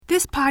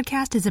This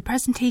podcast is a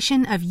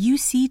presentation of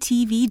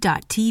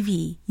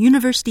UCTV.tv,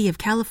 University of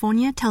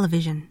California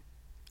Television.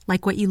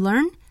 Like what you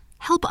learn?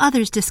 Help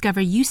others discover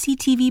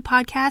UCTV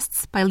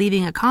podcasts by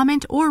leaving a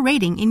comment or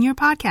rating in your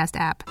podcast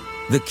app.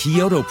 The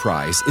Kyoto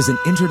Prize is an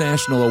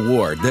international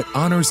award that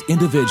honors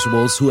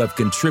individuals who have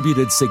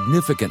contributed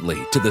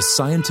significantly to the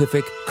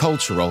scientific,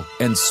 cultural,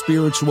 and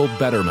spiritual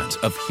betterment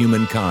of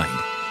humankind.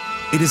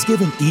 It is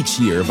given each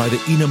year by the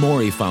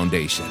Inamori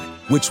Foundation,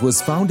 which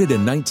was founded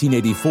in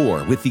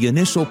 1984 with the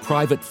initial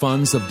private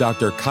funds of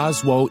Dr.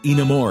 Kazuo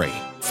Inamori,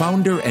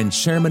 founder and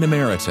chairman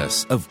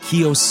emeritus of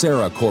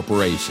Kyocera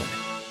Corporation.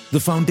 The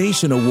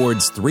foundation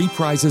awards 3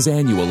 prizes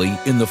annually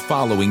in the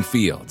following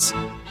fields: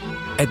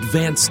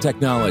 Advanced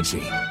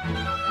Technology,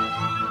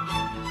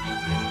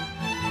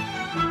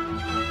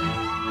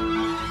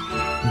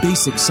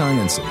 Basic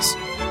Sciences,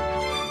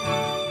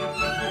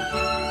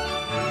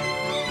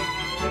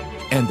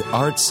 and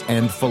Arts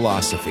and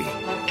Philosophy.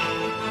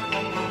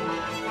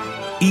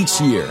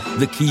 Each year,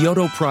 the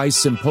Kyoto Prize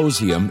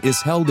Symposium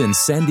is held in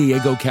San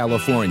Diego,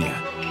 California,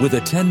 with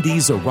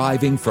attendees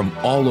arriving from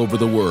all over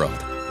the world.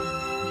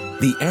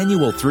 The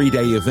annual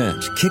 3-day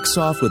event kicks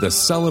off with a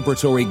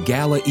celebratory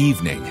gala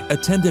evening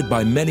attended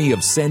by many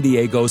of San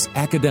Diego's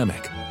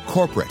academic,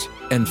 corporate,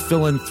 and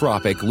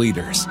philanthropic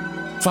leaders.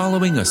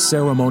 Following a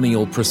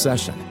ceremonial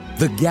procession,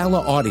 the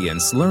gala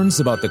audience learns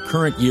about the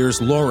current year's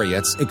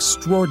laureates'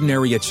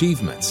 extraordinary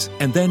achievements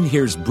and then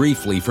hears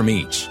briefly from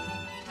each.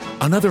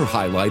 Another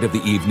highlight of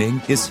the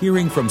evening is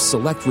hearing from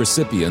select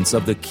recipients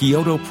of the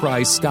Kyoto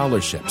Prize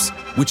scholarships,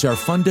 which are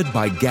funded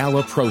by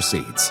gala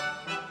proceeds.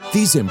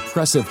 These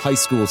impressive high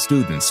school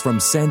students from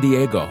San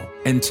Diego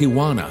and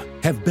Tijuana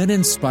have been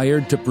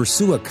inspired to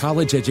pursue a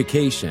college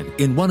education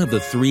in one of the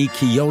 3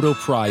 Kyoto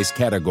Prize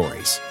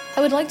categories. I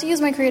would like to use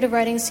my creative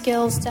writing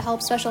skills to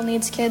help special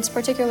needs kids,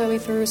 particularly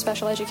through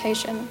special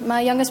education.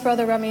 My youngest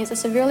brother, Remy, is a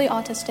severely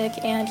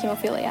autistic and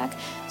hemophiliac,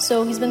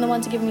 so he's been the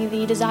one to give me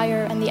the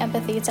desire and the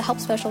empathy to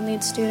help special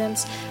needs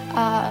students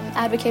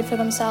advocate for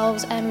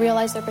themselves and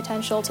realize their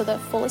potential to the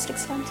fullest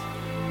extent.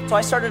 So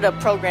I started a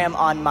program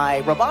on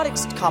my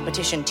robotics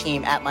competition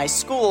team at my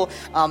school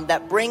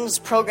that brings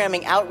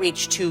programming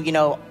outreach to,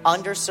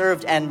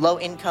 underserved and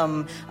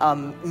low-income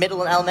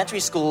middle and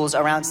elementary schools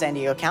around San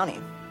Diego County.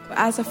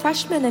 As a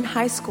freshman in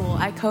high school,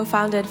 I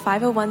co-founded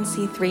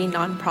 501c3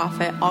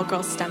 nonprofit All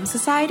Girls STEM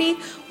Society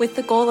with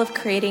the goal of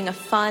creating a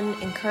fun,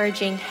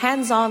 encouraging,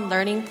 hands-on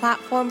learning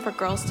platform for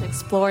girls to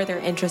explore their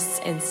interests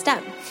in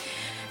STEM.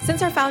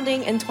 Since our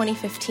founding in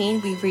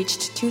 2015, we've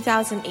reached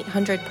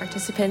 2,800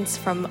 participants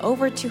from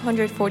over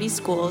 240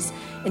 schools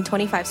in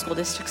 25 school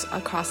districts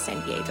across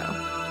San Diego.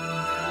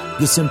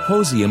 The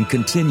symposium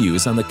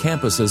continues on the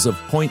campuses of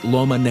Point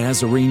Loma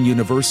Nazarene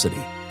University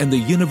and the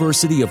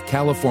University of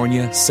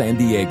California, San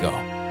Diego.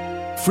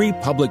 Free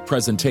public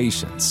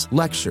presentations,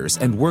 lectures,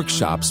 and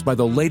workshops by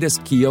the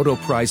latest Kyoto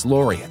Prize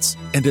laureates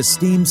and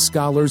esteemed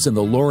scholars in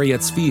the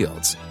laureates'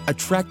 fields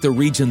attract the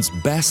region's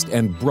best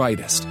and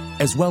brightest,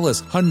 as well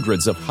as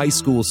hundreds of high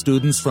school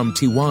students from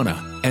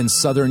Tijuana and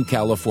Southern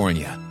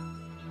California.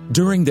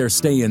 During their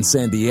stay in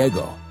San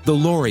Diego, the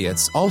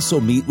laureates also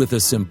meet with the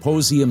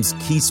symposium's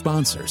key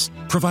sponsors,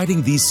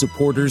 providing these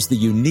supporters the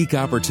unique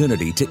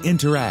opportunity to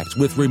interact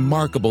with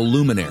remarkable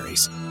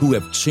luminaries who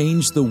have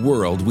changed the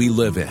world we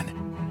live in.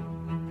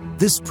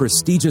 This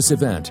prestigious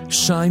event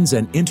shines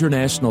an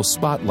international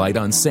spotlight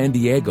on San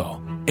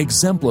Diego,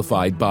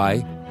 exemplified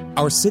by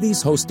our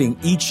cities hosting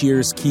each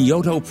year's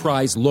Kyoto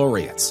Prize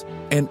laureates,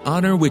 an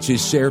honor which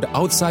is shared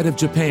outside of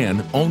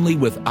Japan only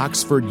with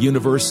Oxford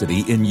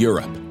University in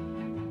Europe.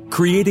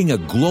 Creating a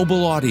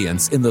global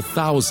audience in the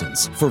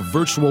thousands for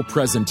virtual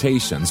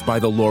presentations by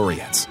the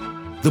laureates.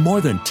 The more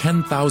than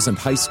 10,000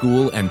 high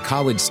school and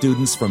college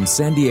students from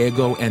San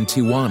Diego and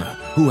Tijuana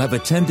who have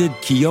attended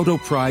Kyoto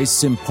Prize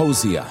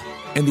Symposia,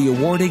 and the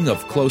awarding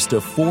of close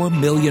to $4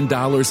 million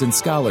in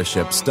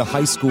scholarships to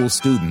high school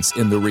students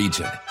in the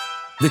region.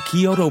 The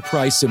Kyoto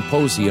Prize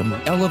Symposium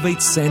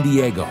elevates San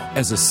Diego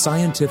as a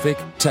scientific,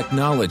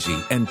 technology,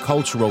 and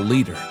cultural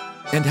leader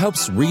and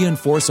helps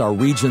reinforce our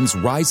region's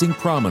rising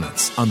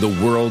prominence on the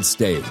world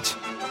stage.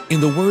 In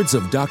the words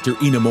of Dr.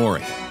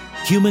 Inamori,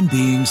 human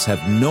beings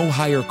have no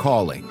higher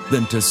calling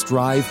than to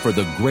strive for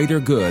the greater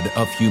good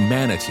of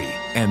humanity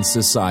and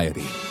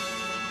society.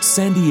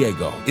 San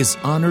Diego is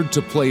honored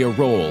to play a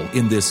role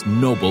in this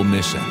noble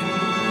mission.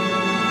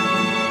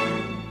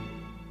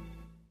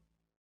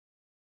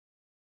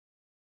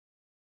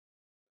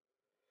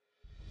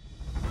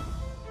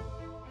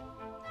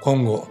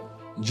 Kongo,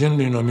 人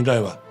類の未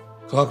来は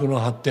科学の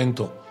発展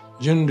と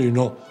人類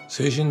の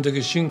精神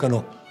的進化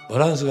のバ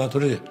ランスが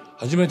取れて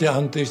初めて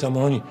安定した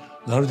ものに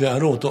なるであ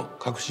ろうと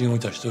確信をい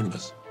たしておりま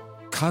す。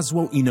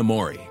Kazuo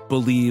Inamori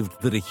believed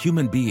that a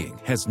human being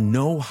has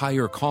no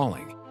higher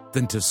calling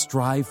than to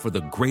strive for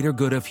the greater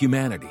good of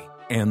humanity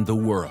and the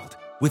world.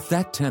 With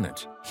that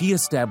tenet, he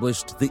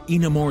established the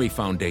Inamori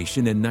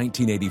Foundation in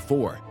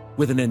 1984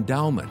 with an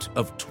endowment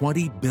of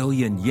 20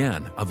 billion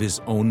yen of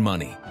his own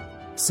money.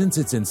 Since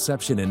its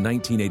inception in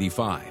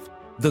 1985,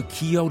 The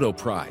Kyoto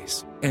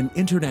Prize, an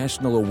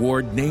international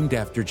award named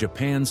after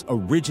Japan's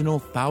original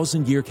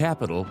 1,000-year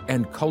capital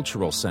and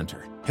cultural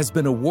center, has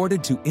been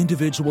awarded to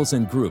individuals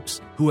and groups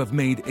who have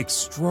made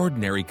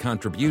extraordinary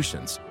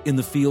contributions in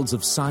the fields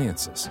of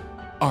sciences,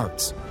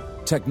 arts,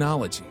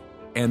 technology,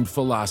 and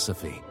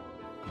philosophy.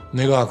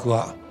 願わく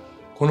は、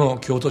この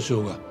京都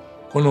賞が、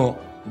この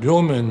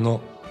両面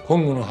の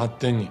今後の発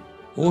展に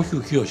大き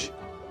く寄与し、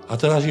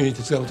新しい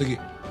哲学的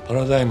パ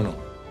ラダイムの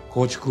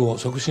構築を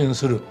促進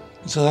する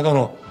いささか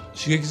の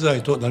刺激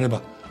剤となれ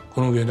ば、こ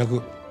の上な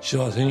く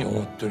幸せに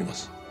思っておりま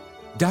す。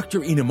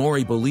Dr.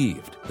 Inamori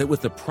believed that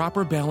with the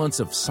proper balance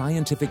of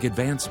scientific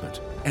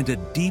advancement and a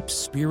deep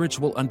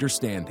spiritual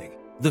understanding,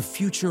 the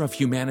future of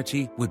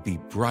humanity would be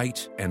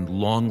bright and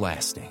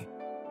long-lasting.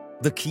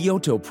 The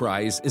Kyoto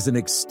Prize is an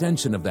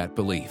extension of that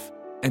belief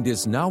and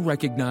is now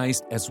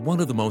recognized as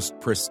one of the most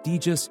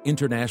prestigious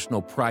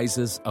international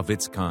prizes of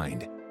its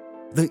kind.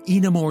 The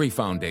Inamori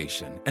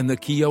Foundation and the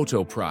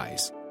Kyoto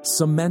Prize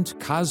cement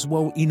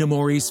Kazuo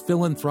Inamori's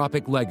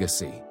philanthropic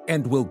legacy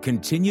and will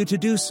continue to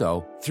do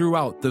so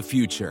throughout the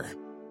future.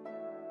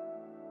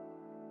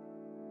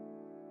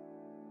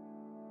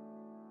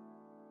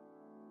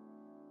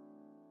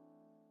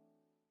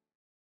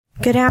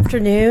 Good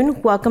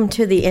afternoon. Welcome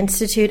to the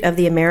Institute of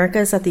the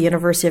Americas at the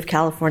University of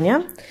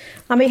California.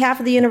 On behalf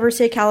of the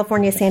University of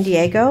California, San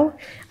Diego,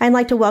 I'd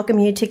like to welcome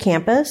you to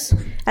campus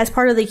as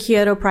part of the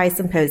Kyoto Prize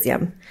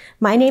Symposium.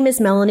 My name is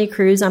Melanie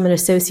Cruz. I'm an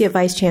Associate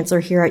Vice Chancellor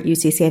here at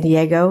UC San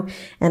Diego,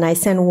 and I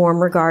send warm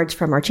regards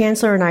from our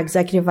Chancellor and our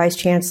Executive Vice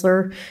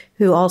Chancellor,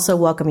 who also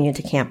welcome you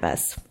to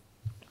campus.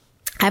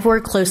 I've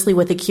worked closely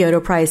with the Kyoto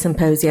Prize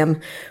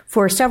Symposium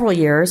for several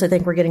years. I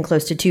think we're getting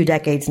close to 2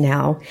 decades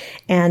now.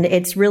 And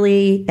it's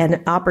really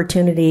an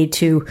opportunity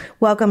to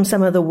welcome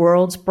some of the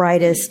world's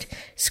brightest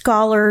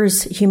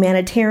scholars,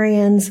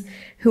 humanitarians,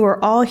 who are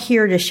all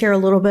here to share a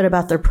little bit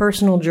about their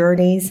personal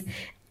journeys,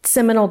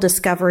 seminal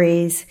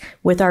discoveries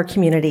with our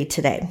community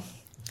today.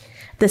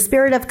 The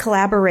spirit of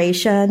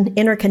collaboration,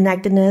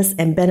 interconnectedness,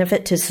 and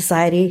benefit to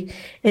society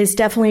is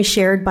definitely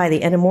shared by the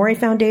Inamori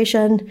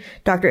Foundation,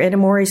 Dr.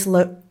 Inamori's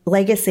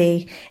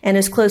legacy, and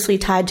is closely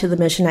tied to the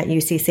mission at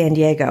UC San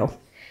Diego.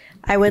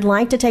 I would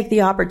like to take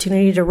the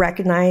opportunity to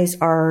recognize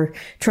our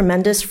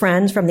tremendous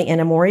friends from the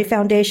Inamori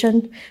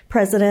Foundation,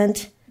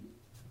 President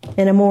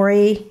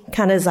Inamori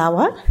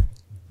Kanazawa.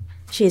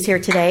 She is here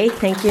today.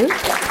 Thank you.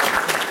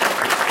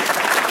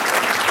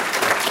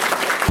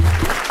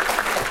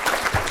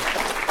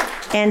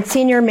 And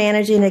Senior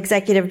Managing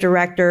Executive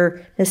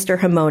Director, Mr.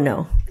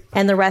 Himono,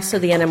 and the rest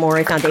of the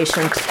Inamori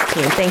Foundation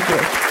team. Thank you.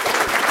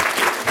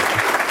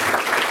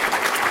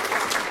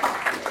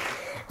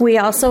 We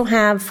also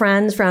have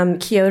friends from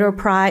Kyoto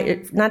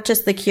Prize, not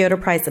just the Kyoto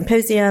Prize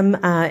Symposium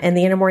and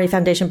the Inamori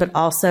Foundation, but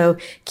also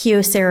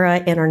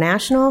Kyocera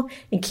International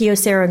and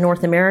Kyocera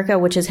North America,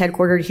 which is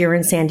headquartered here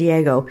in San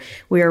Diego.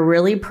 We are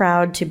really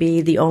proud to be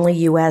the only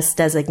U.S.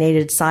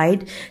 designated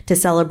site to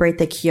celebrate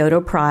the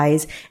Kyoto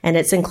Prize, and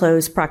it's in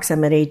close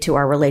proximity to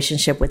our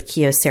relationship with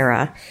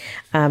Kyocera.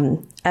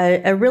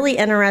 A really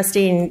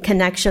interesting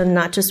connection,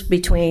 not just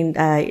between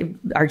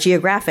our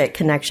geographic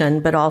connection,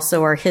 but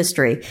also our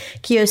history.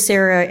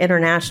 Kyocera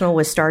International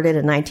was started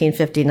in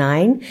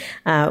 1959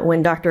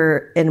 when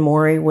Dr.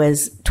 Inamori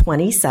was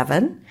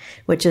 27,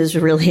 which is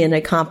really an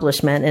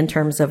accomplishment in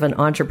terms of an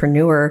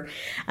entrepreneur.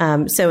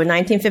 So in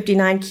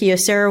 1959,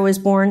 Kyocera was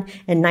born.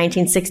 In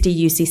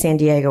 1960, UC San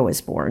Diego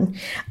was born.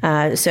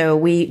 So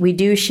we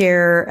do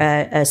share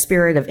a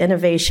spirit of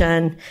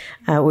innovation.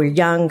 We're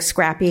young,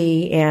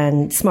 scrappy,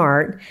 and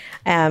smart.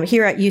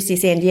 Here at UC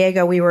San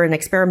Diego, we were an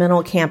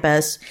experimental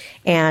campus,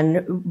 and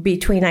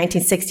between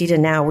 1960 to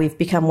now, we've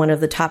become one of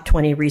the top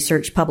 20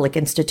 research public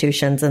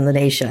institutions in the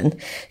nation.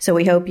 So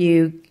we hope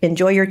you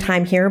enjoy your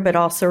time here, but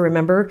also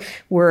remember,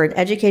 we're an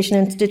education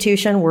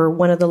institution. We're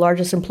one of the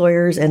largest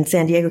employers in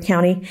San Diego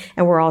County,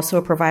 and we're also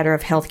a provider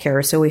of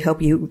healthcare. So we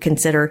hope you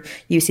consider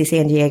UC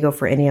San Diego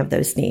for any of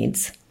those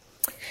needs.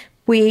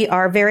 We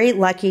are very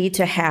lucky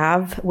to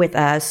have with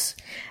us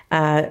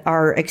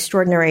our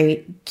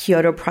extraordinary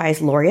Kyoto Prize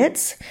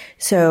laureates.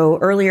 So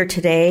earlier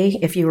today,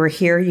 if you were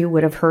here, you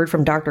would have heard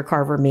from Dr.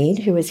 Carver Mead,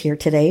 who is here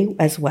today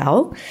as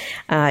well.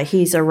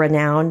 He's a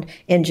renowned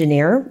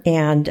engineer,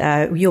 and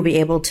you'll be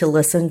able to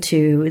listen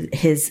to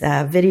his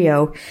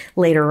video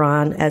later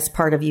on as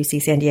part of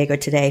UC San Diego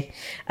Today,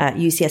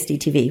 UCSD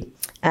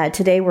TV.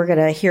 Today, we're going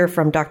to hear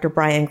from Dr.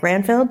 Bryan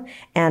Grenfell,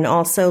 and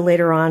also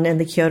later on in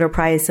the Kyoto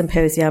Prize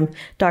Symposium,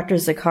 Dr.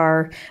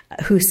 Zakir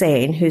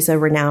Hussain, who's a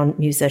renowned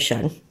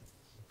musician.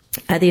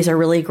 These are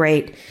really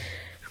great,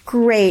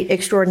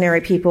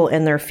 extraordinary people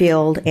in their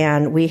field,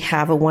 and we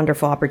have a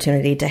wonderful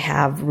opportunity to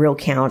have real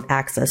count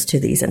access to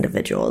these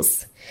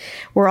individuals.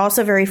 We're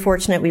also very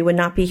fortunate we would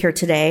not be here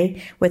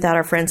today without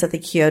our friends at the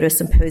Kyoto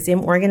Symposium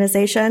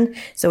organization.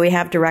 So we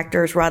have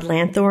directors Rod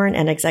Lanthorn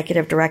and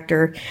Executive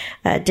Director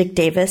Dick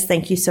Davis.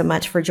 Thank you so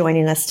much for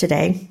joining us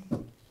today.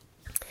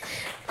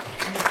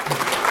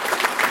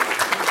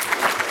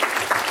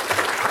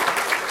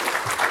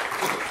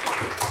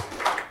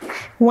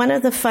 One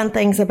of the fun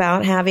things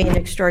about having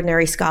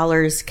extraordinary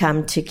scholars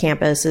come to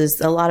campus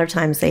is a lot of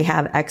times they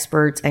have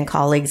experts and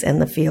colleagues in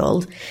the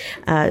field.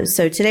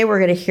 So today we're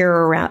going to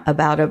hear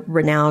about a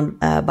renowned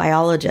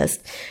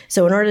biologist.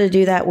 So in order to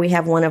do that, we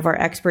have one of our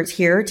experts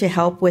here to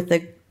help with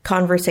the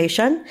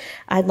conversation.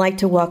 I'd like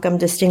to welcome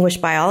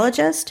distinguished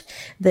biologist,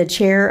 the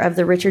chair of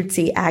the Richard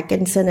C.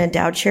 Atkinson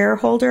Endowed Chair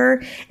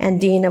holder, and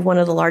dean of one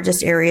of the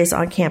largest areas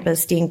on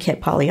campus, Dean Kit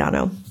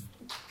Poliano.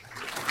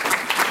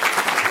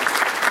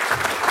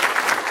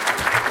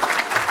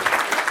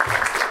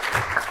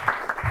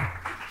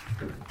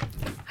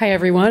 Hi,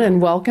 everyone,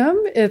 and welcome.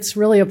 It's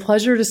really a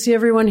pleasure to see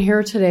everyone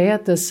here today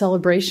at this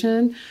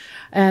celebration.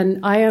 And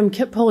I am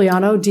Kit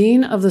Poliano,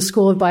 Dean of the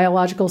School of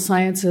Biological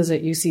Sciences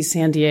at UC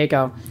San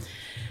Diego.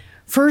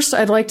 First,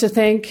 I'd like to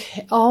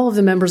thank all of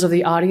the members of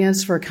the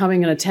audience for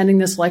coming and attending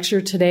this lecture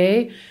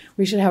today.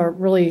 We should have a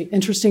really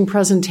interesting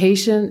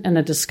presentation and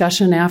a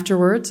discussion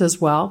afterwards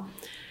as well.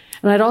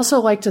 And I'd also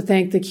like to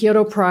thank the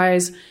Kyoto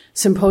Prize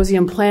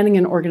Symposium Planning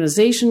and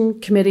Organization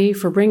Committee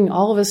for bringing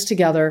all of us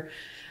together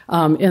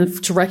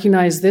and to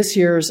recognize this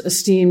year's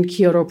esteemed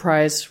Kyoto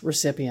Prize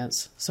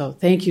recipients. So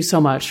thank you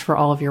so much for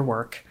all of your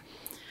work.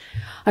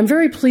 I'm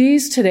very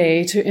pleased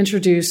today to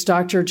introduce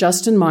Dr.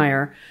 Justin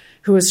Meyer,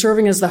 who is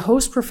serving as the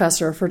host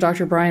professor for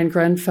Dr. Bryan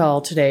Grenfell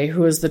today,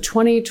 who is the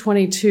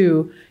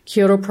 2022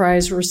 Kyoto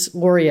Prize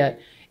Laureate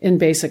in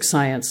Basic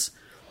Science.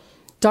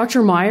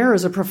 Dr. Meyer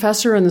is a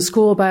professor in the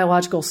School of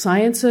Biological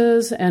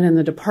Sciences and in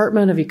the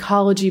Department of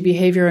Ecology,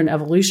 Behavior, and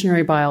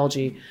Evolutionary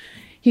Biology.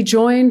 He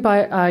joined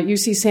by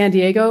UC San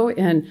Diego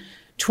in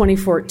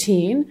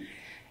 2014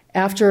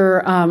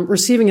 after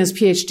receiving his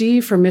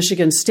PhD from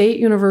Michigan State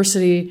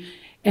University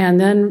and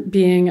then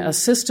being a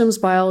systems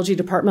biology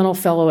departmental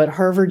fellow at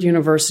Harvard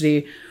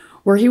University,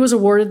 where he was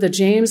awarded the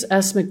James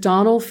S.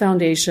 McDonnell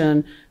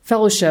Foundation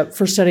Fellowship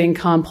for studying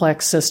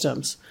complex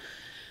systems.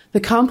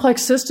 The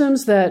complex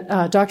systems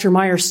that Dr.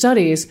 Meyer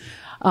studies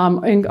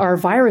are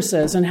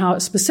viruses and how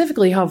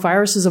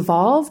viruses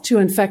evolve to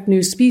infect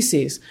new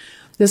species.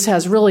 This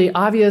has really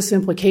obvious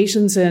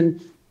implications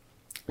in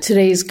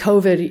today's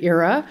COVID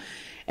era.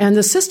 And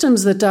the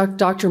systems that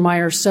Dr.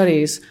 Meyer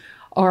studies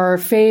are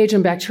phage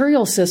and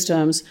bacterial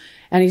systems,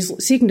 and he's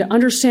seeking to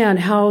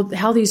understand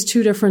how these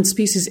two different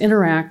species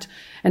interact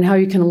and how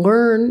you can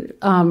learn,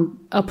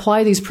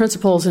 apply these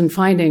principles and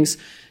findings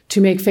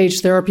to make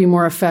phage therapy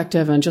more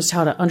effective and just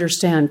how to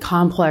understand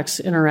complex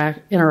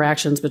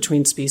interactions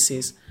between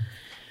species.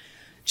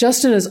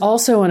 Justin is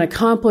also an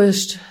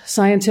accomplished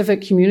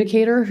scientific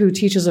communicator who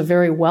teaches a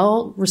very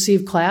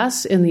well-received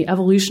class in the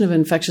evolution of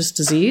infectious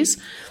disease.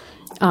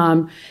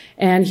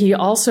 And he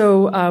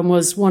also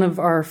was one of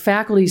our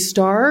faculty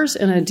stars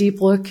in a deep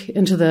look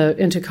into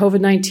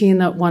COVID-19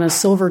 that won a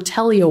Silver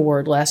Telly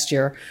Award last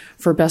year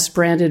for best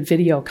branded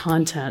video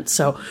content.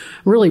 So I'm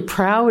really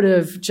proud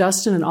of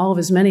Justin and all of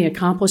his many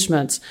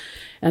accomplishments.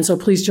 And so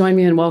please join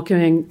me in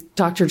welcoming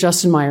Dr.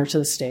 Justin Meyer to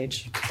the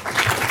stage.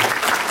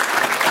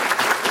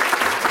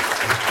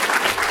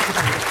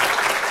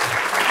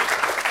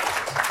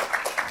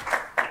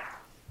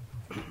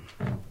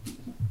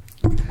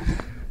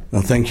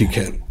 Well, thank you,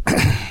 Kit.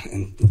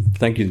 And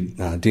thank you,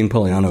 Dean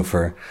Poliano,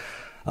 for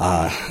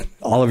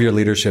all of your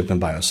leadership in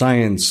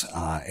bioscience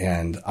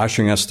and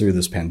ushering us through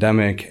this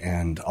pandemic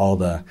and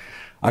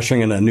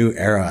ushering in a new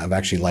era of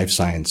actually life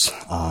science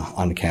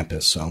on the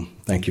campus. So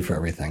thank you for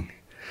everything.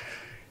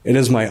 It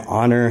is my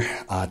honor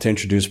to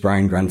introduce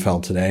Bryan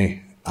Grenfell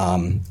today.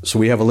 So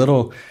we have a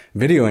little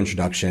video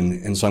introduction,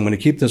 and so I'm going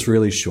to keep this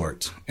really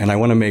short. And I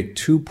want to make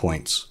 2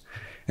 points.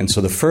 And so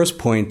the first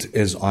point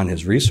is on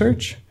his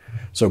research.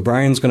 So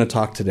Bryan's going to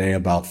talk today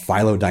about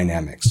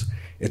phylodynamics.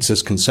 It's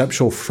this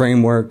conceptual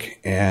framework,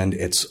 and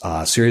it's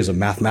a series of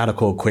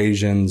mathematical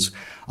equations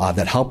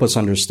that help us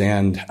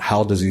understand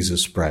how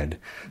diseases spread.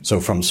 So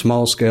from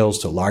small scales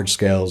to large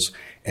scales,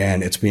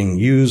 and it's being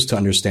used to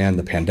understand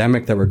the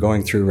pandemic that we're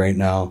going through right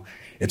now.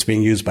 It's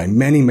being used by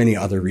many, many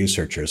other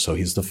researchers. So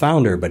he's the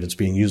founder, but it's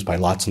being used by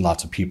lots and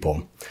lots of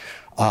people.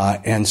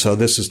 And so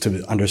this is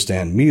to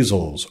understand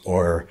measles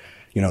or,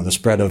 the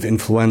spread of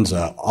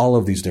influenza, all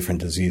of these different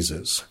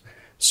diseases.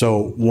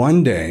 So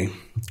one day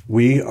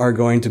we are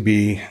going to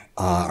be,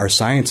 our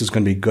science is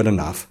going to be good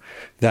enough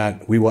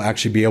that we will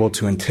actually be able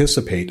to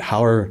anticipate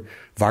how our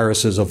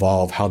viruses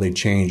evolve, how they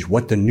change,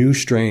 what the new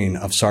strain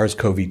of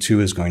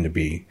SARS-CoV-2 is going to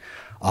be.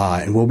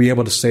 And we'll be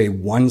able to stay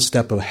one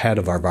step ahead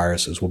of our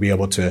viruses. We'll be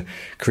able to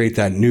create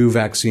that new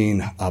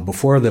vaccine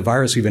before the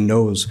virus even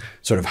knows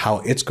sort of how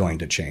it's going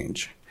to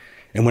change.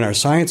 And when our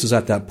science is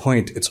at that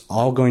point, it's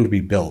all going to be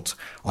built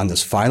on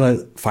this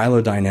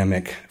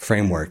phylodynamic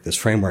framework, this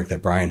framework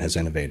that Bryan has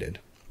innovated.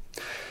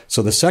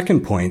 So the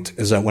second point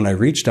is that when I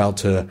reached out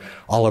to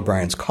all of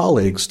Bryan's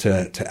colleagues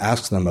to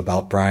ask them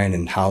about Bryan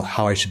and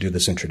how I should do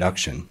this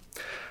introduction,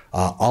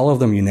 all of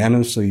them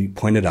unanimously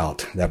pointed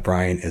out that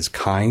Bryan is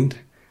kind,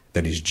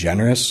 that he's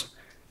generous,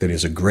 that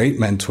he's a great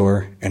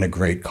mentor and a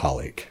great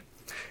colleague.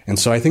 And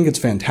so I think it's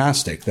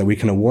fantastic that we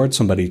can award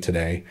somebody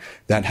today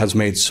that has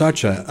made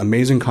such an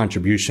amazing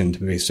contribution to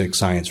basic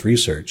science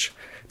research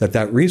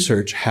that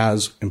research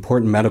has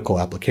important medical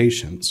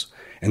applications,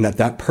 and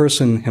that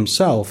person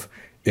himself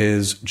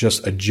is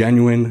just a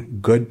genuine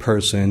good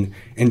person,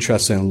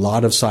 interested in a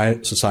lot of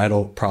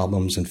societal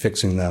problems and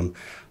fixing them,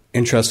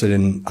 interested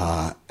in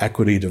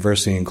equity,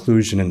 diversity,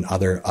 inclusion, and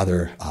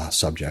other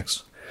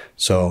subjects.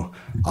 So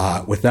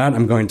with that,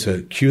 I'm going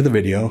to cue the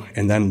video,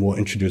 and then we'll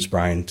introduce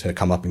Bryan to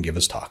come up and give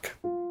his talk.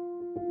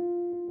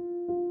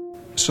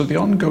 So the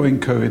ongoing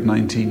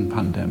COVID-19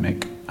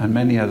 pandemic and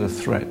many other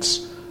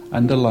threats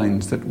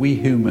underlines that we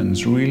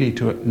humans really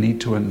need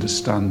to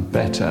understand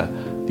better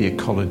the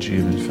ecology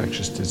of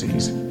infectious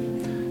disease.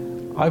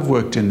 I've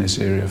worked in this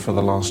area for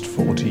the last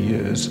 40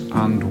 years,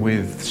 and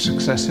with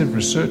successive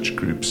research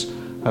groups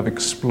I've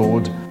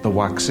explored the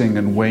waxing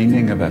and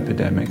waning of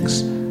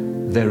epidemics,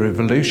 their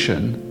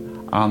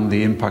evolution, and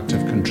the impact of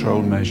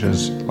control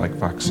measures like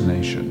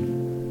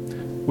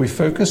vaccination. We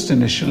focused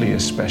initially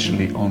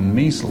especially on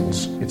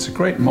measles. It's a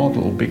great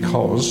model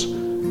because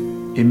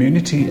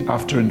immunity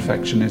after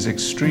infection is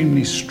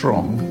extremely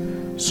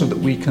strong, so that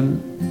we can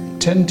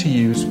tend to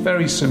use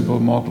very simple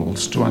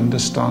models to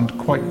understand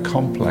quite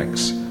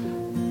complex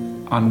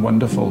and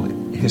wonderful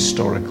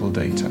historical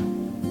data.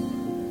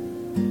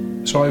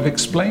 So I've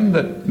explained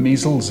that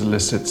measles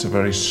elicits a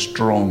very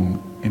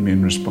strong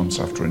immune response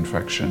after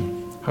infection.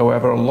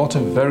 However, a lot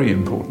of very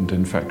important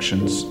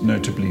infections,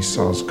 notably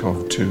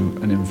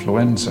SARS-CoV-2 and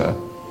influenza,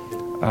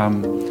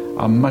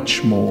 are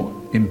much more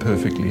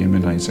imperfectly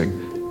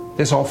immunizing.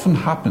 This often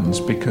happens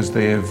because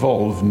they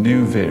evolve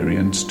new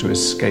variants to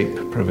escape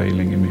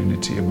prevailing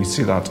immunity, and we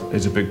see that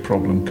as a big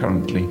problem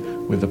currently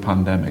with the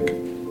pandemic.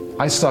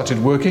 I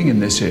started working in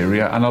this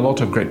area, and a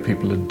lot of great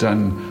people had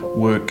done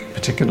work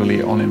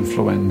particularly on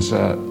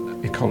influenza,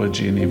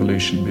 ecology and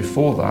evolution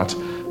before that,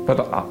 but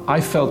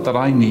I felt that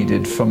I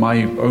needed, for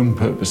my own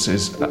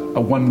purposes, a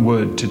one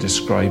word to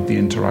describe the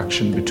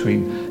interaction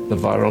between the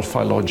viral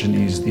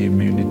phylogenies, the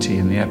immunity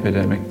and the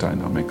epidemic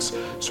dynamics.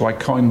 So I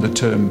coined the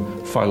term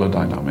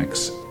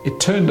phylodynamics. It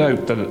turned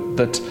out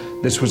that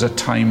this was a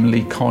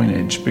timely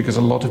coinage because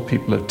a lot of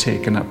people have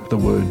taken up the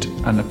word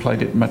and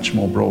applied it much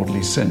more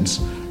broadly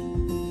since.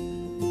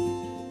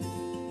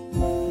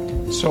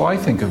 So I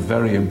think a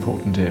very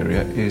important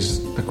area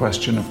is the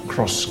question of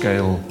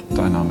cross-scale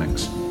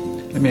dynamics.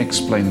 Let me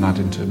explain that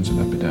in terms of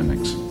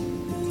epidemics.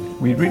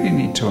 We really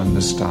need to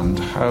understand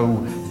how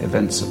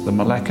events at the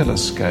molecular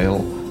scale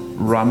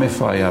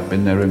ramify up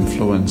in their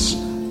influence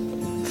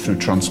through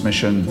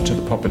transmission to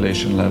the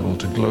population level,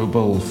 to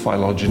global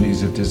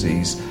phylogenies of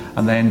disease,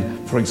 and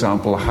then, for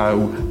example,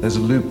 how there's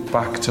a loop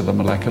back to the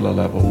molecular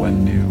level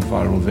when new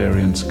viral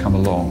variants come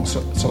along. So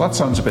that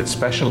sounds a bit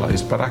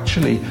specialized, but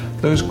actually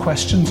those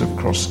questions of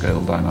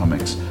cross-scale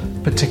dynamics,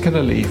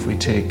 particularly if we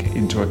take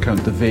into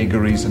account the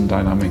vagaries and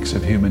dynamics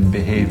of human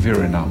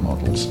behavior in our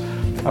models,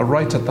 are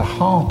right at the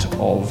heart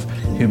of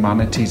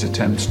humanity's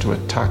attempts to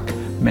attack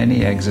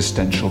many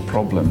existential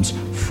problems,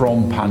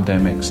 from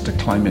pandemics to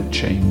climate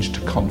change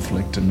to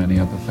conflict and many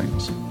other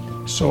things.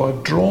 So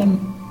I've drawn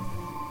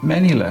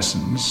many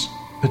lessons,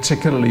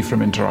 particularly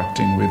from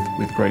interacting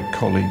with great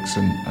colleagues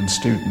and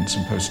students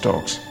and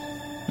postdocs.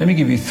 Let me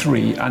give you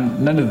three, and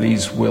none of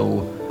these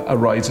will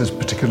arise as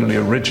particularly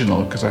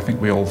original, because I think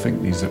we all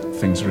think these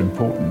things are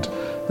important.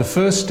 The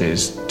first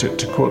is,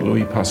 to quote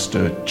Louis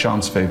Pasteur,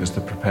 chance favours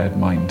the prepared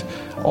mind.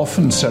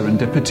 Often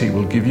serendipity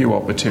will give you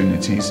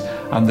opportunities,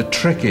 and the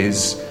trick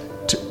is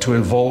to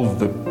evolve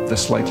the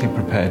slightly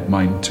prepared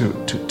mind,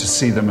 to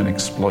see them and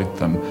exploit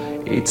them.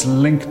 It's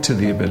linked to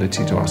the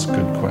ability to ask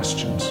good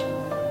questions.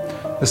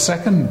 The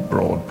second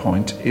broad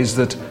point is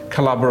that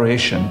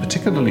collaboration,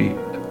 particularly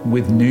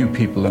with new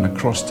people and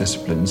across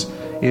disciplines,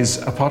 is,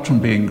 apart from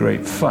being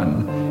great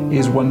fun,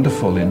 is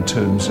wonderful in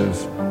terms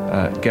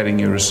of getting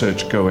your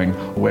research going.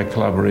 We're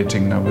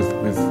collaborating now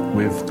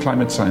with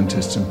climate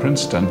scientists in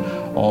Princeton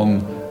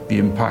on the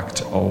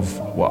impact of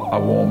a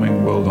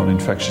warming world on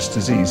infectious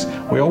disease.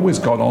 We always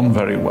got on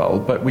very well,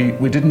 but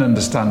we didn't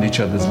understand each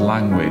other's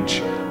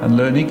language, and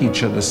learning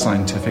each other's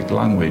scientific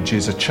language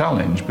is a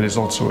challenge, but it's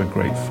also a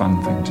great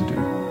fun thing to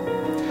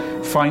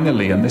do.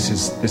 Finally, and this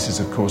is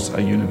of course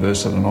a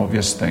universal and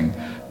obvious thing,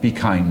 be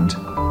kind.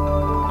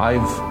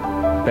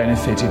 I've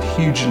benefited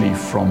hugely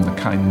from the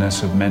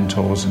kindness of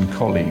mentors and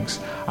colleagues,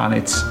 and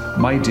it's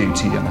my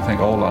duty, and I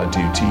think all our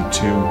duty,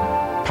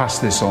 to pass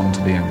this on to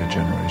the younger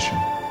generation.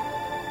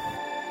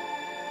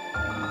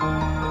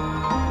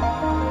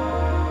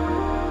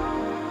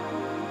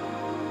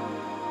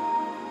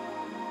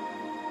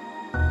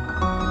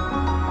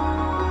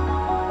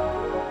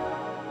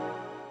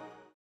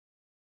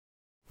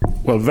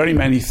 Well, very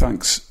many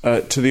thanks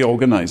to the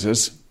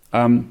organisers.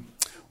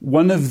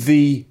 One of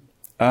the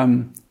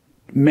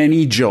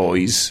many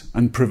joys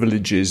and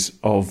privileges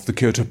of the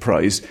Kyoto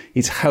Prize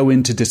is how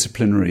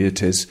interdisciplinary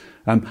it is.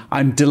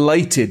 I'm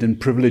delighted and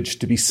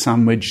privileged to be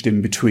sandwiched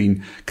in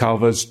between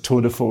Carver's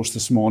tour de force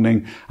this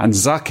morning and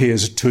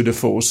Zakir's tour de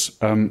force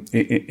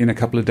in a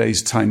couple of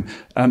days' time.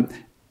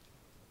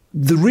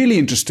 The really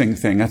interesting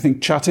thing, I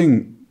think,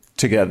 chatting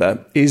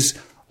together is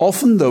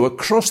often, though,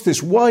 across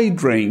this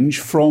wide range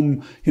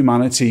from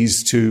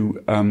humanities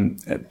to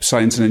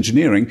science and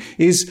engineering,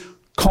 is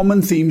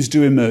common themes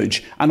do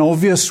emerge. An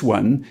obvious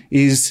one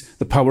is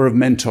the power of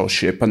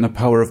mentorship and the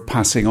power of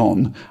passing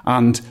on.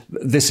 And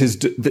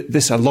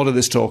a lot of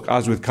this talk,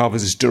 as with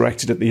Carver's, is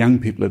directed at the young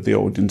people of the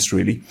audience,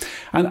 really.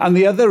 And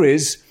the other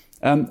is,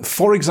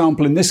 for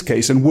example, in this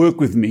case, and work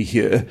with me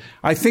here,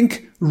 I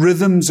think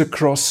rhythms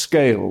across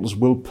scales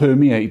will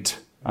permeate.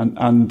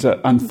 And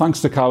thanks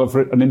to Carver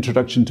for an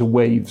introduction to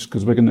waves,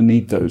 because we're going to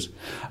need those.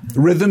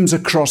 Rhythms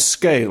across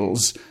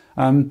scales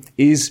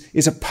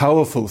is a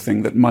powerful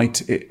thing that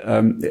might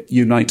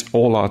unite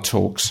all our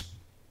talks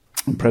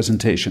and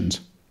presentations.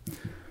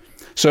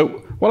 So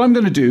what I'm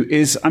going to do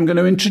is I'm going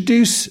to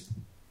introduce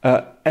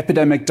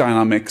epidemic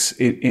dynamics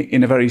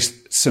in a very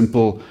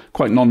simple,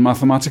 quite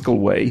non-mathematical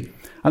way.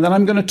 And then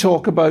I'm going to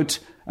talk about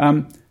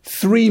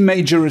three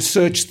major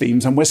research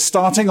themes, and we're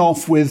starting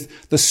off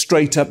with the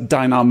straight-up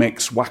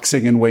dynamics,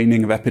 waxing and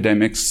waning of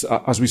epidemics,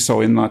 as we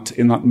saw in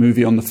that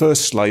movie on the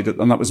first slide,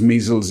 and that was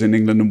measles in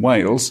England and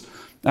Wales.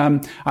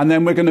 And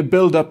then we're going to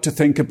build up to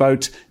think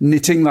about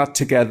knitting that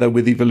together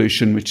with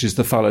evolution, which is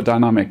the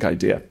phylodynamic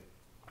idea.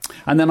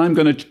 And then I'm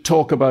going to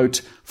talk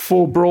about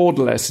four broad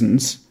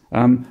lessons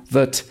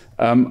that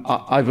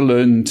I've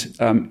learned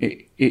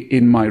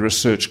in my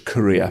research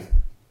career.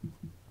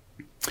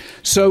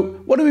 So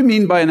what do we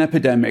mean by an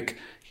epidemic?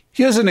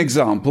 Here's an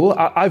example.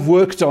 I've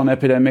worked on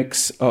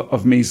epidemics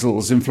of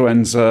measles,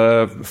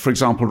 influenza, for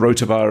example,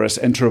 rotavirus,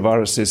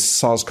 enteroviruses,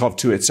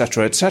 SARS-CoV-2,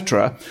 etc.,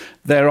 etc.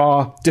 There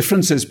are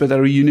differences, but there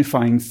are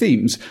unifying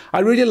themes. I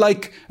really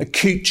like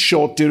acute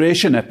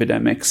short-duration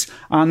epidemics,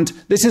 and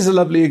this is a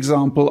lovely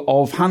example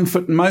of hand,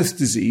 foot, and mouth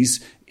disease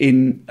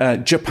in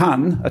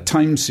Japan, a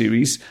time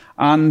series,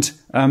 and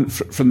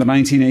from the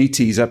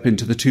 1980s up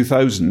into the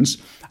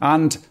 2000s.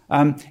 And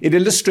it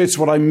illustrates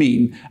what I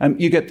mean.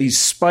 You get these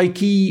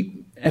spiky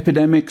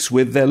epidemics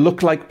with their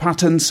look-like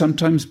patterns,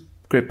 sometimes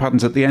great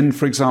patterns at the end,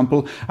 for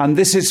example. And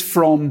this is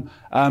from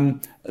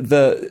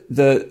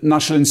the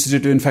National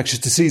Institute of Infectious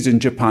Disease in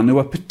Japan, who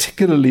are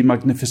particularly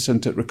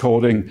magnificent at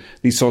recording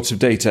these sorts of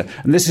data.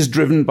 And this is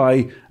driven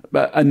by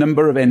a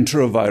number of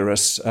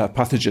enterovirus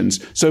pathogens.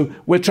 So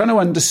we're trying to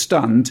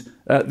understand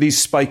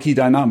these spiky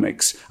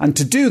dynamics. And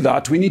to do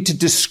that, we need to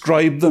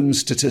describe them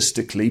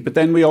statistically, but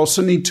then we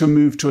also need to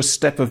move to a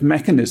step of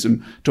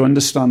mechanism to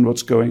understand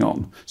what's going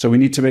on. So we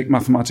need to make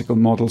mathematical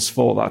models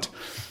for that.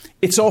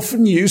 It's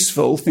often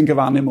useful, think of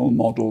animal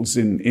models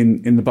in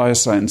the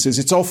biosciences,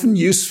 it's often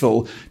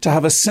useful to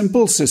have a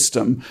simple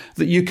system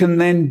that you can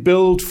then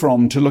build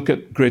from to look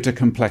at greater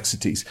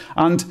complexities.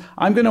 And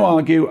I'm going to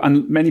argue,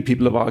 and many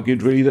people have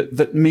argued really,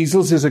 that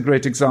measles is a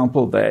great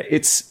example there.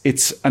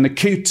 It's an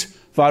acute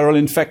viral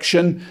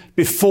infection.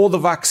 Before the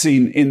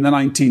vaccine in the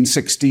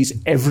 1960s,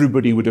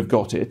 everybody would have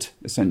got it,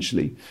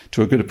 essentially,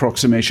 to a good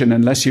approximation,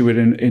 unless you were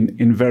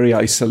in very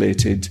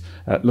isolated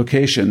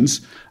locations.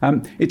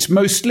 It's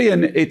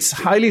it's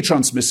highly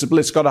transmissible.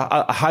 It's got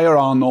a higher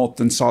R0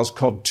 than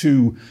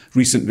SARS-CoV-2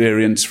 recent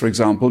variants, for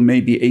example,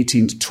 maybe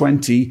 18 to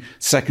 20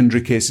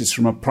 secondary cases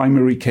from a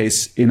primary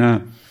case in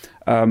a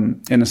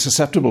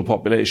susceptible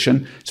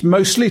population. It's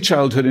mostly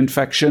childhood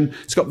infection.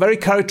 It's got very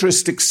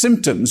characteristic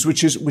symptoms,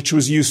 which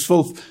was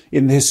useful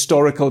in the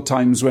historical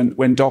times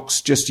when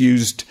docs just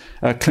used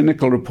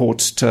clinical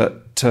reports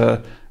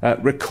to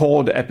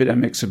record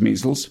epidemics of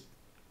measles.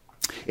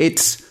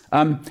 It's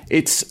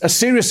a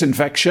serious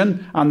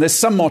infection, and there's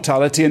some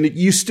mortality, and it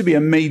used to be a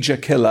major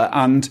killer.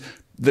 And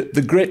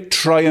the great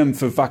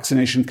triumph of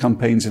vaccination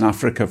campaigns in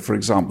Africa, for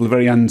example, a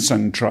very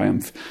unsung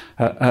triumph,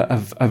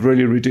 have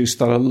really reduced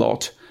that a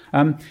lot.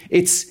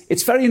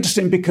 It's very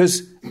interesting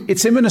because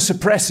it's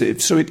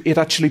immunosuppressive, so it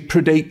actually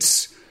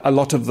predates a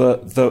lot of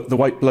the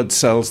white blood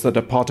cells that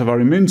are part of our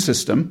immune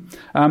system.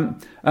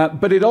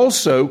 But it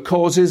also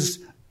causes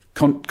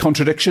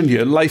contradiction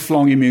here,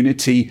 lifelong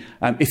immunity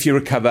if you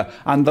recover.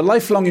 And the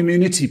lifelong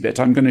immunity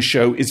bit I'm going to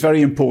show is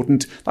very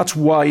important. That's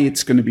why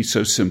it's going to be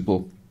so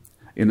simple,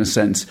 in a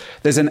sense.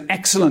 There's an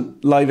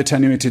excellent live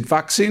attenuated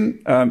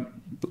vaccine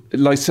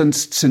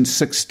licensed since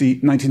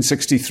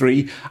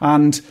 1963,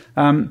 and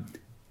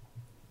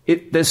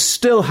there's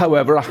still,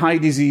 however, a high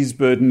disease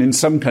burden in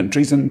some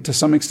countries, and to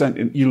some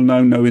extent, you'll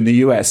now know in the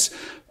US,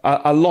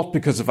 a lot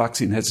because of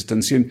vaccine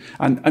hesitancy.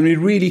 And we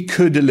really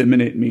could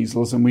eliminate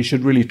measles, and we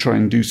should really try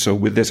and do so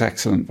with this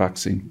excellent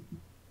vaccine.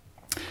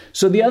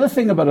 So the other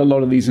thing about a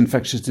lot of these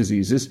infectious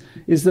diseases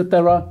is that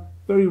there are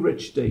very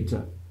rich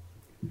data.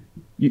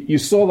 You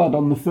saw that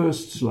on the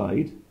first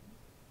slide.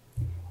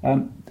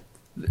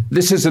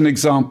 This is an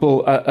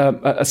example,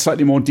 a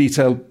slightly more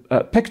detailed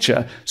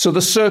picture. So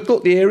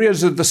the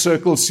areas of the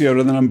circles here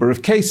are the number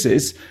of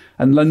cases,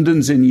 and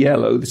London's in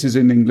yellow. This is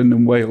in England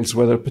and Wales,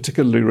 where there are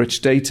particularly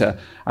rich data.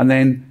 And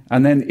then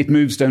it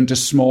moves down to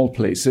small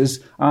places.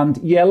 And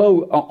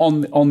yellow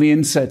on the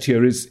inset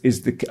here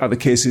are the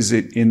cases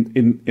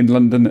in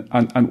London,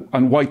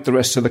 and white the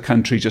rest of the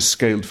country, just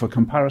scaled for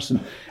comparison.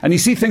 And you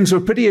see things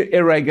were pretty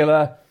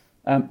irregular.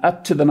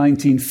 up to the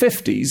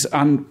 1950s,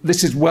 and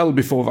this is well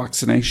before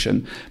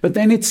vaccination, but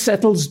then it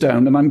settles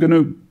down, and I'm going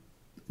to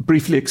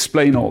briefly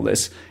explain all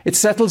this. It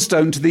settles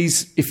down to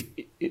these,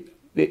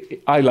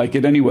 I like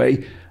it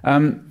anyway,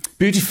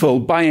 beautiful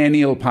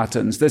biennial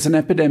patterns. There's an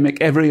epidemic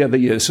every other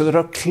year, so there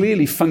are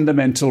clearly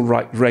fundamental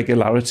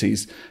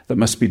regularities that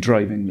must be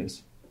driving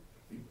this.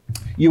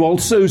 You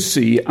also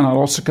see, and I'll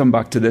also come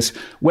back to this,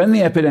 when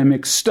the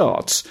epidemic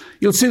starts,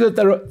 you'll see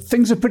that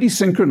things are pretty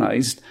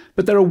synchronized,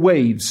 but there are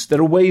waves. There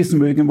are waves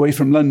moving away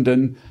from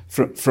London,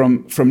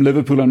 from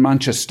Liverpool and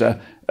Manchester,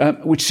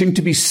 which seem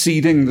to be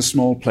seeding the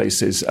small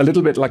places, a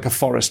little bit like a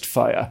forest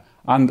fire.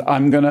 And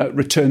I'm going to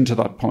return to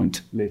that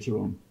point later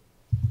on.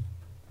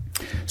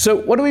 So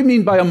what do we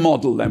mean by a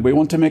model then? We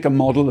want to make a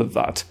model of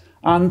that.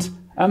 And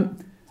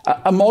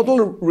a model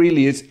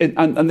really is,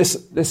 and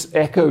this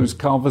echoes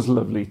Carver's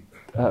lovely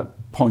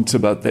points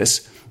about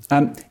this,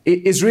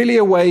 it is really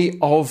a way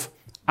of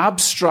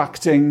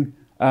abstracting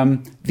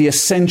the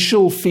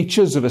essential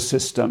features of a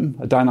system,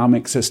 a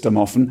dynamic system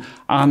often,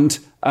 and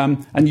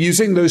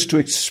using those to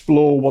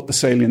explore what the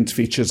salient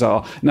features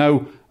are.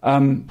 Now,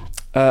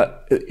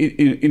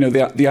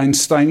 the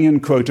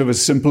Einsteinian quote of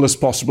as simple as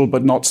possible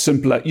but not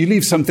simpler. You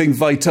leave something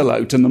vital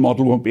out and the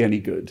model won't be any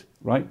good,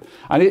 right?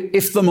 And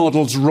if the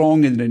model's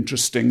wrong in an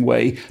interesting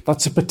way,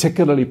 that's a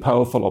particularly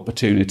powerful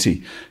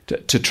opportunity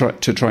to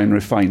try and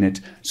refine it.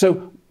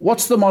 So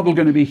what's the model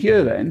going to be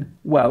here then?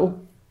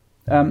 Well,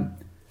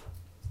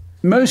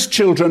 most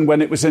children,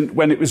 when it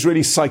was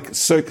really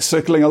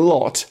circling a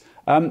lot,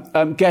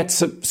 get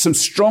some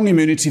strong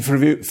immunity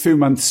for a few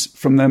months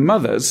from their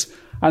mothers.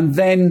 And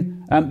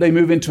then they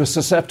move into a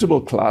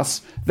susceptible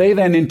class. They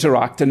then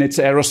interact, and it's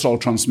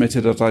aerosol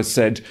transmitted, as I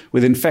said,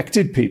 with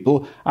infected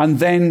people. And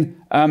then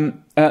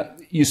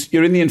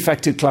you're in the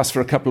infected class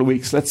for a couple of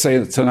weeks. Let's say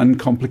it's an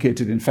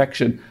uncomplicated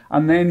infection.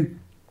 And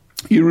then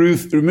you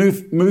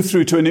move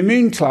through to an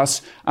immune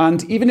class.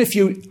 And even if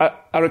you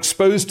are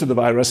exposed to the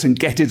virus and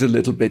get it a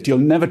little bit, you'll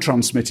never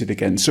transmit it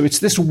again. So it's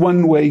this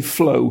one-way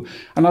flow.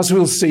 And as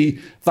we'll see,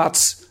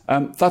 that's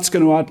going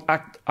to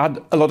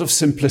add a lot of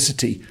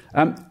simplicity.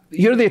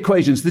 Here are the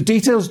equations. The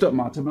details don't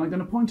matter, but I'm going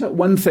to point out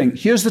one thing.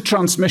 Here's the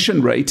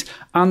transmission rate,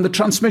 and the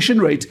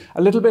transmission rate,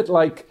 a little bit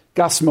like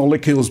gas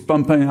molecules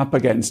bumping up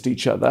against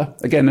each other.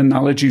 Again,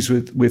 analogies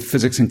with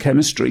physics and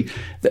chemistry.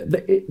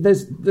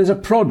 There's a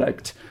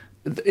product.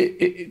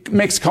 It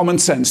makes common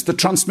sense. The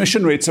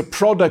transmission rate's a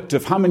product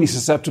of how many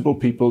susceptible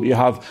people you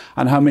have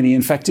and how many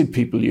infected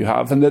people you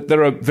have. And that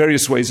there are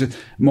various ways,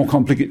 more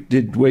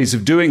complicated ways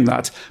of doing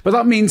that. But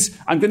that means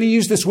I'm going to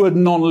use this word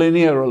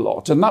nonlinear a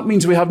lot. And that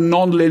means we have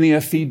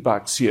nonlinear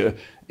feedbacks here.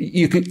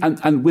 You can,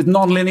 and with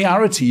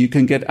nonlinearity, you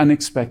can get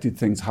unexpected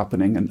things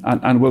happening.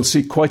 And we'll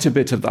see quite a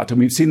bit of that. And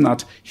we've seen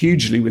that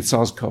hugely with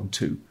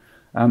SARS-CoV-2.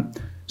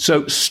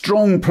 So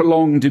strong,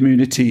 prolonged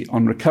immunity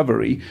on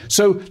recovery.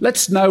 So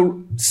let's now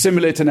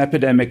simulate an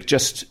epidemic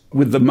just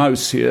with the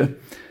mouse here.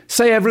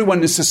 Say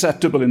everyone is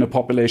susceptible in a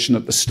population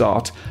at the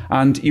start,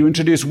 and you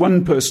introduce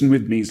one person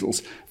with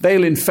measles.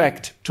 They'll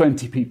infect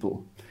 20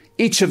 people.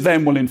 Each of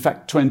them will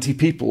infect 20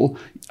 people.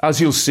 As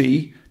you'll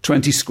see,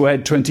 20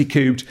 squared, 20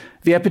 cubed.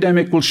 The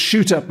epidemic will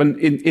shoot up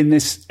in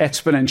this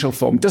exponential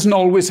form. It doesn't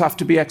always have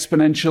to be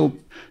exponential.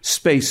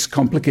 Space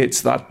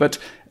complicates that, but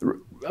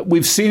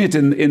we've seen it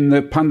in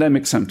the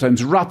pandemic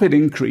sometimes, rapid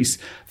increase.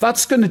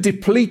 That's going to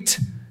deplete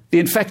the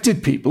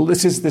infected people.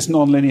 This is this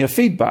nonlinear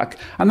feedback.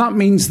 And that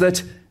means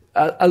that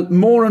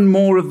more and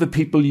more of the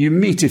people you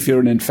meet, if you're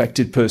an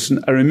infected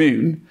person, are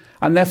immune.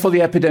 And therefore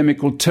the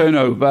epidemic will turn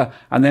over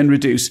and then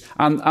reduce.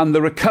 And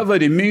the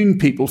recovered immune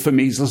people for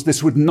measles,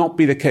 this would not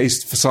be the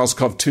case for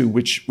SARS-CoV-2,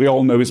 which we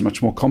all know is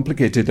much more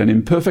complicated and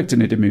imperfect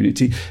in its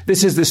immunity.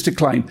 This is this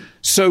decline.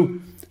 So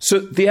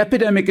the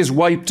epidemic is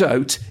wiped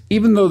out,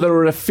 even though there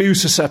are a few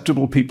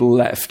susceptible people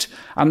left.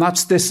 And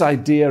that's this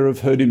idea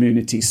of herd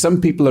immunity.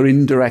 Some people are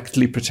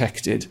indirectly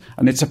protected.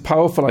 And it's a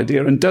powerful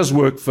idea and does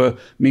work for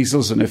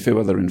measles and a few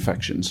other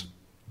infections.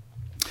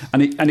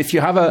 And if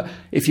you have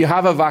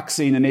a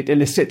vaccine and it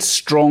elicits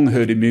strong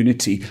herd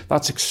immunity,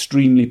 that's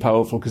extremely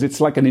powerful because it's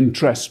like an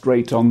interest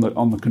rate on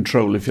the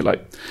control, if you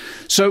like.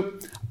 So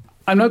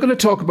I'm now going to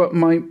talk about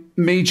my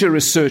major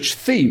research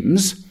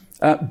themes,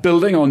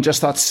 building on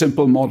just that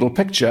simple model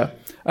picture.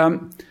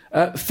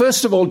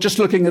 First of all, just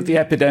looking at the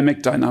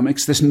epidemic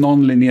dynamics, this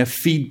nonlinear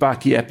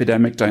feedbacky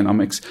epidemic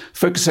dynamics,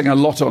 focusing a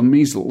lot on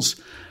measles.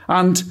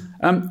 And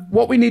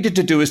what we needed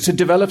to do is to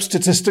develop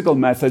statistical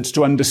methods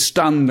to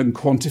understand and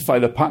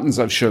quantify the patterns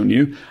I've shown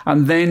you,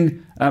 and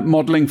then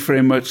modelling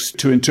frameworks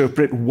to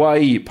interpret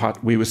why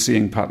we were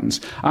seeing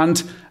patterns.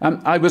 And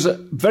I was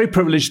very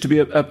privileged to be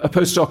a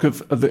postdoc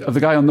of the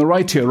guy on the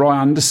right here, Roy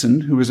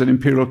Anderson, who was at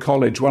Imperial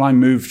College when I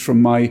moved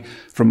from my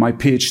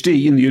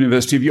PhD in the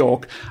University of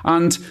York.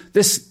 And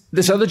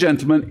this other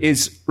gentleman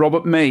is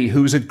Robert May,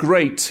 who's a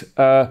great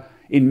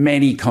in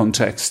many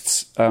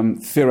contexts,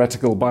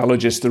 theoretical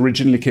biologist,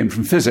 originally came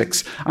from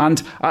physics.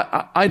 And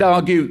I'd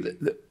argue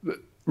that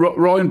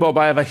Roy and Bob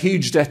I have a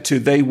huge debt to.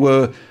 They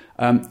were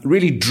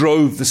really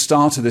drove the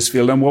start of this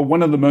field and were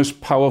one of the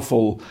most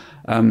powerful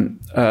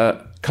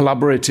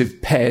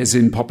collaborative pairs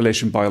in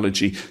population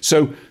biology.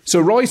 So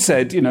Roy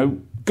said,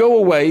 go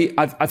away.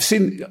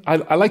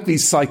 I like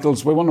these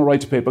cycles. We want to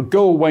write a paper.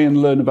 Go away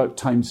and learn about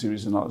time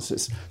series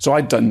analysis. So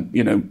I'd done,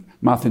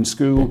 math in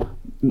school,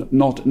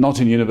 not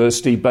in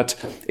university, but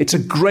it's a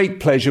great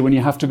pleasure when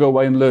you have to go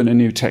away and learn a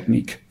new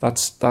technique.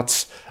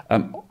 That's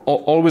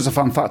always a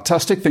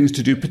fantastic thing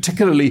to do,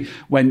 particularly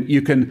when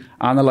you can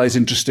analyze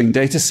interesting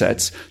data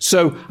sets.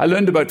 So I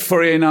learned about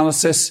Fourier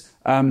analysis,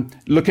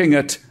 looking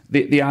at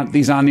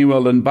these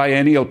annual and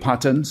biennial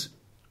patterns.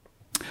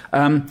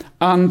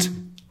 And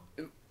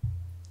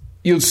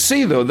you'll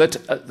see, though, that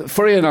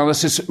Fourier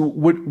analysis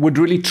would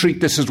really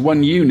treat this as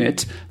one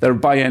unit. There are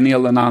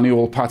biennial and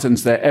annual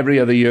patterns there every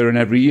other year and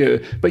every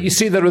year. But you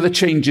see there are the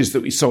changes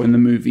that we saw in the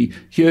movie.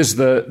 Here's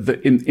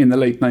in the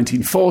late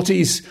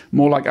 1940s,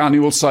 more like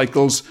annual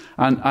cycles,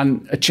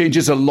 and it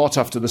changes a lot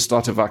after the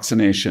start of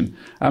vaccination.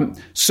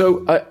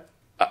 So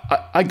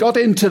I got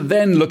into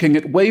then looking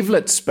at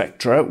wavelet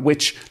spectra,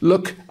 which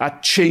look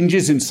at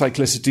changes in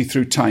cyclicity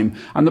through time.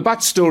 And the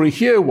backstory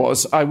here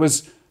was I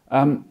was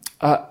on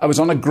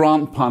a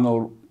grant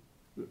panel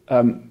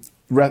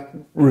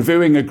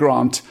reviewing a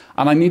grant,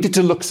 and I needed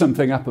to look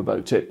something up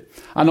about it.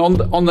 And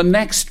on the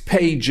next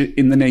page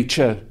in the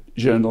Nature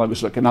journal I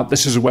was looking at,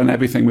 this is when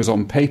everything was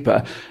on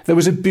paper, there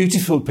was a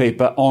beautiful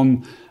paper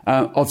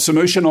of some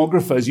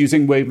oceanographers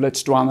using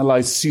wavelets to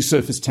analyse sea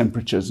surface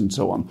temperatures and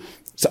so on.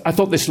 So I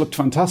thought this looked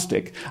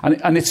fantastic.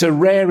 And it's a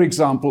rare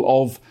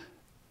example of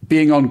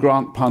being on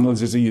grant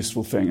panels is a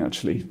useful thing,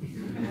 actually.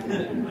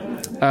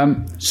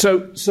 So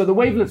the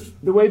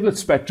wavelet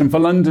spectrum for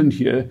London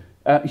here,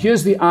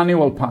 here's the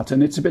annual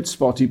pattern. It's a bit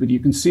spotty, but you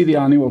can see the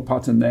annual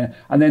pattern there.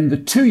 And then the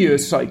 2-year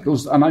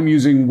cycles, and I'm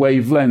using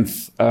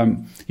wavelength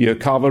here.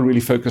 Carver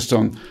really focused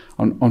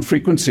on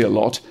frequency a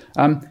lot.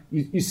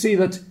 You see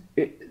that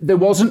there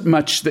wasn't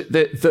much.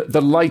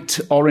 The light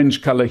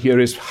orange colour here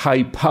is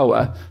high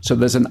power. So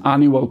there's an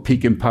annual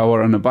peak in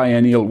power and a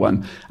biennial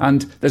one.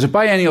 And there's a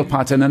biennial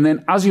pattern. And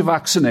then as you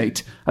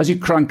vaccinate, as you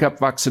crank up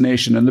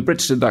vaccination, and the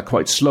Brits did that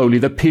quite slowly,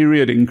 the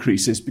period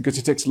increases because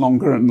it takes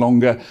longer and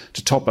longer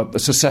to top up the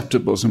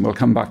susceptibles. And we'll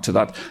come back to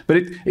that. But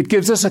it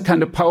gives us a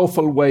kind of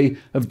powerful way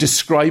of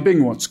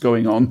describing what's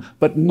going on,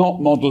 but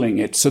not modelling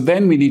it. So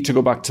then we need to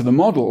go back to the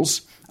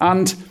models.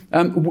 And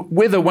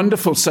with a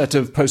wonderful set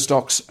of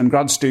postdocs and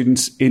grad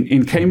students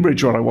in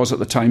Cambridge, where I was at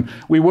the time,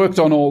 we worked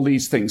on all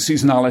these things: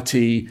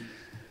 seasonality,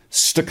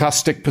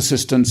 stochastic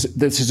persistence.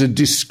 This is a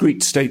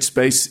discrete state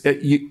space.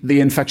 The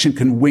infection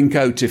can wink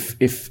out if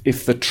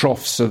the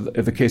troughs of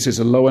the cases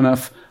are low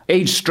enough.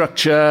 Age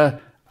structure,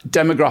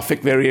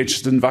 demographic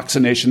variations in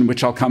vaccination,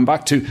 which I'll come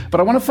back to. But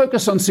I want to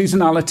focus on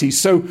seasonality.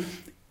 So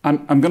I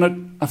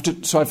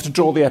have to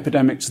draw the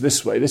epidemics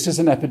this way. This is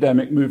an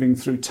epidemic moving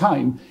through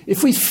time.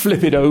 If we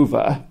flip it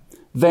over,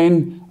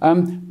 then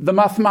the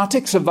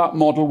mathematics of that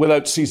model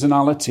without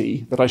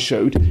seasonality that I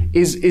showed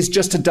is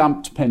just a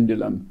damped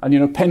pendulum.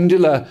 And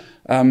pendula,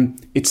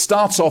 it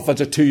starts off at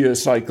a 2-year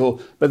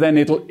cycle, but then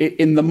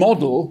in the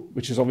model,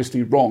 which is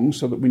obviously wrong,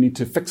 so that we need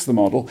to fix the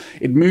model,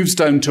 it moves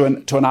down to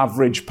an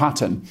average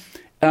pattern.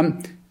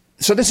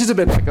 So this is a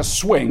bit like a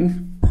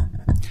swing,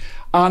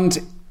 and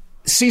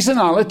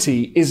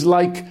seasonality is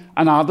like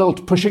an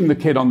adult pushing the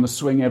kid on the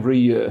swing every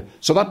year.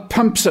 So that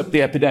pumps up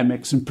the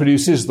epidemics and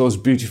produces those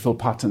beautiful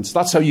patterns.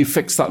 That's how you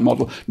fix that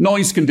model.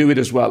 Noise can do it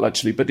as well,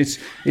 actually, but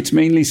it's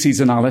mainly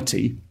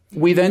seasonality.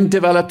 We then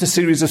developed a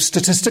series of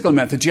statistical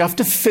methods. You have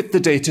to fit the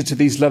data to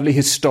these lovely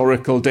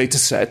historical data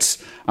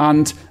sets.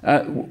 And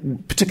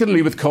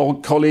particularly with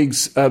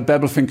colleagues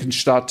Bebel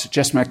Finkenstadt,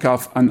 Jess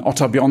Metcalf and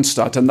Otto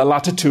Bjornstadt, and the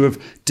latter two have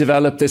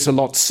developed this a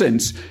lot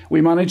since,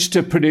 we managed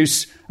to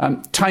produce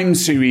time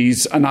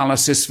series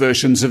analysis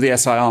versions of the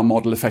SIR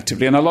model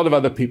effectively. And a lot of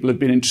other people have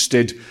been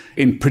interested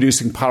in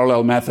producing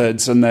parallel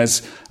methods. And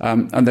there's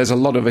a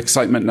lot of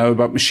excitement now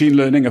about machine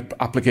learning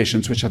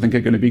applications, which I think are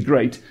going to be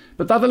great.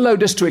 But that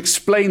allowed us to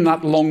explain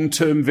that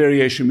long-term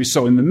variation we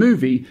saw in the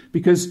movie,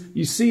 because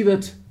you see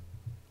that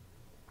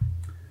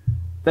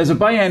there's a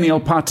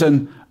biennial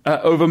pattern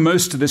over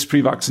most of this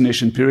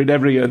pre-vaccination period,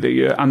 every other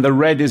year, and the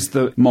red is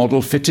the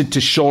model fitted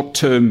to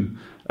short-term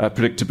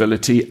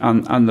predictability,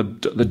 and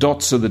the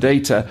dots are the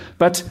data.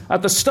 But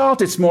at the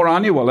start, it's more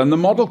annual, and the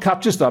model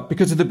captures that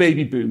because of the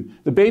baby boom.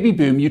 The baby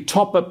boom, you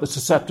top up the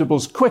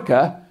susceptibles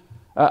quicker,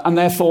 and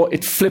therefore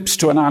it flips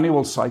to an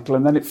annual cycle,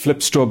 and then it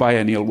flips to a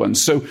biennial one.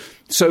 So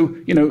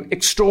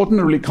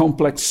extraordinarily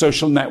complex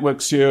social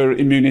networks here,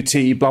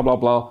 immunity, blah, blah,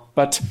 blah.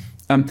 But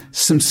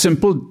some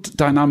simple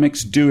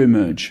dynamics do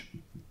emerge.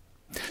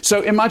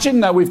 So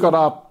imagine now we've got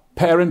our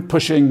parent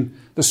pushing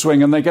the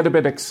swing, and they get a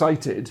bit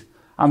excited,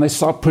 and they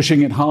start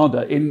pushing it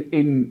harder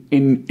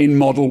in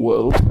model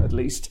world, at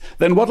least.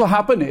 Then what will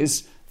happen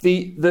is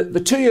the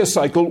 2-year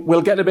cycle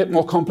will get a bit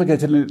more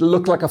complicated, and it'll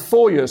look like a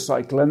 4-year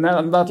cycle, and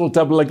then that'll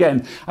double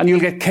again, and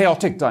you'll get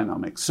chaotic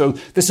dynamics. So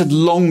this had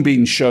long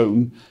been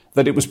shown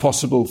that it was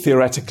possible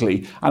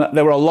theoretically. And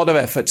there were a lot of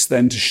efforts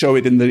then to show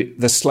it in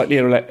the slightly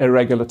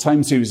irregular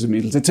time series of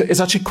measles. It's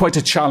actually quite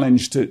a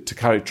challenge to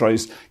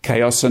characterize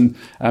chaos, and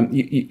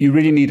you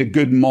really need a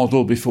good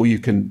model before you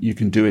can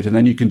do it, and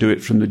then you can do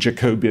it from the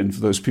Jacobian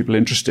for those people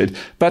interested.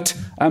 But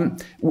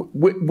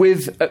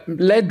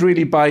led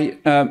really by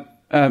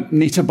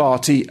Nita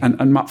Barty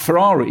and Matt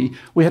Ferrari,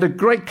 we had a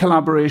great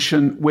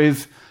collaboration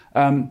with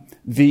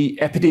the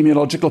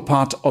epidemiological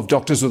part of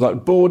Doctors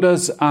Without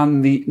Borders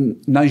and the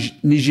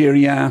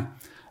Nigerian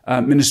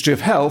Ministry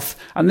of Health.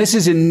 And this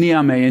is in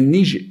Niamey in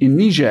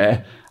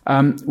Niger,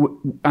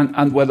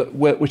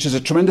 which is a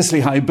tremendously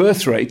high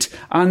birth rate.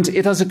 And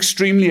it has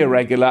extremely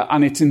irregular,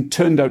 and it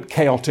turned out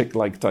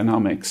chaotic-like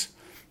dynamics.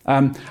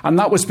 And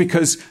that was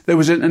because there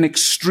was an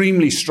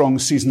extremely strong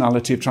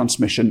seasonality of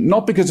transmission,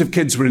 not because of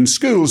kids were in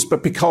schools,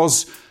 but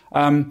because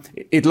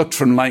it looked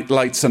from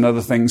lights and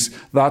other things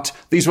that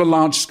these were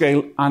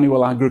large-scale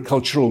annual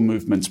agricultural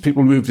movements.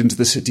 People moved into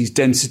the cities,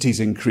 densities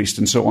increased,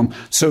 and so on.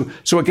 So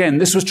again,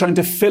 this was trying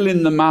to fill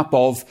in the map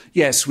of,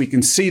 yes, we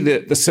can see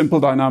the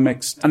simple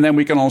dynamics, and then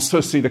we can also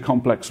see the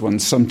complex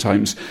ones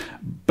sometimes.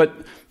 But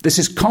this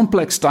is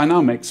complex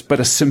dynamics,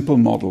 but a simple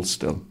model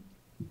still.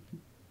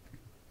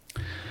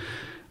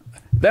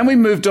 Then we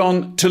moved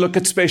on to look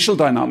at spatial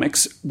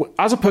dynamics.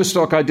 As a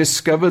postdoc, I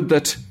discovered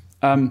that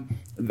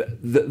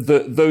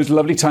those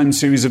lovely time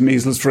series of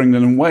measles for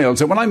England and Wales.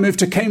 And when I moved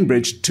to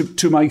Cambridge,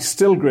 to my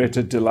still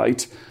greater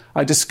delight,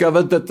 I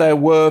discovered that there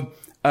were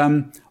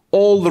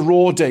all the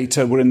raw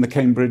data were in the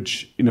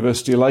Cambridge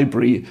University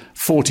Library,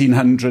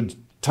 1,400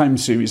 time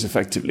series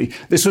effectively.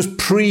 This was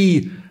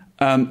pre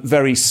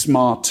very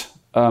smart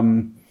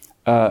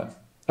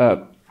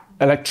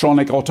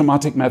electronic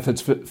automatic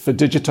methods for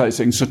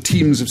digitizing. So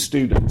teams of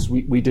students,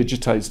 we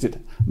digitized it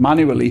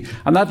manually.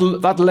 And that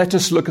let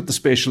us look at the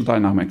spatial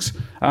dynamics.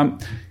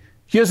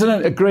 Here's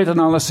a great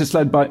analysis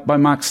led by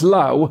Max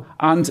Lau.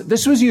 And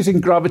this was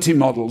using gravity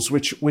models,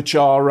 which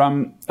are,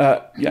 and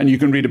you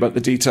can read about the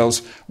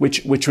details,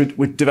 which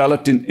were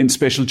developed in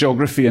spatial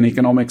geography and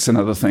economics and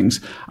other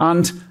things.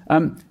 And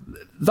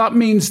that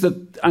means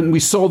that, and we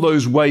saw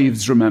those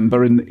waves,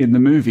 remember, in the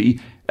movie,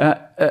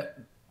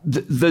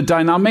 the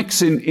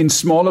dynamics in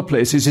smaller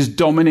places is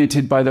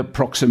dominated by the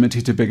proximity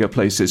to bigger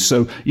places.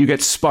 So you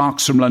get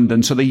sparks from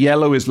London. So the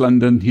yellow is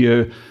London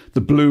here,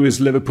 the blue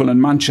is Liverpool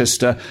and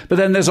Manchester. But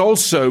then there's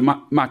also,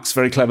 Max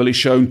very cleverly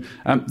shown,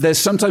 there's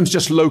sometimes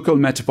just local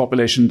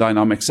metapopulation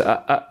dynamics.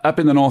 Up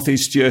in the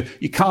northeast here,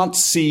 you can't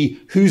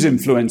see who's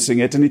influencing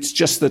it, and it's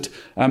just that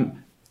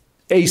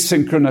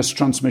asynchronous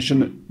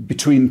transmission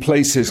between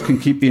places can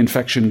keep the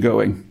infection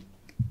going.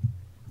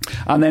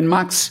 And then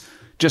Max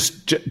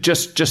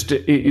just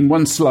in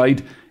one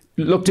slide,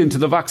 looked into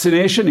the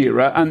vaccination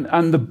era,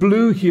 and the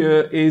blue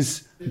here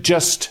is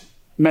just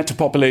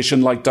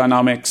metapopulation-like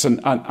dynamics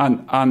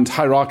and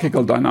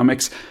hierarchical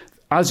dynamics.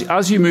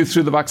 As you move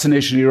through the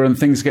vaccination era and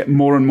things get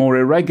more and more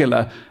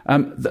irregular,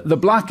 the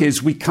black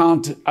is we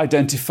can't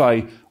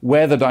identify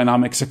where the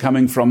dynamics are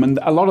coming from, and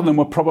a lot of them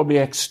were probably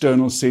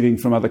external seeding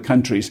from other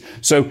countries.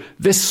 So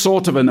this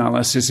sort of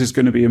analysis is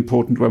going to be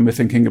important when we're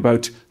thinking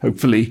about,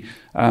 hopefully,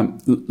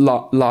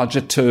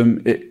 larger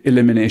term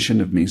elimination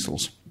of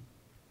measles.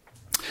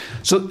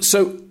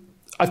 So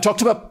I've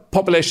talked about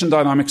population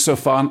dynamics so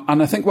far,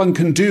 and I think one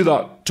can do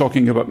that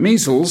talking about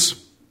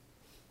measles.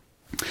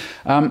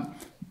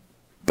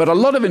 But a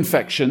lot of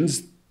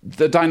infections,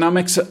 the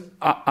dynamics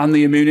and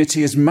the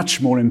immunity is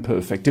much more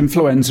imperfect.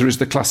 Influenza is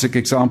the classic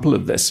example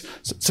of this.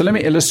 So let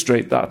me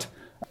illustrate that.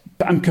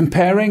 I'm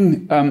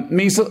comparing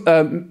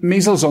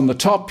measles on the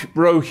top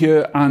row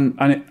here and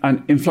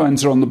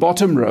influenza on the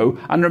bottom row.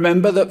 And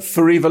remember that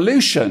for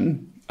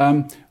evolution,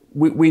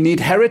 we need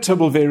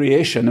heritable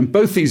variation. And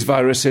both these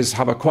viruses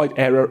have a quite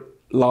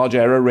large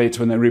error rate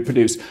when they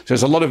reproduce. So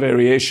there's a lot of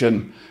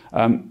variation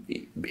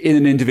in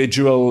an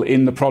individual,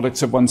 in the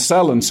products of one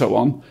cell, and so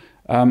on.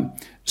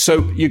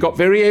 So you got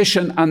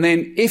variation, and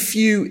then if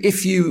you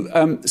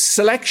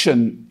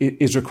selection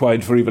is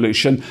required for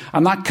evolution,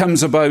 and that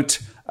comes about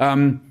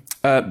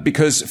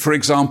because, for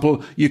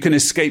example, you can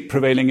escape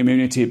prevailing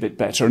immunity a bit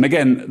better. And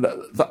again,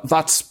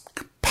 that's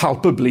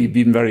palpably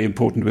been very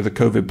important with the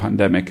COVID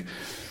pandemic.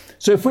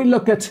 So if we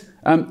look at,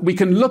 we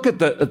can look at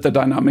the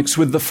dynamics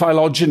with the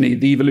phylogeny,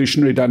 the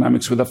evolutionary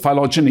dynamics with the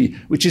phylogeny,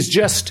 which is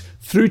just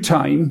through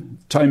time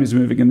is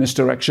moving in this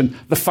direction,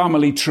 the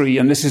family tree,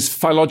 and this is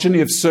phylogeny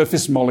of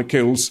surface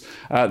molecules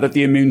that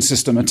the immune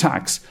system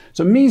attacks.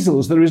 So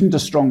measles, there isn't a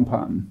strong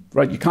pattern,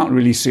 right? You can't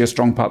really see a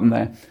strong pattern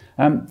there.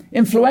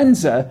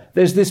 Influenza,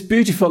 there's this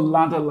beautiful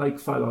ladder-like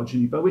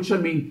phylogeny, by which I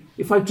mean,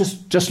 if I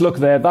just look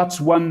there, that's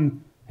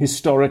one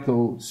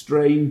historical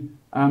strain.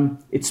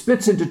 It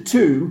splits into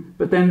two,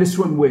 but then this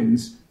one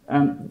wins.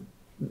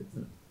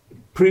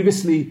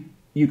 Previously,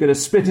 you get a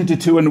split into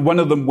two and one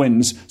of them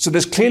wins. So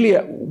there's clearly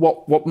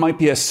what might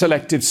be a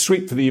selective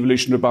sweep for the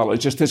evolutionary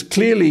biologist. There's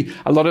clearly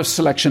a lot of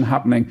selection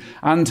happening.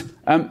 And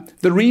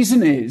the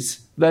reason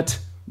is that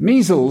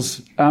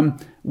Measles,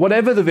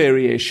 whatever the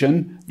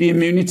variation, the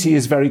immunity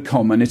is very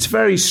common. It's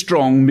very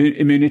strong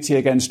immunity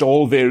against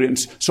all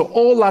variants. So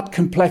all that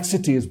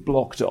complexity is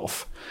blocked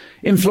off.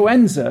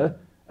 Influenza,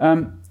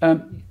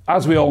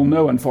 as we all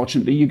know,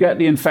 unfortunately, you get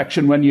the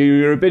infection when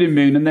you're a bit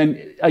immune, and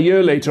then a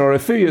year later or a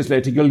few years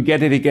later, you'll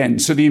get it again.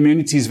 So the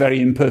immunity is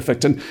very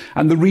imperfect. And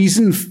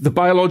the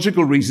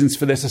biological reasons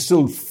for this are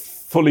still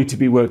fully to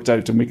be worked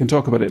out, and we can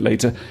talk about it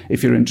later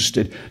if you're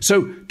interested.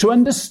 So to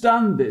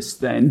understand this,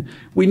 then,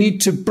 we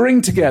need to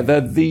bring together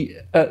the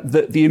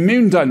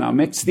immune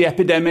dynamics, the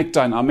epidemic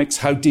dynamics,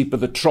 how deep are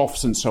the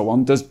troughs and so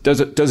on, does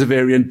a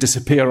variant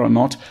disappear or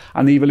not,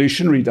 and the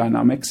evolutionary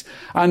dynamics.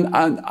 And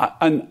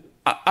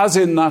as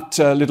in that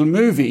little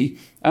movie,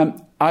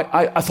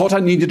 I thought I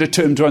needed a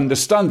term to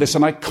understand this,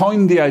 and I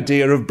coined the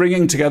idea of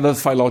bringing together the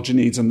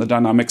phylogenies and the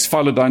dynamics,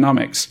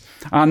 phylodynamics.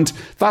 And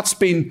that's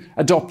been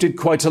adopted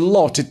quite a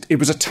lot. It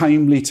was a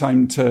timely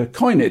time to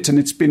coin it, and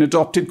it's been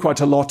adopted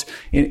quite a lot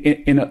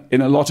in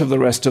a lot of the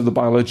rest of the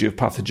biology of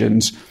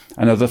pathogens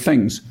and other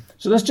things.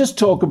 So let's just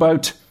talk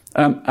about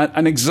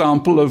an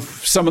example of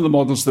some of the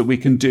models that we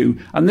can do.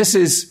 And this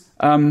is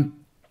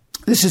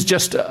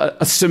just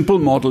a simple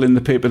model in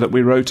the paper that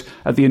we wrote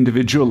at the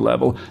individual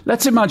level.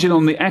 Let's imagine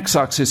on the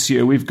x-axis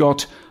here we've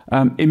got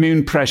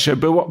immune pressure,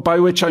 by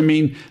which I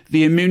mean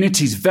the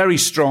immunity is very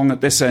strong at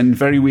this end,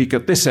 very weak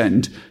at this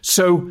end.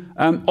 So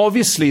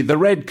obviously the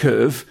red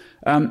curve,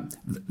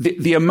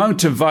 the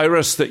amount of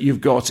virus that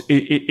you've got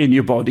in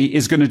your body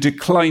is going to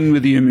decline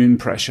with the immune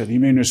pressure. The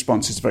immune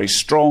response is very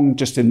strong,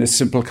 just in this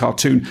simple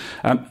cartoon,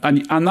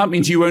 and that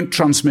means you won't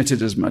transmit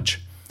it as much.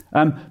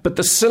 But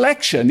the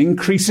selection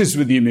increases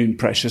with the immune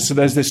pressure. So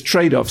there's this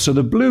trade-off. So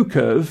the blue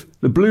curve,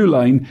 the blue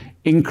line,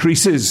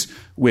 increases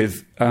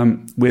with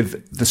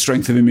the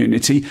strength of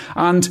immunity,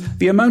 and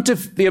the amount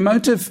of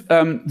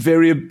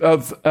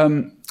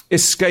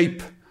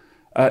escape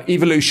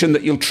evolution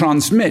that you'll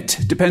transmit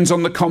depends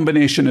on the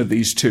combination of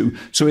these two.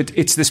 So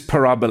it's this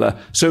parabola.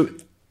 So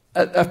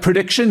a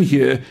prediction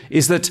here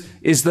is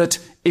that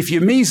if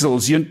you're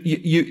measles,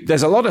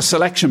 there's a lot of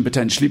selection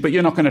potentially, but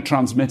you're not going to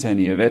transmit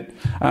any of it.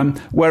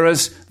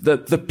 Whereas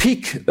the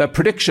peak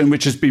prediction,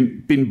 which has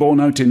been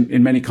borne out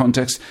in many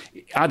contexts,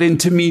 at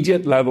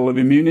intermediate level of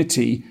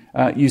immunity,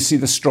 you see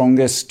the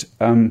strongest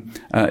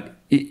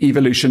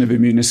evolution of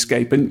immune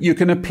escape. And you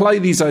can apply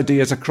these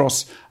ideas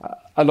across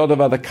a lot of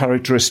other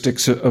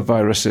characteristics of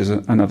viruses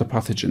and other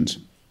pathogens.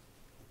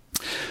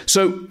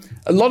 So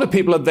a lot of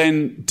people have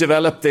then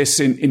developed this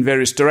in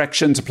various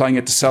directions, applying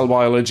it to cell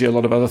biology, a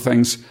lot of other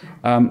things,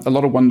 a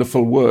lot of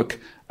wonderful work.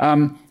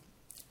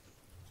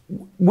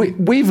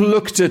 We've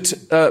looked at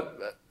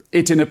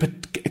it in a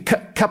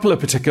couple of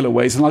particular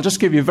ways, and I'll just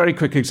give you very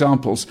quick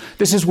examples.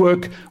 This is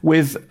work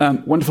with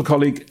wonderful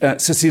colleague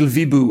Cécile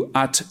Vibou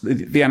at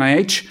the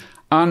NIH,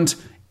 and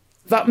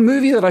that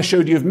movie that I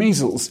showed you of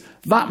measles,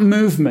 that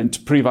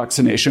movement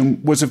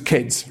pre-vaccination was of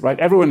kids, right?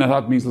 Everyone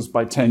had measles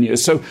by 10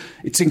 years. So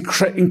it's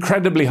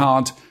incredibly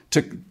hard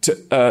to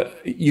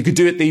you could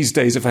do it these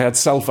days if I had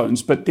cell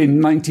phones, but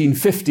in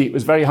 1950 it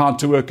was very hard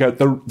to work out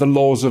the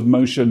laws of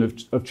motion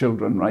of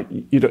children, right?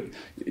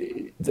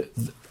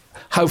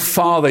 How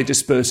far they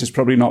disperse is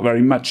probably not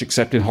very much,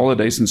 except in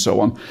holidays and so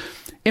on.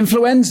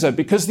 Influenza,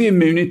 because the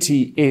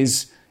immunity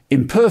is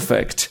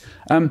imperfect,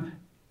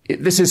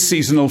 this is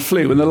seasonal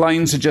flu, and the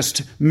lines are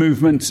just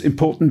movements,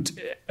 important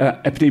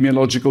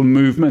epidemiological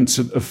movements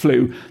of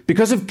flu.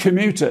 Because of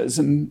commuters,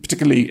 and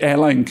particularly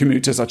airline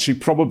commuters, actually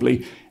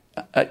probably,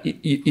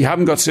 you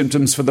haven't got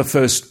symptoms for the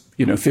first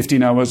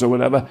 15 hours or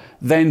whatever,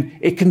 then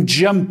it can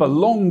jump a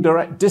long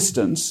direct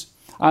distance,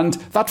 and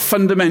that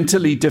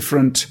fundamentally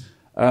different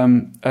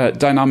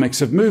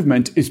dynamics of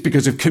movement is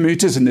because of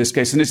commuters in this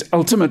case, and it's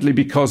ultimately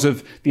because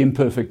of the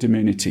imperfect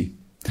immunity.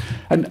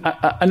 And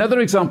another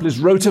example is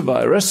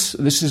rotavirus.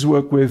 This is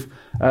work with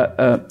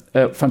a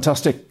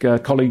fantastic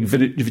colleague,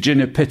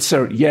 Virginia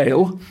Pitzer at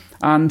Yale.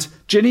 And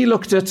Ginny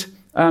looked at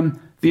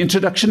the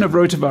introduction of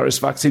rotavirus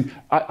vaccine.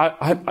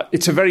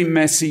 It's a very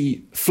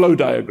messy flow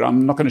diagram.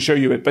 I'm not going to show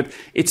you it, but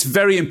it's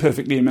very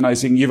imperfectly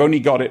immunizing. You've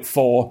only got it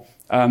for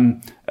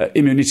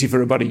immunity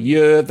for about a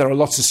year. There are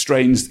lots of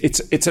strains.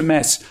 It's a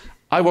mess.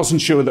 I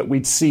wasn't sure that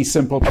we'd see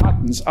simple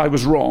patterns. I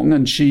was wrong,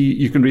 and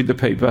you can read the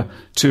paper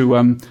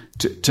for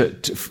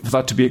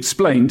that to be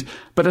explained.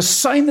 But a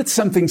sign that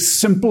something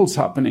simple's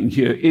happening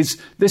here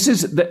is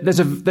there's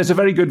a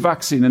very good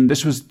vaccine, and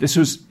this was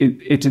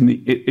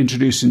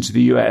introduced into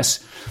the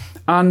US.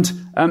 And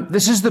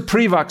this is the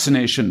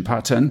pre-vaccination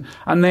pattern.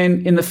 And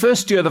then in the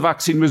first year, the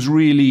vaccine was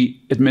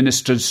really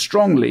administered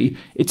strongly.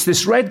 It's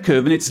this red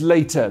curve, and it's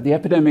later. The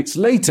epidemic's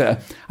later,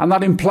 and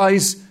that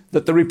implies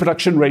that the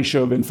reproduction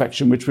ratio of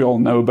infection, which we all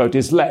know about,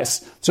 is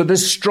less. So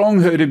there's strong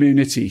herd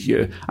immunity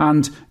here.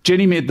 And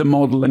Jenny made the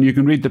model, and you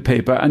can read the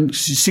paper, and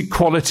you see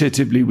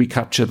qualitatively we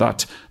capture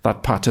that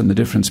pattern, the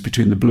difference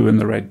between the blue and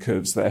the red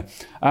curves there.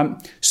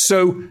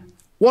 So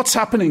what's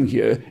happening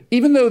here?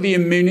 Even though the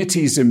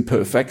immunity is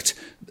imperfect,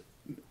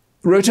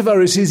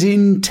 rotavirus is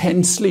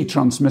intensely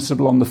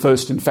transmissible on the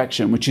first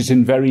infection, which is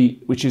in very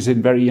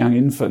young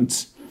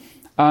infants.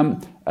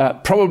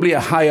 probably a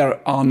higher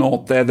R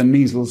naught there than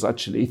measles,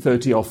 actually,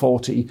 30 or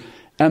 40.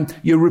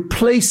 You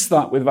replace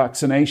that with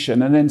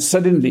vaccination, and then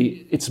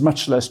suddenly it's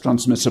much less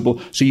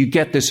transmissible, so you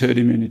get this herd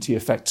immunity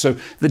effect. So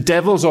the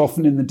devil's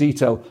often in the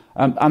detail,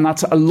 and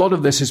that's a lot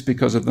of this is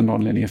because of the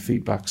nonlinear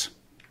feedbacks.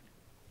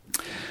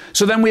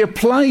 So then we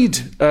applied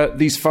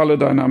these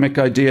phylodynamic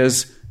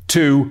ideas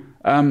to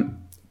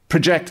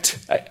project.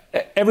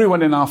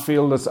 Everyone in our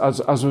field, as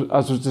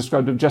was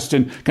described with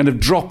Justin, kind of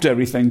dropped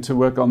everything to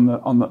work on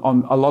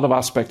a lot of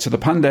aspects of the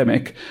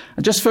pandemic.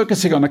 And just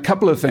focusing on a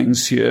couple of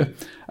things here,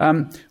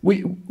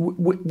 we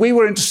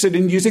were interested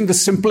in using the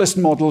simplest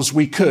models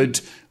we could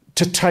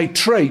to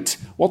titrate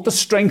what the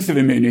strength of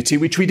immunity,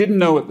 which we didn't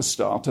know at the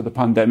start of the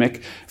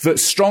pandemic,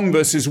 strong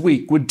versus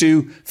weak, would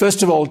do,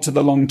 first of all, to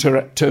the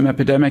long-term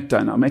epidemic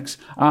dynamics.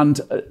 And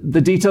the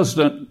details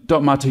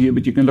don't matter here,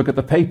 but you can look at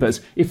the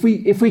papers. If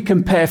we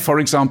compare, for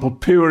example,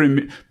 poor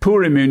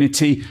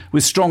immunity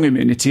with strong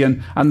immunity,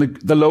 and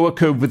the lower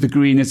curve with the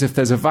green is if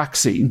there's a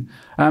vaccine,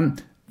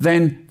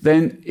 then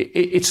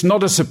it's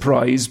not a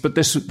surprise, but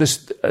this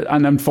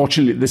and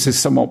unfortunately this is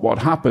somewhat what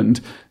happened.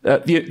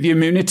 The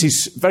immunity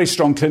is very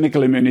strong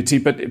clinical immunity,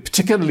 but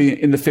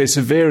particularly in the face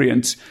of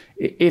variants,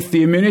 if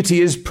the immunity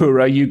is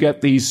poorer, you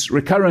get these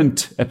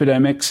recurrent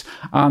epidemics,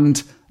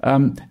 and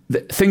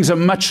things are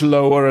much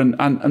lower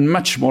and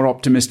much more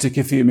optimistic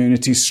if the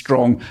immunity is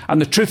strong.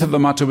 And the truth of the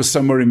matter was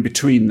somewhere in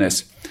between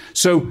this.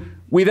 So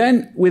we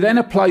then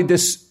applied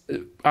this.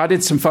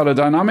 Added some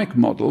phylodynamic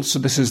models. So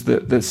this is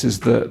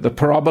the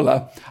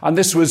parabola, and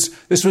this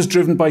was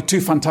driven by two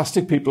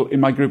fantastic people in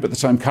my group at the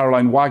time,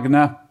 Caroline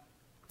Wagner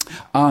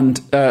and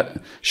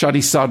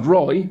Shadi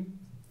Sad-Roy,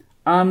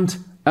 and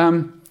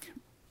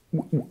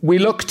we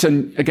looked,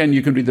 and again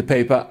you can read the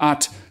paper,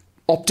 at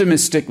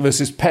optimistic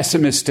versus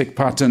pessimistic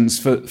patterns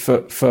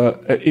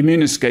for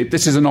immune escape.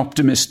 This is an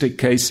optimistic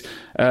case.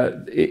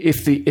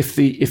 If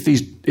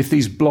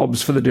these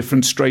blobs for the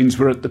different strains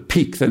were at the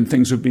peak, then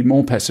things would be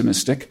more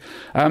pessimistic.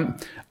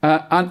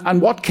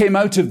 And what came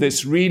out of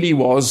this really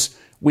was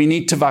we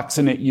need to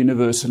vaccinate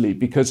universally,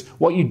 because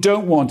what you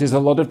don't want is a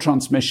lot of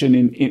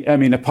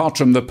transmission apart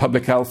from the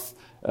public health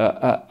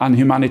and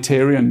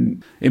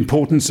humanitarian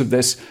importance of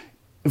this.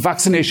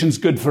 Vaccination's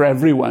good for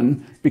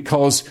everyone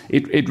because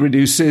it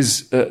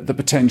reduces the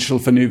potential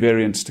for new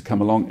variants to come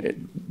along.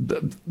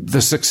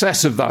 The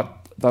success of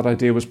that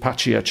idea was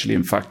patchy, actually,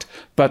 in fact.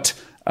 But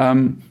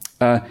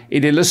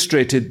it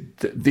illustrated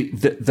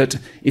that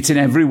it's in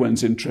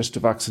everyone's interest to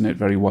vaccinate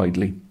very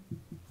widely.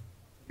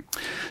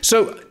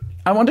 So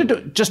I wanted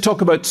to just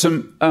talk about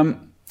some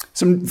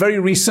very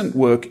recent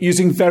work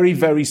using very,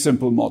 very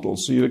simple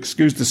models. So you'll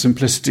excuse the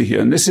simplicity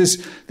here. And this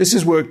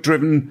is work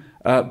driven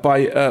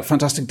by a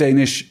fantastic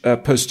Danish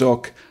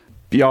postdoc,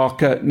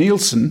 Bjarke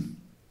Nielsen.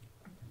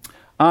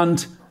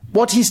 And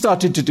what he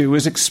started to do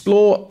was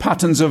explore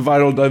patterns of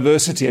viral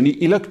diversity. And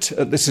he looked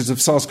at, this is of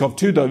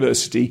SARS-CoV-2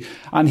 diversity,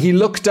 and he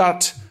looked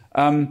at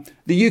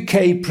the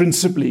UK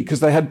principally because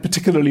they had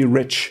particularly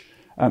rich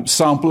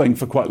sampling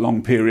for quite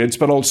long periods,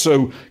 but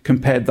also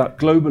compared that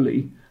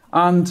globally.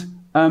 And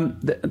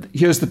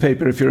here's the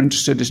paper, if you're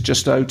interested, it's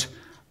just out.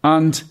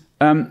 And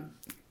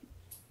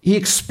he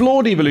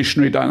explored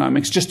evolutionary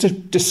dynamics just to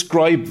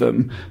describe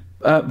them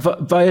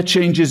via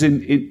changes in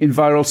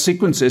viral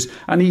sequences.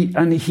 And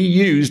he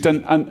used,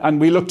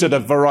 and we looked at a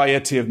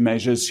variety of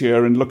measures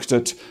here and looked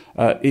at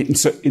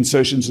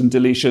insertions and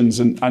deletions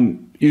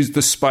and used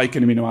the spike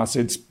in amino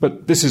acids.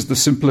 But this is the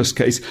simplest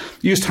case.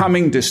 Used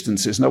Hamming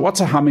distances. Now,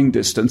 what's a Hamming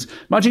distance?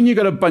 Imagine you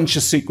got a bunch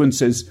of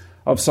sequences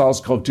of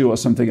SARS-CoV-2 or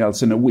something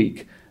else in a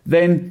week.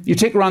 Then you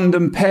take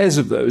random pairs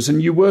of those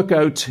and you work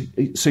out,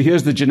 so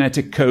here's the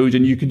genetic code,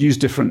 and you could use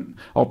different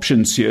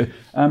options here.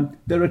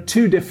 There are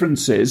two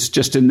differences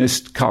just in this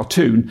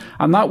cartoon,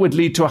 and that would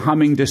lead to a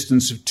Hamming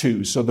distance of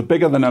 2. So the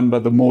bigger the number,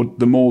 the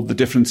more the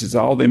differences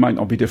are. They might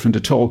not be different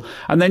at all.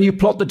 And then you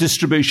plot the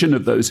distribution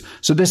of those.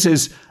 So this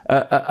is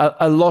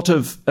a lot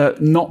of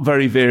not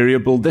very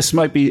variable. This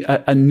might be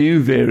a new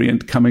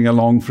variant coming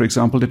along, for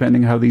example,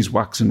 depending how these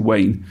wax and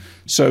wane.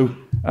 So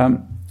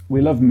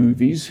we love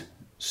movies.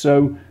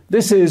 So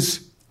this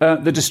is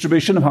the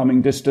distribution of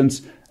Hamming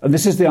distance, and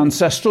this is the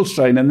ancestral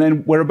strain. And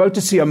then we're about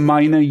to see a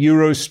minor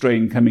Euro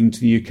strain coming to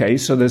the UK.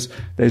 So there's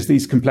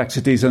these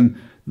complexities, and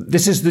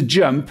this is the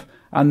jump.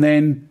 And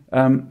then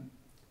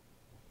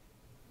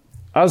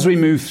as we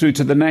move through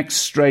to the next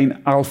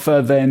strain,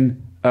 alpha,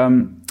 then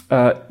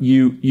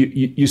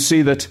you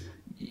see that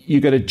you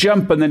get a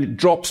jump, and then it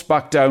drops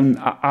back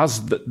down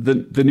as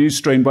the new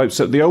strain wipes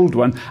out the old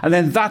one. And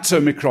then that's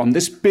Omicron,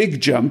 this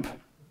big jump.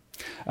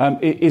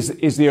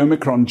 Is the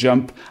Omicron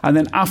jump. And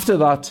then after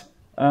that,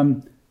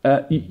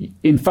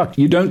 in fact,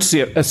 you don't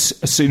see a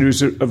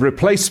series of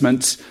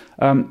replacements.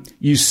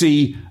 You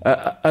see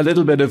a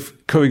little bit of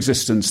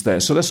coexistence there.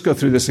 So let's go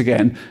through this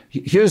again.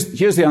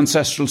 Here's the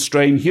ancestral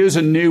strain. Here's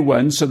a new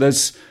one. So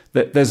there's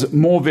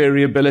more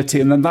variability,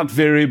 and then that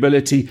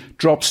variability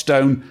drops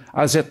down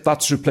as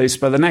that's replaced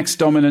by the next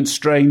dominant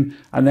strain.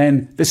 And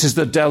then this is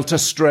the delta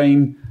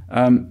strain,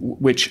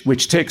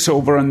 which takes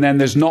over, and then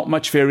there's not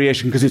much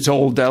variation because it's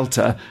all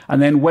delta.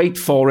 And then wait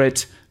for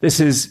it. This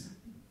is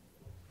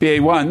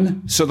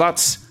BA1, so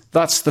that's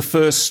the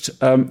first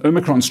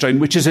Omicron strain,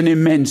 which is an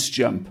immense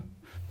jump.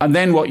 And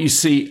then what you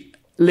see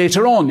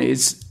later on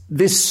is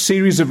this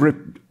series of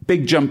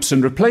big jumps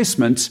and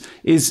replacements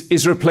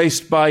is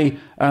replaced by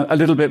a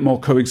little bit more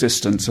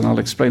coexistence, and I'll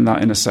explain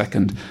that in a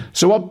second.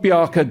 So what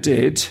Bjarke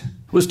did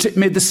was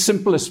made the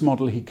simplest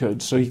model he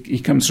could. So he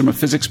comes from a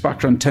physics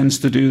background, tends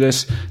to do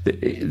this.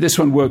 This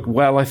one worked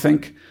well, I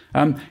think.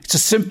 It's a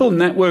simple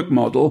network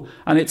model,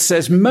 and it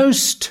says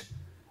most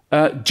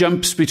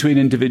jumps between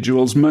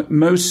individuals,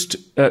 most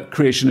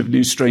creation of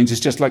new strains is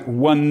just like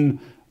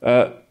one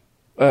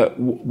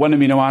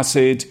amino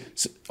acid.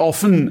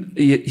 Often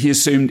he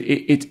assumed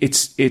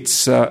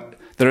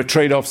there are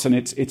trade-offs, and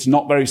it's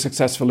not very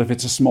successful if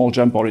it's a small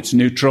jump or it's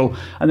neutral.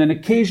 And then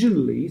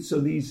occasionally,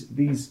 so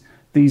these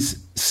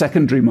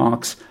secondary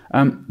marks,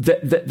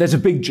 there's a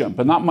big jump,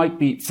 and that might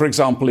be, for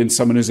example, in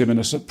someone who's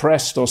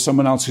immunosuppressed or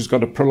someone else who's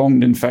got a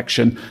prolonged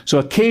infection. So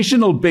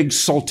occasional big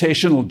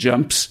saltational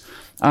jumps.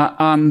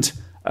 And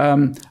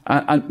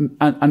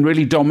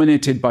really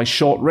dominated by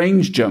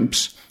short-range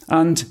jumps.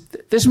 And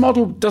this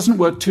model doesn't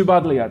work too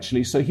badly,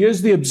 actually. So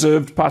here's the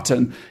observed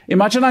pattern.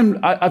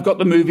 Imagine I've got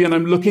the movie and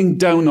I'm looking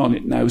down on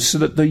it now, so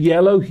that the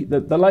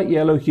light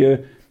yellow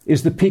here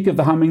is the peak of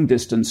the Hamming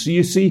distance. So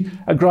you see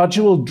a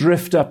gradual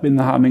drift up in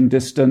the Hamming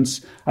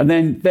distance, and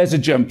then there's a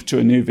jump to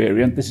a new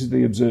variant. This is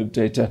the observed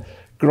data.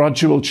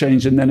 Gradual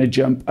change and then a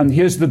jump. And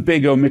here's the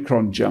big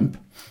Omicron jump.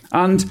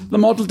 And the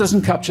model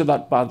doesn't capture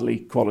that badly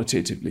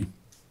qualitatively.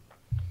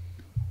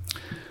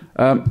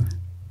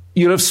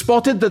 You'll have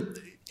spotted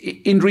that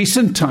in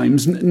recent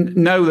times,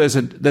 now there's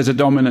a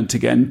dominant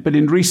again, but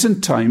in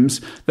recent times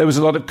there was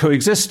a lot of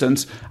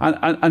coexistence,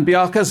 and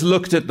Bjarke's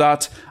looked at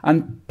that,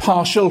 and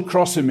partial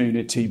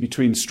cross-immunity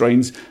between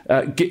strains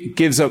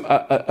gives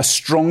a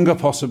stronger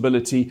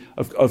possibility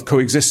of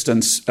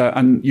coexistence,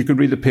 and you can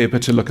read the paper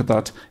to look at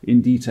that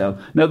in detail.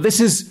 Now this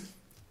is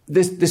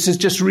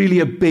just really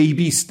a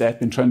baby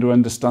step in trying to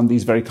understand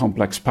these very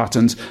complex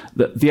patterns.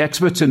 The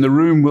experts in the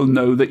room will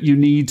know that you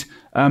need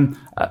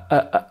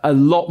a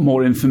lot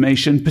more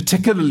information,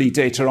 particularly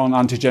data on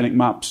antigenic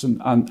maps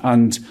and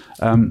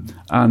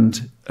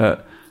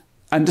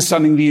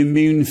understanding the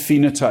immune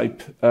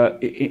phenotype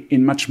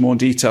in much more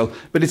detail.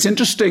 But it's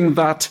interesting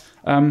that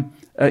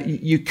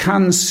you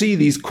can see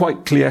these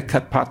quite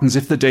clear-cut patterns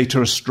if the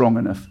data are strong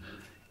enough.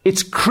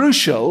 It's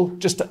crucial,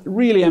 just to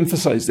really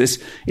emphasize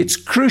this, it's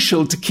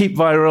crucial to keep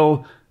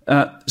viral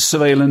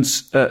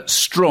surveillance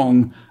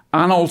strong,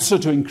 and also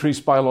to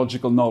increase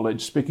biological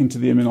knowledge. Speaking to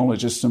the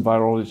immunologists and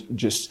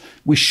virologists,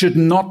 we should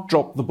not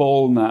drop the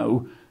ball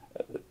now,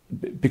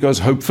 because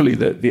hopefully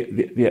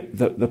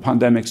the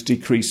pandemic's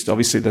decreased.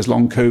 Obviously, there's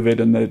long COVID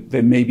and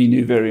there may be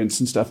new variants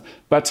and stuff.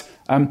 But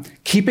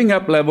keeping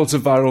up levels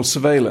of viral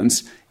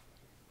surveillance,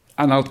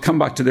 and I'll come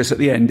back to this at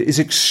the end, is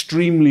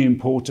extremely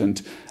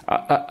important,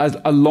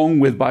 along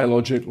with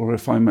biological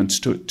refinements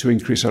to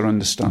increase our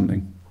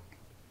understanding.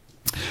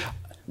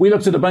 We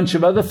looked at a bunch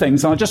of other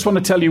things, and I just want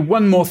to tell you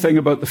one more thing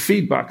about the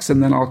feedbacks,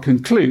 and then I'll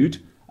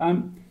conclude.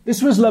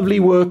 This was lovely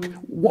work.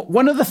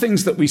 One of the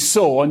things that we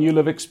saw, and you'll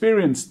have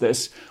experienced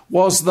this,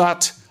 was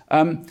that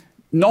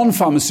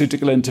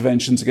non-pharmaceutical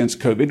interventions against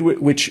COVID,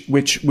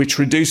 which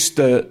reduced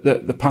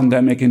the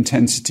pandemic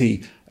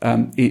intensity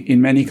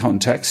in many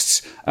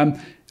contexts.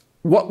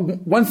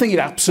 One thing it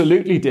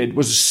absolutely did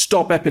was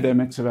stop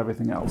epidemics of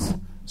everything else.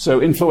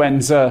 So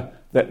influenza,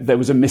 there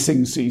was a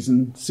missing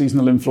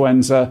seasonal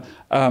influenza.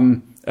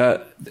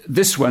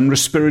 This one,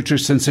 respiratory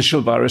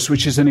syncytial virus,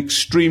 which is an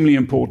extremely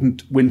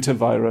important winter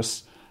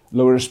virus,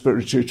 lower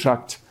respiratory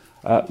tract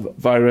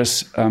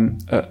virus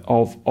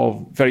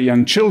of very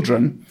young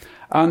children.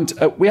 And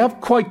we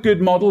have quite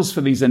good models for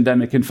these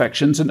endemic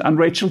infections. And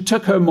Rachel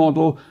took her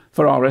model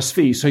for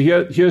RSV. So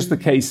here's the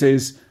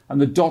cases,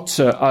 and the dots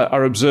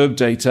are observed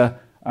data.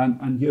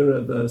 And here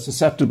are the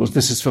susceptibles.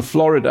 This is for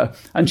Florida.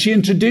 And she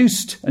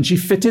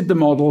fitted the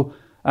model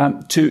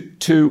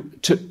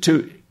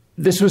to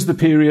this was the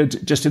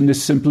period, just in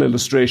this simple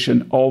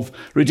illustration, of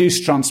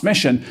reduced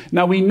transmission.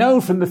 Now, we know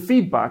from the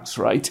feedbacks,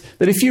 right,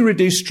 that if you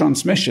reduce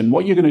transmission,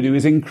 what you're going to do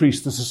is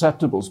increase the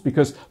susceptibles,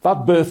 because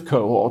that birth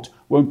cohort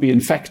won't be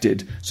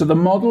infected. So the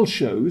model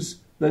shows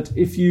that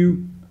if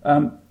you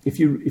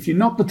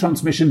knock the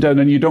transmission down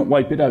and you don't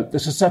wipe it out, the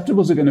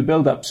susceptibles are going to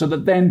build up, so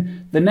that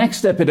then the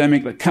next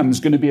epidemic that comes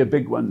is going to be a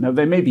big one. Now,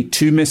 there may be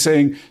two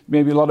missing,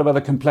 maybe a lot of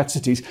other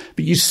complexities,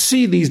 but you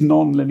see these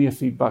non-linear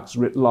feedbacks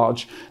writ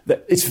large.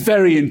 It's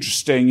very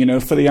interesting,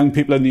 for the young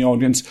people in the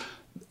audience.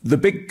 the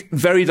big,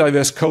 very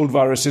diverse cold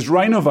viruses,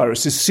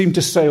 rhinoviruses, seem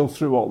to sail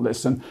through all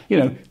this. And,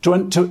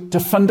 to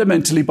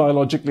fundamentally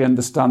biologically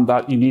understand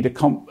that, you need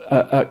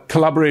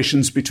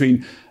collaborations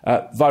between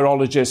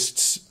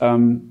virologists,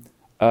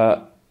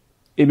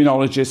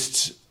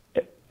 immunologists,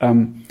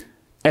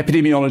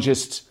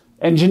 epidemiologists,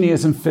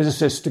 engineers and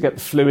physicists to get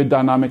the fluid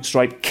dynamics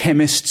right,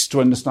 chemists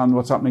to understand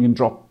what's happening in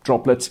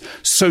droplets,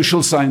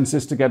 social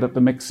scientists to get at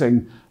the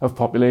mixing of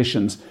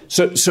populations.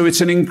 So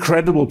it's an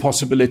incredible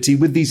possibility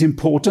with these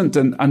important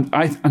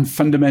and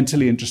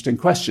fundamentally interesting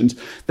questions.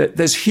 That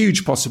there's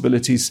huge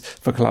possibilities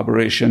for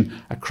collaboration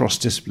across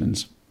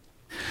disciplines.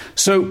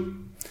 So,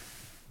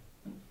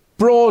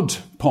 broad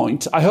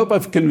point, I hope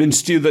I've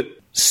convinced you that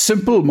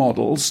simple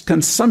models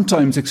can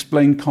sometimes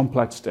explain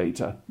complex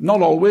data.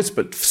 Not always,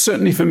 but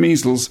certainly for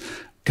measles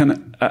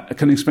can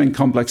explain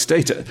complex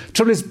data.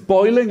 Trouble is,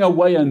 boiling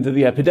away under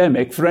the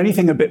epidemic for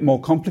anything a bit more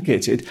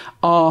complicated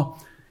are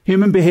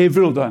human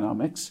behavioral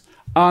dynamics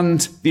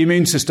and the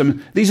immune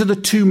system. These are the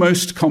two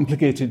most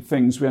complicated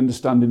things we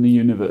understand in the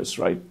universe,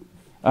 right?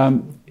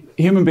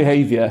 Human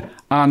behavior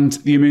and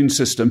the immune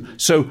system.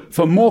 So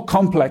for more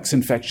complex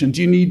infections,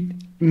 you need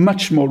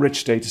much more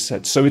rich data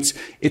sets. So it's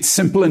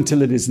simple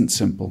until it isn't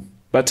simple.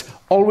 But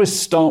always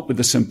start with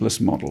the simplest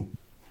model.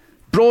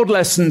 Broad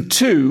lesson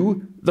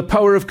 2, the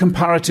power of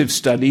comparative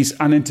studies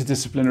and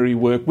interdisciplinary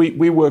work.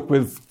 We work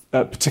with,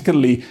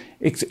 particularly,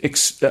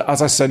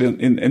 as I said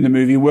in the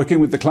movie,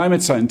 working with the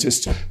climate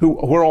scientists who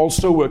are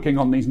also working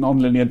on these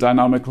nonlinear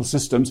dynamical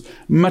systems,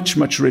 much,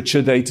 much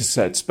richer data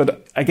sets.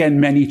 But again,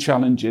 many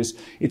challenges.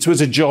 It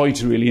was a joy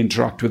to really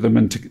interact with them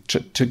and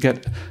to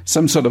get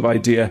some sort of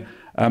idea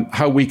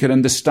how we could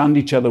understand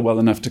each other well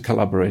enough to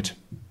collaborate.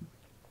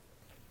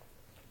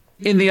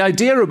 In the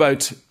idea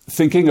about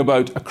thinking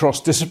about across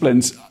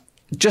disciplines,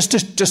 just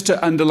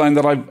to underline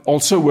that I've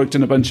also worked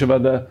in a bunch of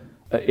other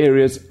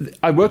areas.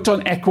 I worked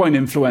on equine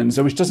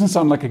influenza, which doesn't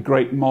sound like a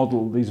great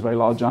model, these very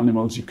large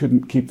animals. You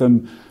couldn't keep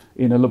them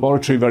in a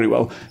laboratory very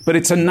well. But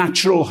it's a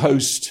natural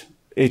host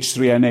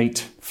H3N8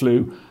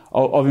 flu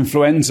of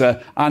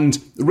influenza, and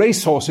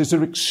racehorses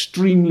are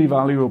extremely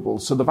valuable,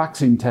 so the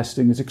vaccine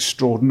testing is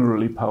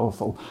extraordinarily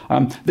powerful.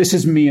 This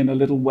is me and a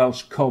little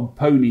Welsh cob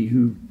pony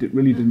who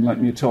really didn't like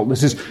me at all.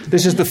 This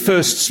is the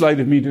first slide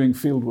of me doing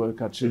field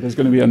work, actually. There's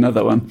going to be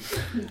another one.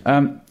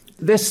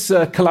 This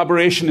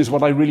collaboration is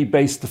what I really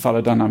based the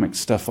phylodynamics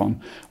stuff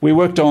on. We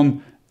worked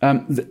on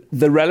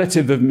the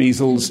relative of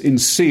measles in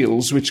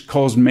seals, which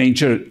caused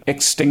major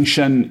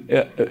extinction,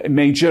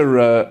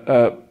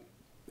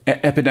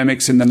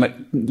 epidemics in the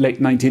late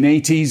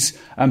 1980s,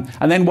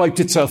 and then wiped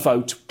itself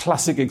out.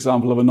 Classic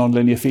example of a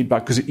nonlinear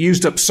feedback, because it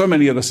used up so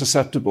many other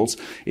susceptibles,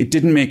 it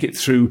didn't make it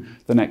through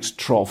the next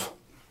trough.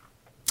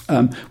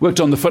 Worked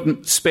on the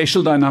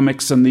spatial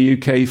dynamics in the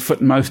UK foot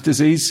and mouth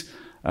disease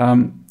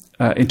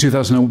in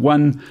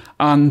 2001,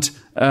 and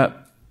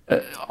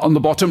on the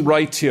bottom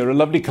right here, a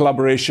lovely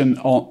collaboration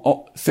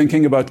on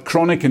thinking about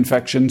chronic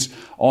infections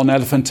on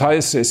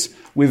elephantiasis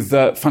with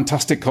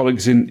fantastic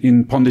colleagues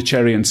in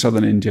Pondicherry in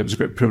southern India. It was a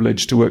great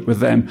privilege to work with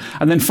them.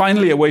 And then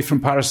finally, away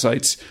from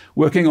parasites,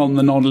 working on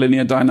the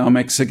nonlinear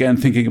dynamics, again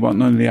thinking about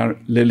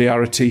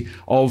nonlinearity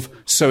of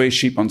Soe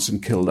sheep on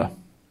St Kilda.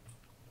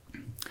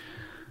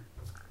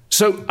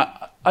 So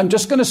I'm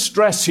just going to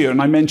stress here,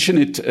 and I mention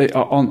it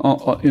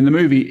in the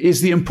movie,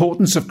 is the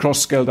importance of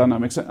cross-scale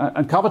dynamics.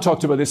 And Kava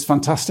talked about this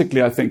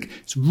fantastically, I think.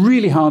 It's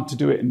really hard to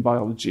do it in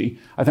biology.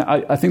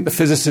 I think the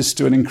physicists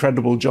do an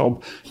incredible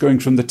job going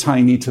from the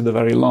tiny to the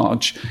very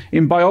large.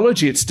 In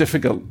biology, it's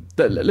difficult.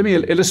 Let me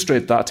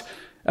illustrate that.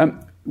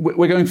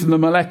 We're going from the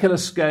molecular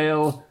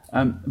scale,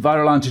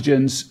 viral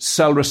antigens,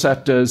 cell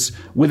receptors,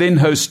 within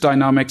host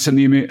dynamics and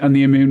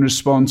the immune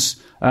response,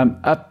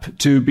 up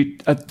to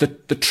at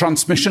the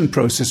transmission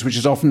process, which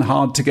is often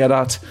hard to get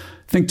at.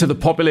 Think to the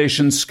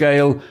population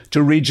scale,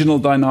 to regional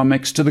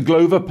dynamics, to the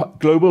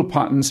global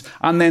patterns,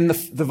 and then the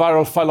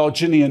viral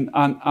phylogeny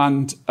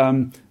and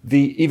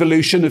the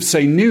evolution of,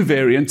 say, new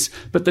variants.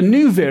 But the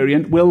new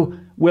variant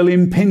will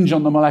impinge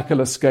on the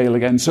molecular scale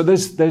again. So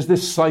there's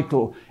this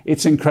cycle.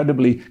 It's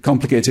incredibly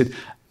complicated.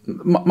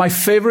 My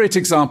favorite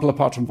example,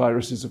 apart from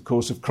viruses, of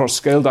course, of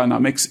cross-scale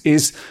dynamics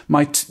is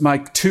my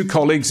two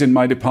colleagues in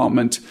my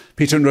department,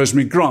 Peter and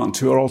Rosemary Grant,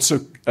 who are also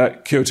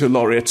Kyoto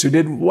Laureates, who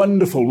did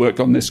wonderful work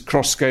on this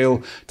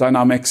cross-scale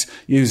dynamics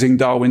using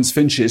Darwin's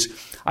finches.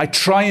 I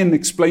try and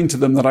explain to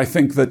them that I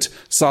think that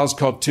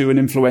SARS-CoV-2 and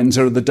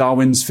influenza are the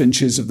Darwin's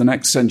finches of the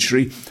next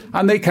century,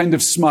 and they kind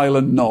of smile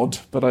and nod,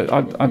 but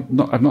I've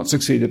not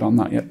succeeded on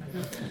that yet.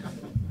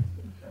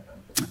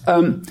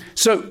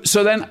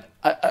 So then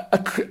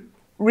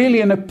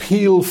really an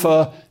appeal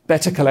for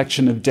better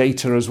collection of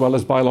data as well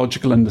as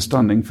biological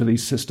understanding for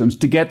these systems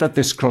to get at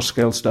this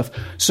cross-scale stuff.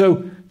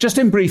 So just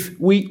in brief,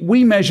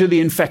 we measure the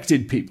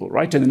infected people,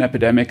 right, in an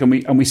epidemic,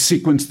 and we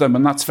sequence them,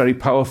 and that's very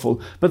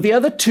powerful. But the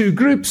other two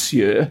groups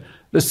here,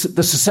 the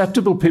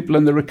susceptible people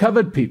and the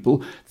recovered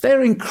people,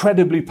 they're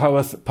incredibly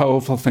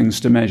powerful things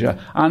to measure.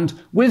 And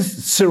with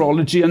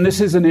serology, and this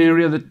is an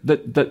area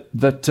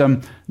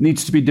that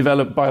needs to be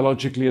developed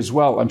biologically as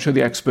well, I'm sure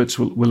the experts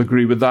will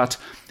agree with that.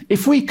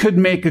 If we could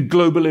make a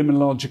global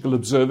immunological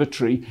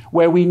observatory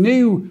where we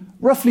knew,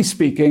 roughly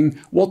speaking,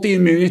 what the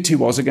immunity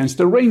was against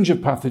a range of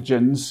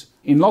pathogens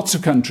in lots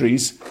of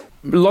countries,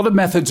 a lot of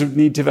methods would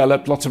need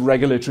developed, lots of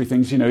regulatory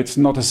things. It's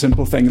not a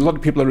simple thing. A lot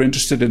of people are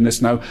interested in this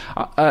now.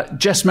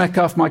 Jess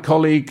Metcalf, my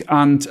colleague,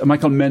 and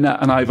Michael Minna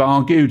and I have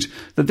argued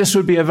that this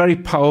would be a very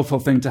powerful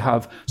thing to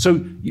have.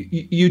 So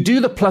you do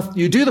the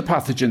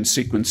pathogen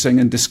sequencing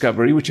and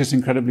discovery, which is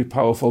incredibly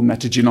powerful,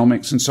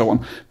 metagenomics and so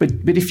on. But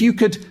if you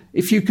could,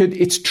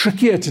 it's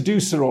trickier to do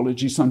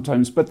serology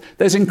sometimes, but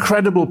there's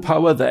incredible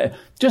power there.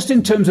 Just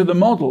in terms of the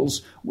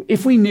models,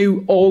 if we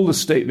knew all the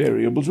state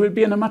variables, we'd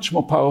be in a much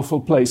more powerful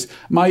place.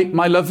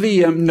 My lovely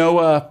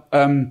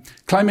NOAA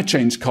climate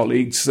change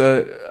colleagues,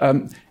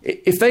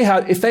 if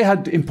they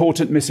had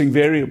important missing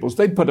variables,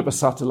 they'd put up a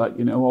satellite,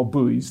 or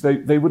buoys.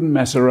 They wouldn't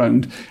mess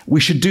around. We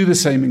should do the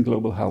same in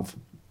global health.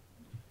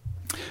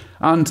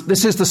 And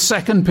this is the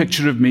second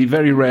picture of me,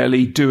 very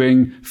rarely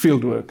doing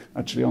fieldwork,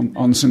 actually,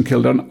 on St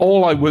Kilda. And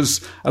all I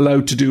was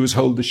allowed to do was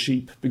hold the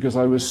sheep, because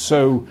I was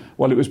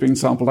while it was being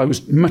sampled, I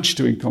was much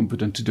too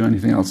incompetent to do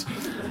anything else.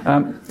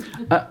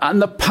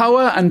 And the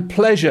power and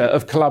pleasure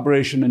of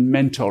collaboration and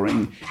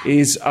mentoring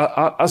is,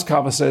 as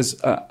Kava says,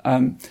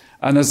 and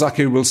as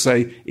Zakir will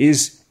say,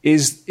 is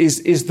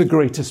the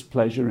greatest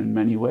pleasure in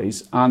many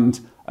ways. And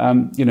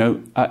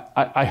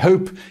I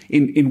hope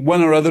in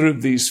one or other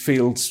of these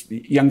fields,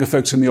 younger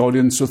folks in the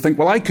audience will think,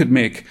 well, I could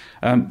make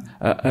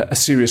a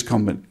serious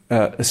contribution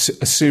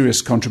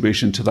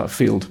to that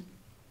field.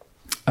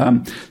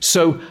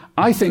 So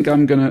I think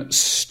I'm going to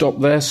stop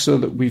there so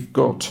that we've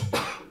got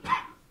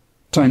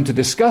time to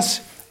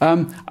discuss.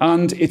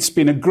 And it's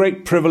been a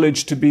great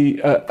privilege to be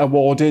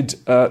awarded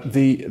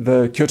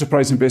the Kyoto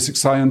Prize in Basic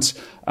Science.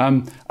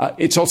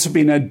 It's also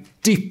been a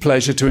deep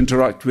pleasure to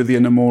interact with the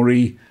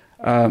Inamori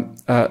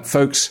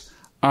folks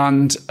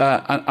and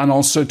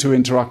also to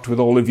interact with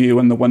all of you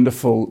and the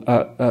wonderful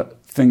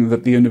thing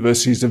that the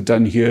universities have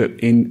done here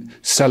in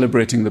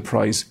celebrating the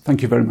prize.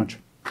 Thank you very much.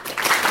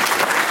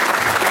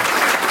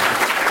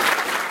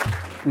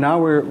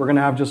 Now we're going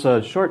to have just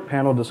a short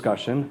panel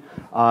discussion,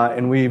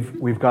 and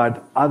we've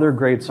got other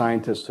great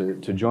scientists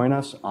to join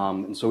us.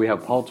 And so we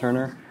have Paul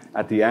Turner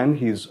at the end.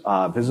 He's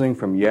visiting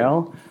from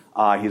Yale.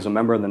 He's a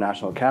member of the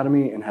National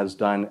Academy and has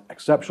done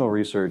exceptional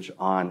research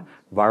on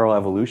viral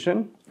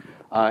evolution.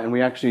 And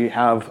we actually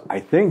have, I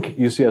think,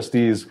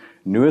 UCSD's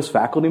newest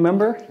faculty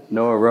member,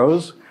 Noah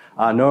Rose.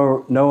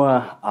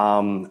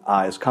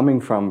 Noah is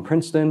coming from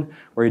Princeton,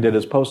 where he did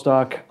his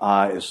postdoc,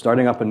 is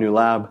starting up a new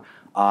lab,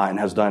 and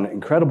has done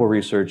incredible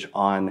research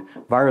on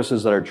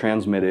viruses that are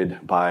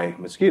transmitted by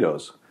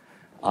mosquitoes.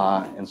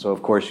 And so,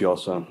 of course, you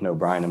also know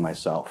Bryan and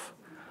myself.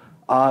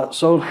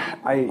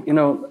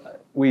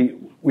 We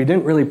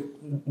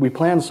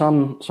planned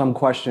some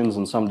questions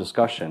and some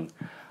discussion,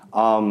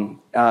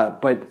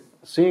 but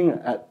seeing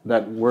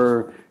that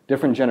we're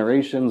different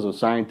generations of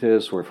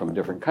scientists, we're from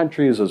different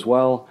countries as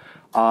well,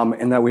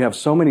 and that we have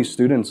so many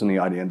students in the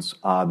audience,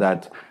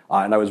 and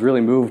I was really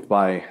moved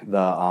by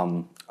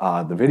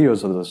the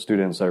videos of the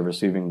students that are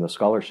receiving the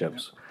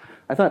scholarships.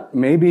 I thought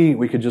maybe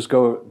we could just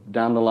go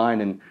down the line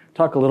and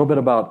talk a little bit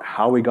about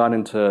how we got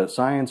into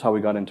science, how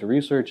we got into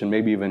research, and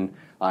maybe even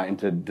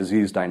into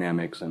disease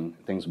dynamics and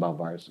things about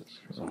viruses.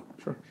 So.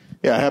 Sure.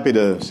 Yeah, happy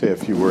to say a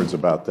few words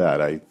about that.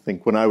 I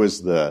think when I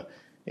was the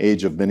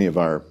age of many of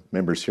our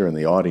members here in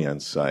the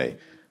audience, I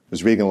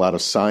was reading a lot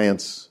of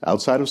science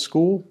outside of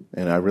school,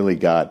 and I really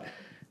got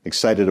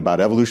excited about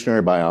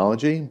evolutionary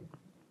biology.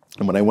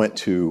 And when I went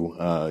to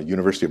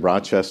University of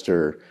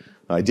Rochester,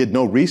 I did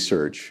no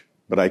research,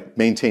 but I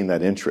maintained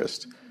that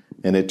interest.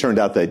 And it turned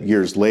out that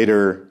years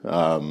later,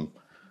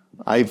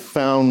 I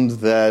found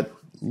that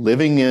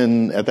living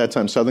in, at that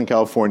time, Southern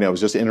California, I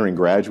was just entering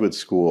graduate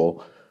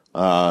school,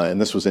 and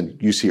this was in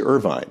UC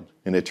Irvine.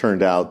 And it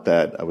turned out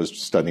that I was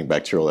studying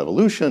bacterial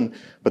evolution,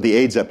 but the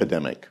AIDS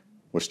epidemic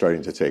was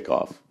starting to take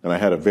off. And I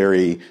had a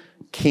very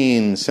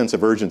keen sense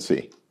of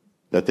urgency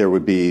that there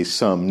would be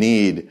some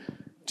need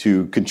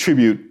to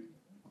contribute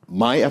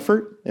my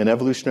effort in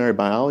evolutionary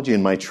biology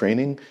and my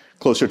training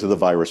closer to the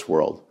virus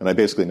world. And I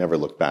basically never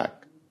looked back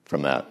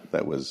from that.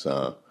 That was,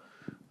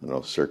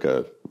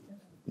 circa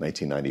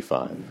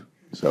 1995.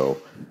 So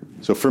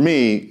for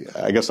me,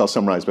 I guess I'll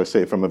summarize by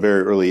saying from a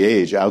very early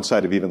age,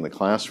 outside of even the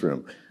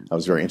classroom, I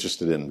was very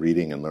interested in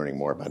reading and learning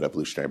more about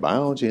evolutionary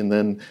biology, and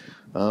then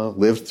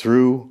lived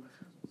through,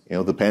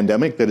 the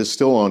pandemic that is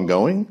still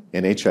ongoing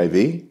in HIV,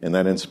 and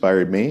that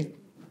inspired me.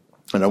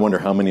 And I wonder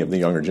how many of the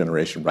younger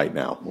generation right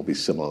now will be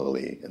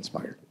similarly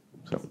inspired.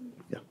 So,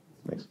 yeah,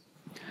 thanks.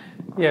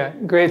 Yeah,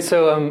 great.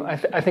 So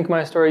I think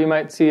my story you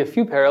might see a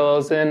few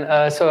parallels in.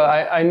 So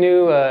I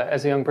knew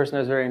as a young person I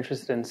was very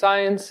interested in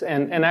science.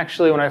 And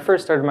actually when I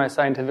first started my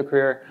scientific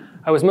career,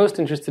 I was most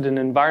interested in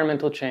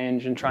environmental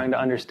change and trying to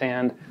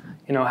understand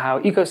how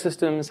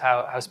ecosystems,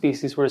 how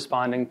species were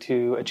responding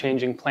to a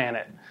changing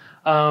planet.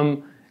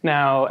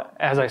 Now,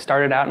 as I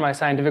started out in my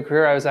scientific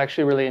career, I was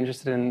actually really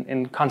interested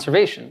in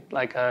conservation.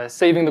 Like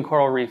saving the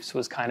coral reefs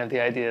was kind of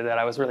the idea that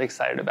I was really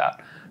excited about.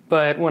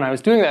 But when I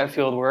was doing that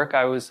field work,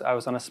 I was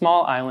on a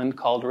small island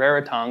called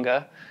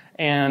Rarotonga,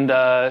 and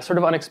sort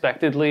of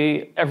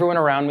unexpectedly, everyone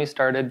around me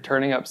started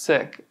turning up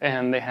sick,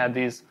 and they had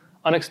these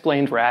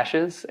unexplained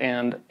rashes,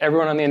 and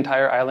everyone on the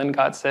entire island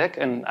got sick,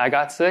 and I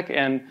got sick,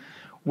 and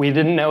we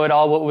didn't know at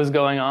all what was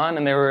going on,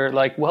 and they were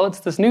like, well, it's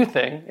this new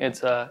thing.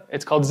 It's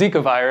called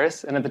Zika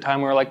virus, and at the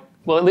time we were like,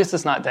 well, at least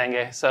it's not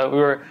dengue. So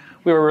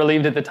we were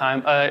relieved at the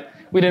time.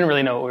 We didn't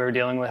really know what we were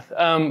dealing with.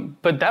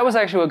 But that was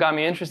actually what got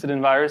me interested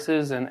in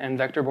viruses and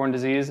vector-borne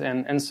disease,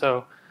 and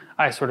so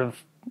I sort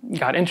of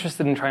got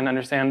interested in trying to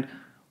understand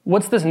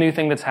what's this new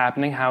thing that's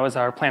happening, how is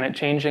our planet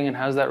changing, and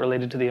how is that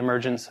related to the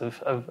emergence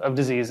of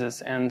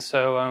diseases. And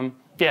so,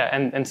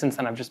 and since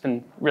then I've just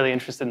been really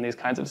interested in these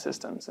kinds of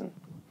systems. And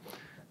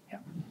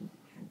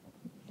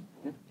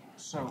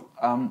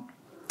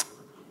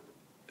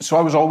So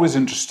I was always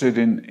interested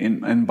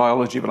in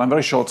biology, but I'm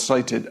very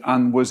short-sighted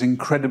and was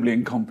incredibly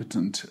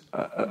incompetent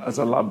as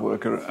a lab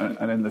worker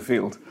and in the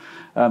field.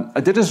 I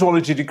did a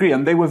zoology degree,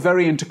 and they were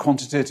very into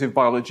quantitative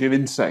biology of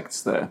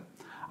insects there.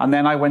 And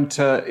then I went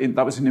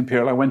that was in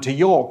Imperial, I went to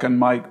York, and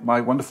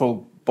my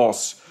wonderful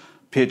boss,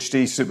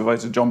 PhD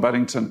supervisor John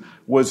Beddington,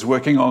 was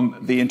working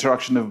on the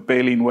interaction of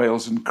baleen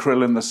whales and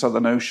krill in the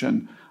Southern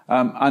Ocean.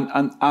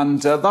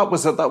 That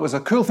was a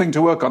cool thing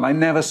to work on. I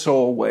never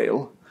saw a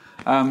whale,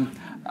 and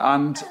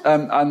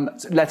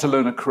let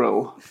alone a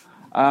krill.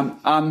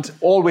 And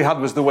all we had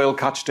was the whale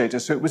catch data,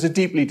 so it was a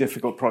deeply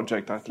difficult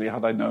project, actually,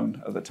 had I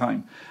known at the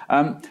time.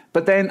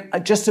 But then,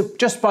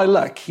 just by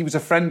luck, he was a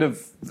friend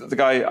of the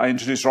guy I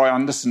introduced, Roy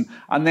Anderson,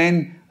 and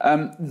then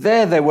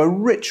there were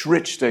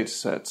rich data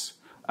sets.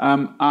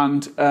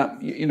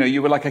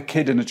 You were like a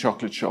kid in a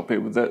chocolate shop.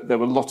 There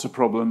were lots of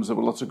problems, there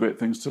were lots of great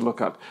things to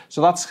look at.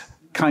 So that's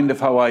kind of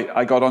how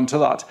I got onto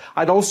that.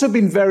 I'd also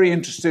been very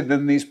interested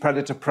in these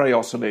predator-prey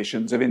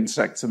oscillations of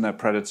insects and their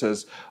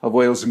predators, of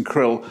whales and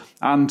krill,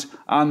 and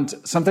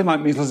something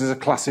like measles is a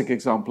classic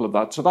example of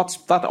that. So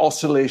that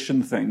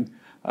oscillation thing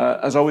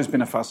has always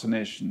been a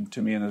fascination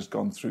to me and has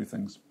gone through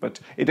things. But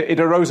it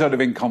arose out of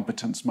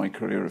incompetence, my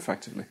career,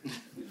 effectively.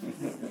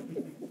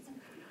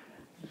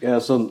 Yeah,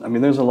 so, I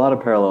mean, there's a lot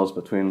of parallels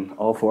between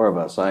all four of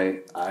us.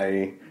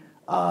 I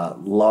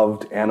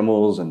loved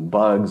animals and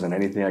bugs and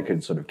anything I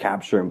could sort of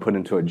capture and put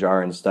into a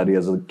jar and study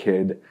as a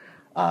kid.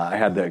 I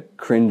had the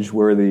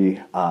cringe-worthy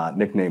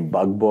nickname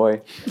Bug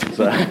Boy.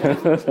 So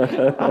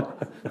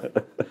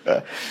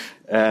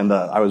and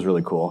I was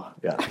really cool,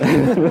 yeah.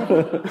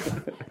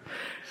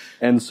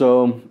 And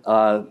so,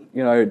 I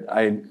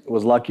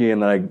was lucky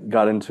in that I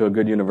got into a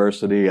good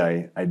university.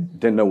 I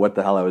didn't know what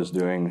the hell I was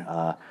doing.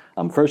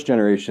 I'm first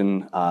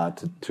generation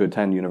to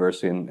attend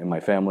university in my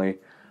family.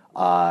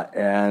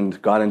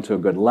 And got into a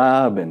good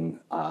lab and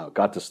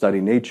got to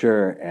study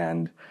nature,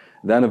 and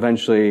then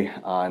eventually,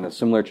 in a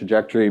similar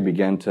trajectory,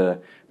 began to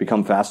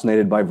become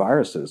fascinated by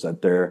viruses,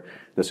 that they're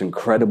this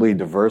incredibly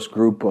diverse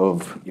group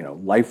of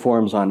life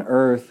forms on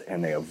Earth,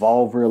 and they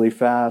evolve really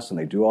fast, and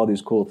they do all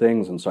these cool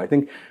things. And so I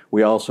think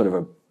we all sort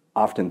of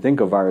often think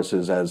of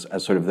viruses as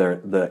sort of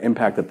the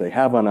impact that they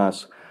have on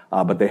us,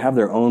 but they have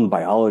their own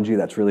biology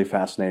that's really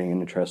fascinating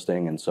and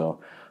interesting, and so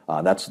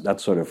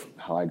that's sort of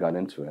how I got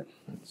into it.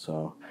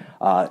 So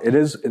it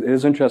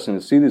is interesting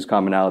to see these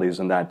commonalities,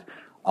 and that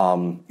a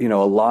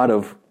lot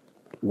of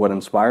what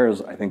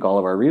inspires, I think, all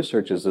of our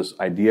research is this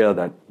idea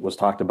that was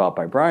talked about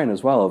by Bryan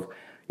as well of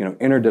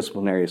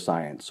interdisciplinary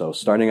science. So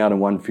starting out in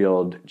one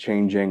field,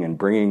 changing and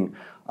bringing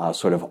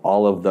sort of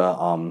all of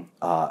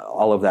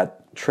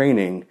that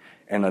training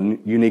and a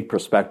unique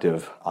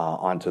perspective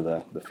onto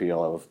the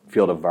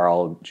field of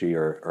virology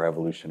or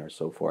evolution or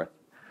so forth.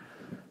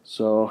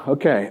 So,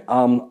 okay,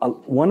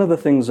 one of the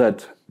things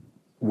that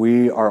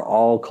we are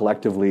all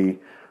collectively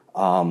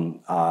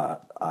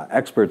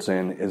experts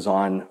in is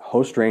on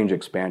host range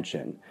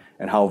expansion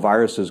and how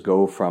viruses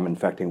go from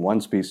infecting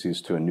one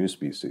species to a new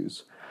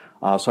species.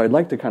 So I'd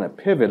like to kind of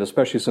pivot,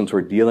 especially since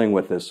we're dealing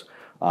with this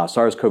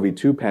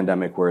SARS-CoV-2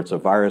 pandemic, where it's a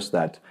virus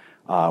that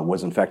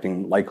was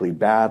infecting likely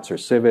bats or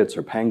civets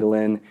or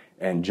pangolin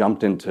and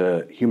jumped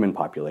into human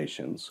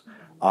populations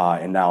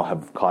and now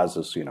have caused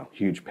this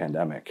huge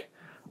pandemic.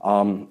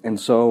 And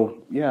so,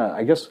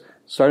 I guess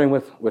starting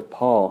with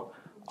Paul,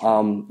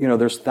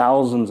 there's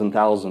thousands and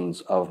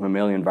thousands of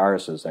mammalian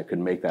viruses that could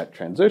make that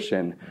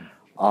transition.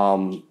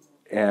 And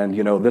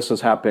this has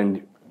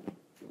happened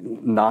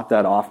not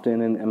that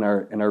often in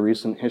our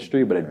recent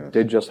history, but it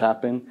did just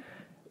happen.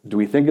 Do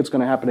we think it's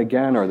going to happen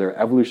again? Are there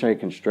evolutionary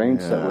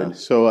constraints that would...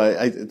 So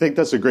I think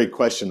that's a great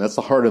question. That's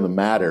the heart of the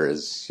matter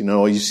is,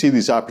 you see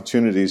these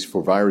opportunities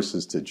for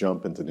viruses to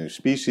jump into new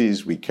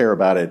species. We care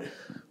about it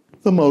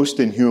the most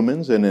in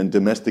humans and in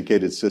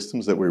domesticated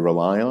systems that we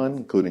rely on,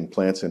 including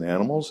plants and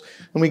animals,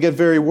 and we get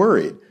very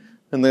worried.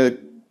 And the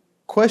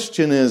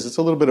question is, it's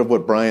a little bit of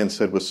what Bryan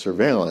said with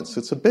surveillance.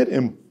 It's a bit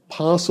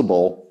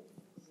impossible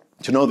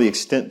to know the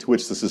extent to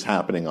which this is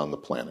happening on the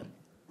planet.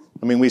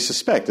 I mean, we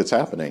suspect it's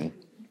happening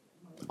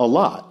a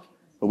lot,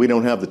 but we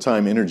don't have the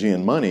time, energy,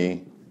 and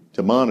money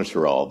to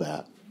monitor all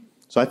that.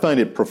 So I find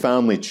it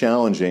profoundly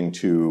challenging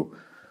to,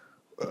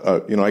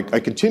 I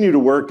continue to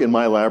work in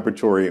my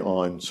laboratory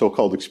on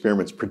so-called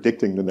experiments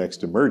predicting the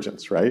next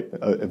emergence, right,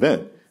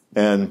 event.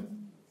 And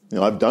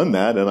I've done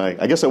that, and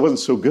I guess I wasn't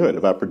so good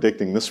about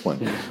predicting this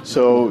one.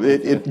 So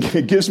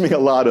it gives me a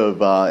lot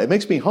of, it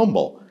makes me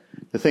humble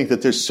to think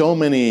that there's so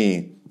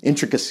many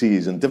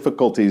intricacies and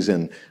difficulties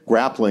in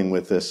grappling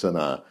with this in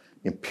an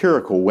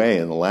empirical way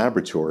in the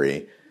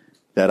laboratory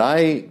that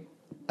I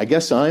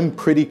guess I'm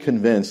pretty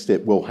convinced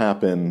it will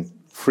happen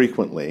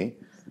frequently.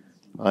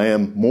 I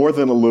am more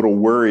than a little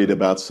worried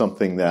about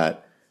something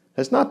that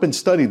has not been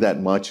studied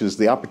that much, is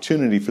the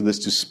opportunity for this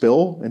to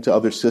spill into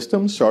other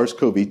systems,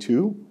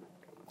 SARS-CoV-2,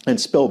 and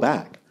spill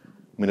back.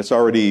 I mean, it's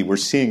already, we're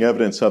seeing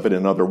evidence of it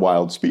in other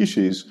wild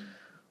species.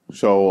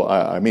 So,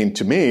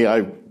 to me,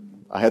 I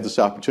had this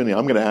opportunity.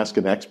 I'm going to ask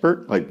an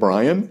expert like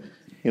Bryan.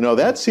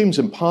 That seems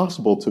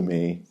impossible to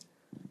me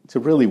to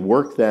really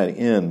work that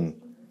in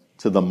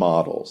to the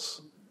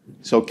models.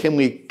 So can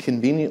we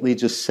conveniently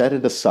just set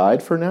it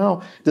aside for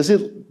now? Does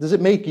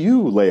it make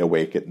you lay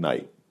awake at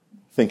night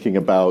thinking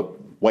about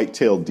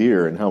white-tailed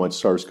deer and how much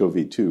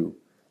SARS-CoV-2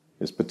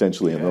 is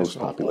potentially in those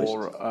populations?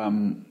 Or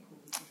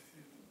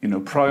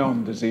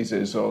prion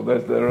diseases, or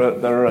there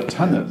are a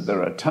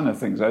ton of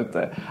things out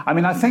there. I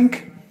mean, I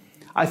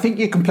think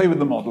you can play with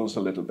the models a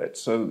little bit.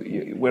 So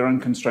we're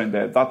unconstrained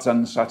there. That's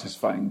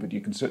unsatisfying, but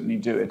you can certainly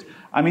do it.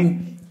 I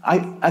mean,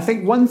 I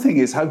think one thing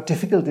is how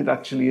difficult it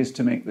actually is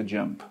to make the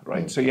jump,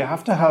 right? So you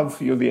have to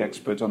have, you're the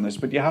expert on this,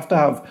 but you have to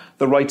have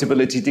the right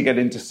ability to get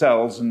into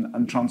cells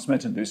and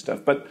transmit and do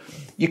stuff. But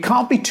you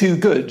can't be too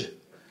good.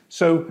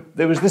 So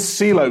there was this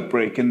seal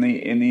outbreak in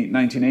the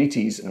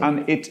 1980s,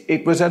 and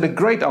it was at a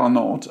great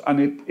R-naught,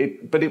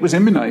 but it was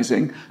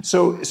immunizing.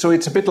 So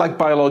it's a bit like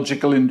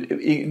biological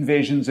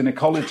invasions in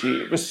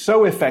ecology. It was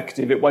so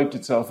effective, it wiped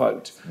itself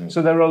out.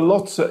 So there are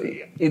lots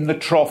in the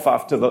trough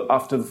after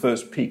the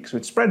first peak. So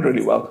it spread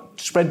really well,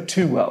 spread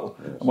too well,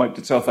 and wiped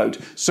itself out.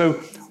 So,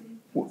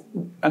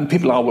 and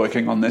people are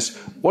working on this.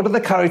 What are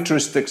the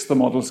characteristics the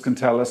models can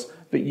tell us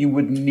that you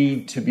would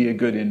need to be a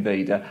good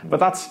invader?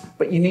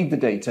 But you need the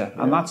data,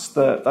 and that's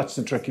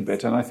the tricky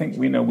bit. And I think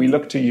we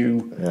look to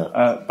you.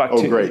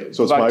 Great!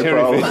 So it's my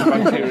problem.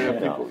 Bacteria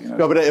people,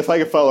 No, but if I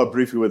could follow up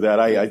briefly with that,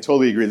 I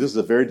totally agree. This is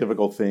a very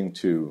difficult thing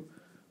to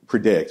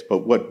predict. But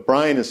what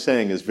Bryan is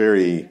saying is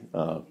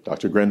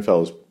Dr.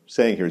 Grenfell is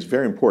saying here is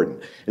very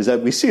important. Is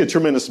that we see a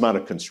tremendous amount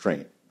of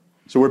constraint.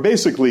 So we're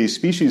basically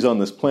species on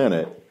this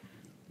planet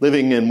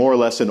living in more or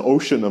less an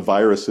ocean of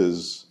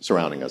viruses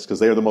surrounding us, because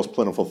they are the most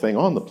plentiful thing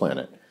on the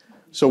planet.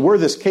 So were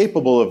this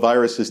capable of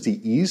viruses to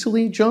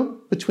easily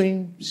jump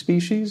between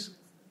species,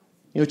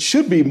 it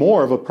should be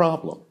more of a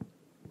problem.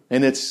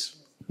 And it's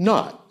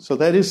not. So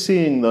that is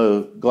seeing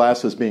the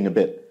glass as being a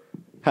bit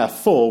half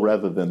full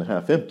rather than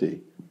half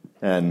empty.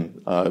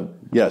 And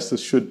yes,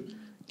 this should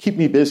keep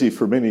me busy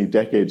for many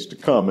decades to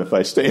come if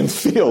I stay in the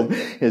field,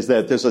 is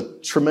that there's a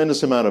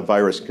tremendous amount of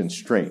virus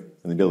constraint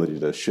and the ability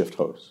to shift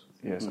hosts.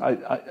 Yes,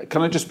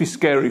 can I just be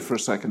scary for a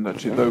second,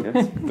 actually?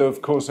 Though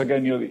of course,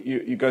 again,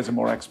 you guys are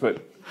more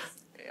expert.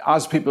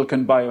 As people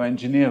can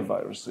bioengineer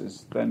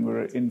viruses, then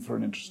we're in for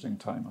an interesting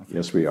time, I think.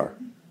 Yes, we are.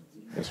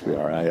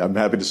 I'm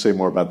happy to say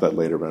more about that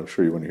later, but I'm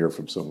sure you want to hear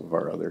from some of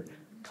our other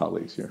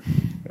colleagues here.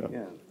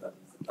 Yeah.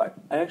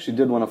 I actually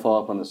did want to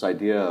follow up on this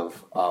idea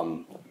of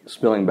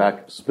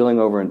spilling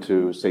over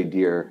into, say,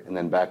 deer, and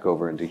then back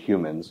over into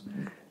humans.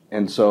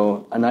 And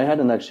I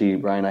hadn't actually,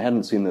 Bryan, I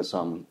hadn't seen this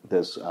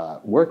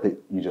work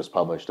that you just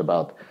published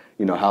about,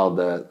 how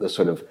the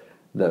sort of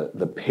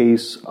the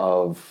pace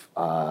of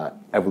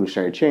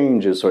evolutionary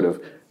change is sort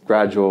of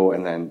gradual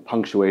and then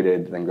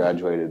punctuated, then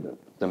graduated,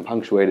 then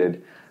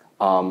punctuated.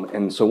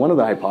 And so one of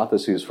the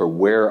hypotheses for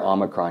where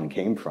Omicron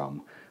came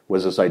from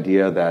was this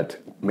idea that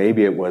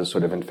maybe it was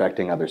sort of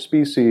infecting other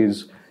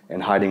species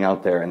and hiding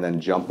out there and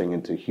then jumping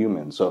into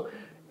humans. So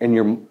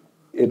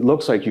it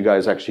looks like you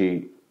guys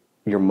actually,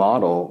 your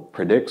model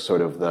predicts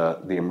sort of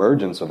the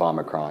emergence of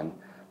Omicron.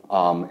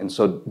 And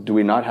so do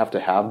we not have to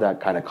have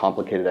that kind of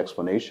complicated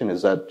explanation?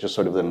 Is that just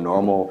sort of the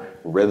normal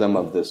rhythm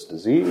of this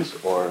disease?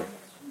 Or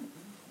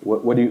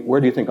where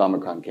do you think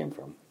Omicron came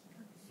from?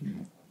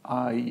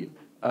 I'm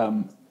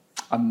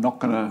not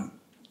going to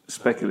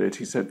speculate,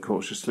 he said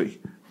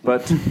cautiously.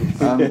 But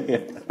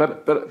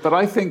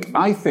I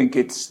think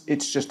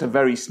it's just a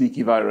very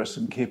sneaky virus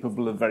and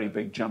capable of very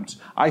big jumps.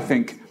 I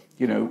think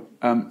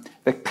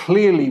there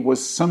clearly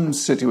was some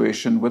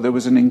situation where there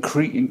was an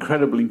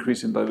incredible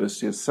increase in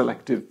diversity, a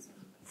selective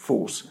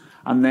force,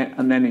 and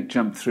then it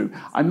jumped through.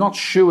 I'm not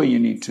sure you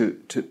need to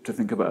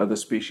think about other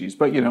species,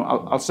 but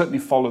I'll certainly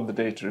follow the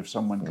data if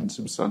someone can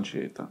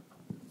substantiate that.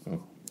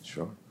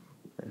 Sure.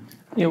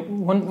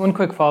 One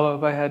quick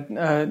follow-up I had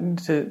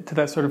to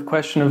that sort of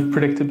question of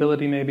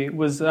predictability maybe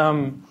was,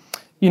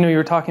 you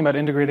were talking about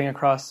integrating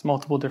across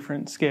multiple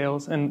different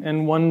scales,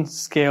 and one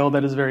scale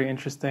that is very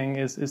interesting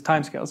is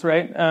timescales,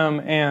 right?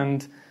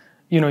 And,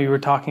 you were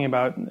talking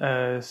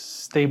about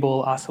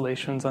stable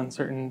oscillations on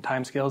certain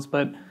timescales,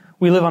 but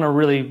we live on a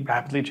really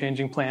rapidly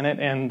changing planet,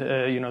 and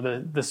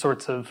the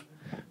sorts of,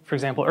 for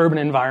example, urban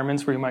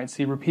environments where you might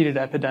see repeated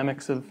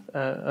epidemics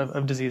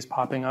of disease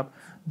popping up.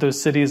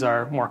 Those cities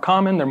are more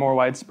common, they're more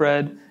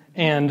widespread,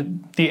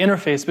 and the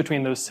interface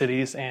between those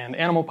cities and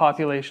animal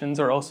populations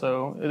are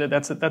also,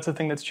 that's a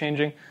thing that's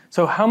changing.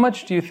 So how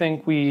much do you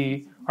think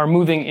we are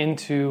moving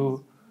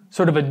into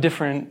sort of a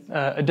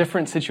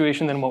different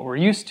situation than what we're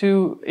used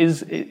to?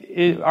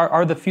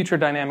 Are the future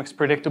dynamics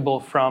predictable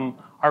from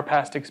our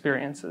past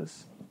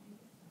experiences?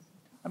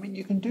 I mean,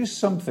 you can do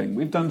something.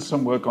 We've done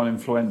some work on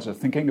influenza,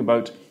 thinking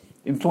about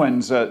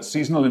influenza,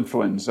 seasonal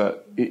influenza.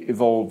 It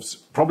evolves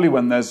probably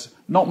when there's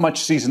not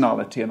much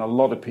seasonality in a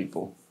lot of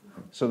people,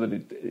 so that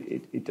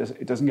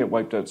it doesn't get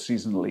wiped out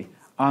seasonally.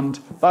 And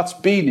that's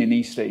been in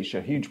East Asia,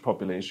 huge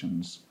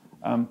populations.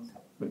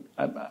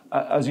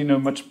 As you know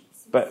much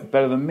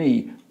better than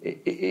me,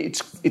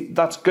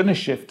 that's going to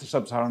shift to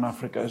sub-Saharan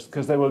Africa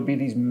because there will be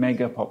these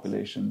mega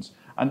populations.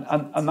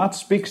 And that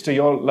speaks to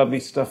your lovely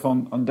stuff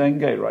on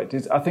dengue,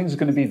 right? Are things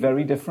going to be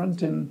very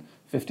different in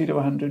 50 to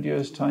 100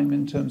 years' time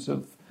in terms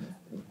of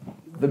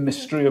the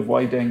mystery of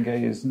why dengue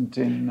isn't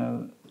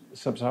in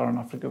sub-Saharan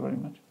Africa very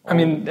much? I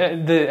mean,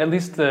 at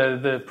least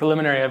the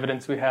preliminary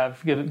evidence we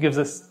have gives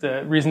us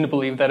the reason to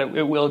believe that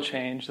it will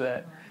change,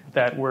 that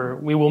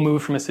we will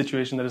move from a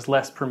situation that is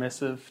less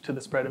permissive to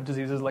the spread of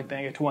diseases like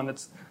dengue to one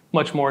that's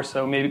much more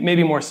so,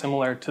 maybe more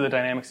similar to the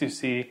dynamics you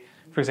see,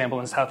 for example,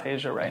 in South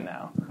Asia right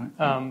now.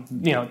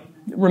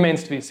 It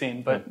remains to be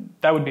seen, but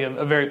that would be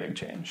a very big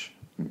change.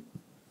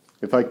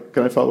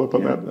 Can I follow up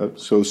on that?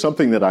 So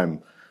something that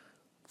I'm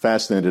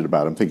fascinated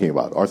about, I'm thinking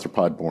about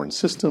arthropod-borne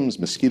systems,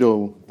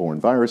 mosquito-borne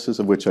viruses,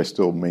 of which I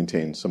still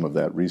maintain some of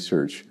that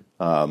research.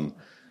 The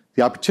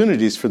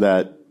opportunities for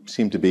that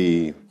seem to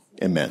be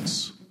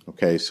immense.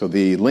 Okay, so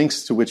the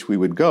links to which we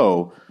would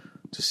go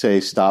to say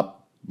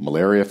stop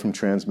malaria from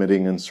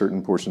transmitting in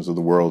certain portions of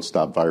the world,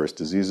 stop virus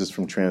diseases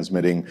from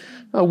transmitting,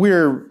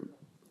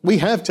 we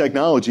have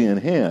technology in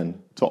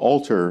hand to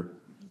alter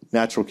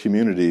natural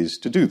communities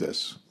to do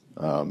this.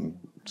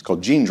 It's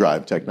called gene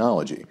drive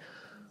technology.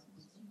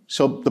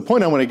 So the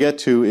point I want to get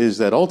to is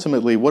that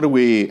ultimately, what are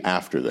we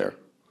after there?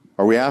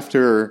 Are we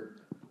after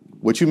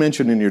what you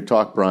mentioned in your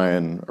talk,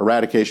 Bryan,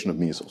 eradication of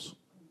measles?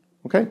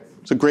 Okay,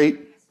 it's a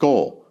great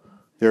goal.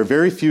 There are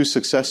very few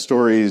success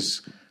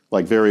stories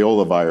like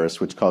variola virus,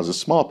 which causes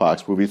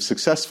smallpox, where we've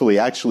successfully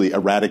actually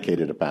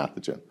eradicated a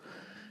pathogen.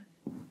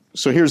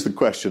 So here's the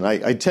question.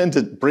 I tend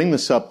to bring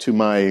this up to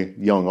my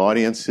young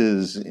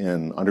audiences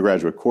in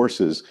undergraduate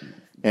courses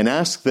and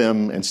ask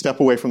them and step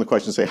away from the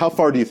question and say, how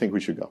far do you think we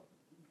should go?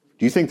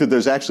 Do you think that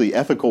there's actually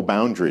ethical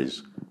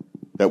boundaries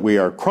that we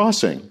are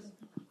crossing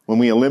when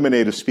we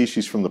eliminate a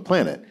species from the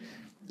planet?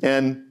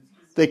 And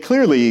they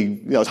clearly,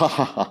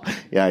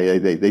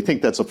 they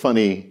think that's a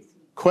funny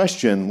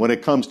question when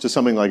it comes to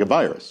something like a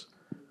virus,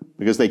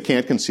 because they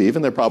can't conceive,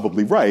 and they're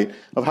probably right,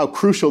 of how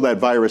crucial that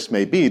virus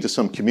may be to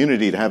some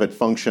community to have it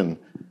function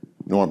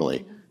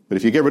normally. But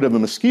if you get rid of a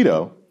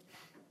mosquito,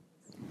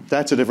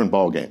 that's a different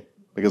ballgame,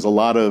 because a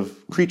lot of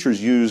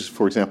creatures use,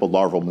 for example,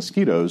 larval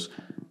mosquitoes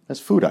as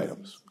food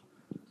items.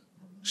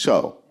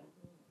 So,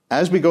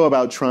 as we go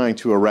about trying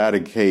to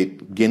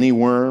eradicate guinea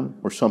worm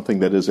or something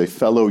that is a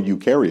fellow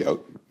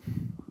eukaryote,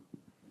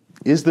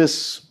 is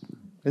this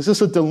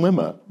a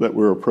dilemma that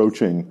we're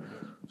approaching?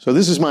 So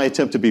this is my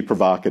attempt to be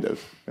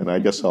provocative, and I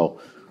guess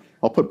I'll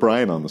put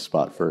Bryan on the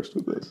spot first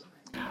with this.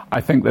 I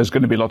think there's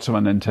going to be lots of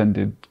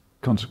unintended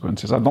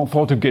consequences. I've not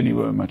thought of guinea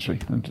worm, actually.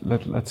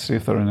 Let's see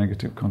if there are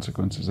negative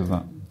consequences of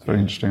that. It's a very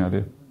interesting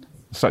idea.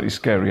 A slightly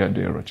scary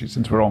idea, actually,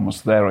 since we're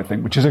almost there, I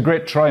think, which is a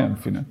great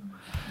triumph,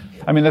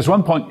 I mean, there's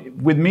one point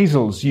with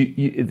measles,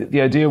 the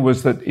idea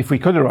was that if we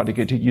could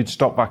eradicate it, you'd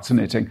stop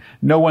vaccinating.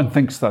 No one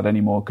thinks that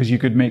anymore, because you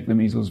could make the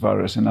measles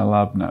virus in a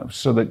lab now,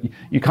 so that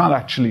you can't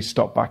actually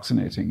stop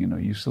vaccinating.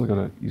 You still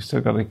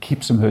got to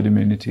keep some herd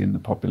immunity in the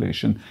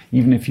population,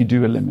 even if you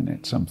do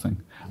eliminate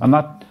something, and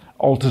that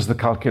alters the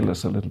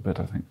calculus a little bit,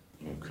 I think.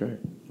 Okay,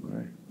 all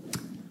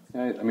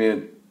right. I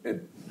mean,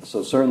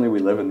 so certainly we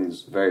live in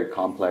these very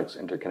complex,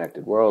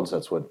 interconnected worlds.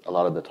 That's what a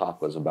lot of the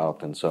talk was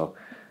about, and so.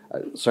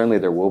 Certainly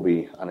there will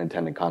be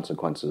unintended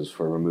consequences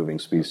for removing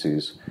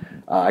species.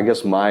 I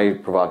guess my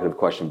provocative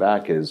question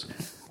back is,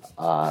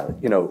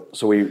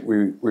 so we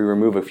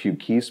remove a few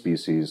key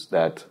species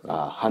that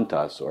hunt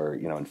us or,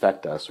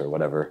 infect us or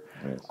whatever.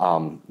 Yes.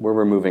 We're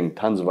removing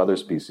tons of other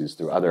species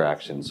through other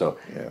actions. So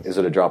yes. Is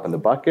it a drop in the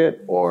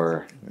bucket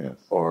or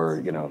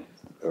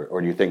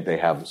do you think they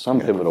have some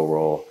pivotal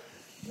role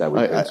that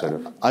we could sort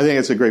of... I think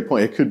it's a great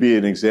point. It could be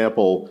an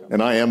example,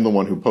 and I am the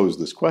one who posed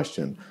this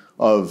question,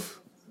 of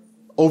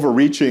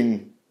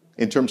overreaching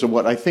in terms of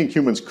what I think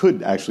humans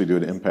could actually do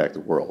to impact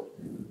the world.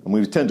 And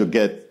we tend to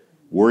get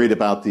worried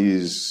about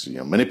these,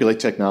 manipulate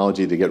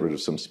technology to get rid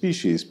of some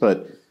species,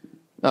 but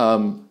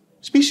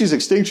species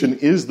extinction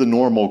is the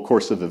normal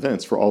course of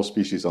events for all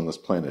species on this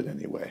planet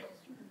anyway.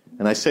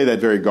 And I say that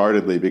very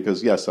guardedly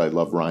because, yes, I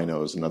love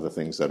rhinos and other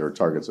things that are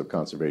targets of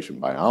conservation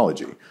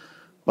biology.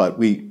 But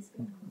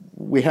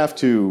we have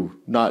to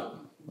not,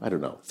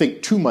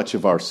 think too much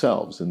of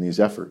ourselves in these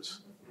efforts.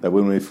 That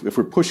if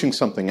we're pushing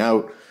something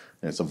out,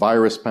 and it's a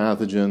virus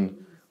pathogen,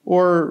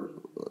 or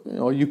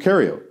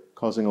eukaryote,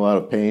 causing a lot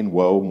of pain,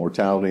 woe,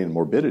 mortality, and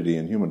morbidity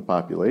in human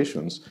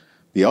populations,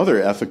 the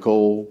other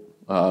ethical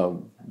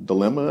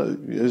dilemma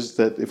is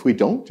that if we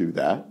don't do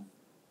that,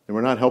 then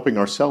we're not helping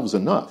ourselves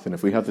enough. And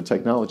if we have the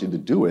technology to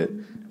do it,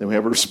 then we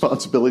have a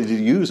responsibility to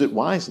use it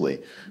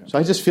wisely. So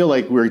I just feel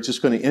like we're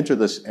just going to enter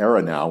this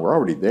era now, we're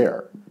already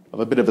there, of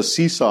a bit of a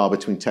seesaw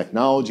between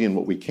technology and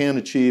what we can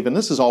achieve. And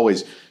this is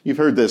always, you've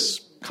heard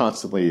this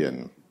constantly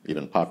in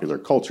even popular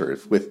culture.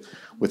 If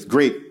with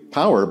great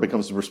power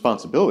becomes a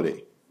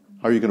responsibility,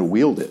 how are you going to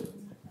wield it?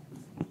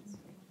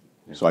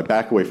 So I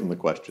back away from the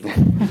question.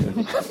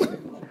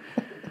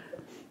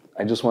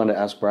 I just wanted to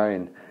ask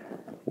Bryan,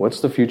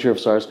 what's the future of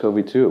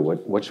SARS-CoV-2?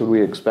 What should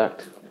we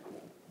expect?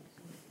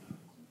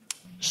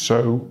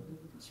 So,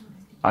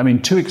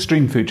 two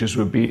extreme futures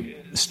would be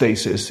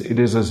stasis. It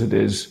is as it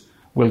is.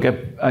 We'll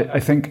get. I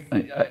think.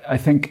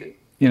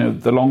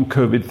 The long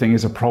COVID thing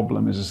is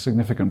a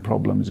significant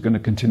problem. It's going to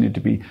continue to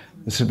be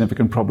a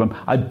significant problem.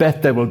 I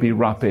bet there will be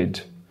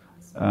rapid.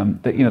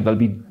 There'll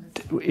be.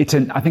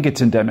 I think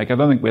it's endemic. I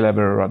don't think we'll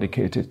ever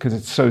eradicate it because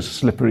it's so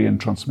slippery and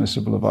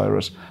transmissible a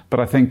virus. But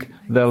I think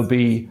there'll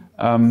be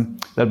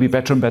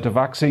better and better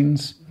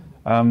vaccines.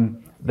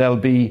 There'll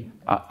be,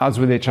 as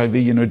with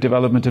HIV,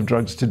 development of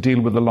drugs to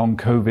deal with the long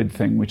COVID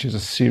thing, which is a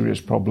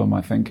serious problem.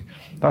 I think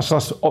that's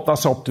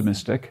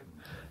optimistic.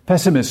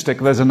 Pessimistic.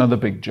 There's another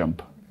big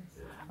jump,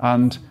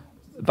 and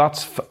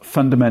that's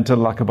fundamental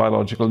lack of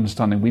biological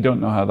understanding. We don't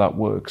know how that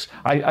works.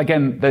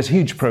 Again, there's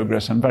huge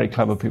progress and very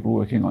clever people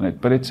working on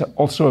it, but it's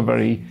also a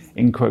very,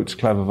 in quotes,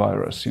 clever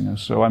virus.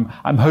 So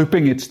I'm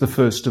hoping it's the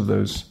first of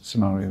those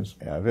scenarios.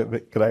 Yeah,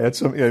 but could I add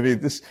something?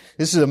 This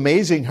is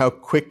amazing how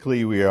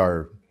quickly we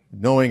are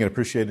knowing and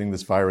appreciating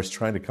this virus,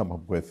 trying to come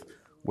up with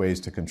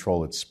ways to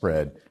control its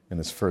spread and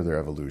its further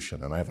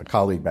evolution. And I have a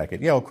colleague back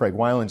at Yale, Craig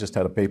Weiland, just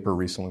had a paper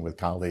recently with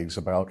colleagues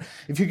about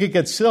if you could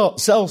get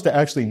cells to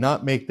actually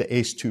not make the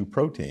ACE2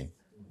 protein,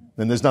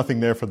 then there's nothing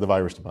there for the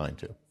virus to bind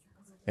to.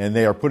 And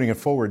they are putting it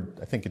forward,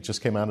 I think it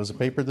just came out as a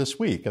paper this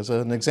week, as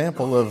an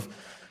example of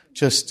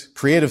just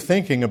creative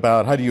thinking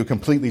about how do you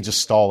completely just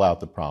stall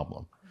out the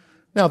problem.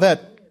 Now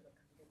that,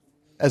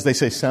 as they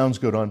say, sounds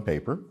good on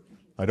paper.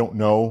 I don't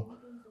know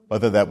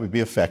whether that would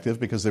be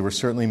effective, because there were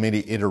certainly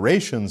many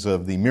iterations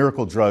of the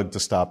miracle drug to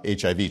stop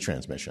HIV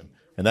transmission,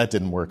 and that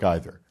didn't work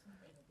either.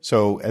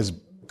 So as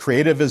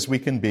creative as we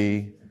can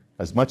be,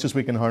 as much as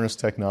we can harness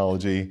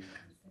technology,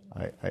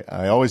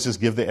 I always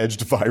just give the edge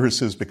to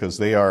viruses because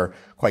they are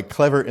quite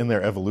clever in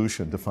their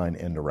evolution to find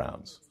end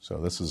arounds. So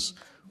this is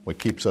what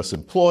keeps us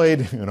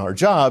employed in our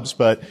jobs,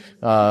 but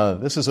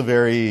this is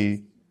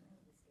it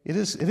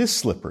is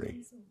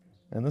slippery.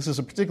 And this is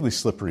a particularly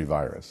slippery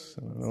virus.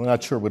 I'm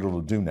not sure what it'll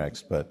do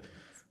next, but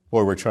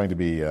boy, we're trying to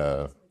be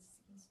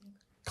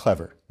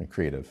clever and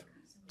creative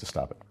to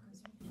stop it.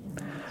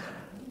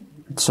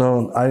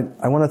 So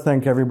I want to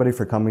thank everybody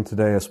for coming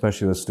today,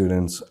 especially the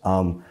students.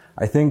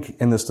 I think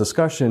in this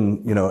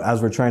discussion,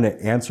 as we're trying to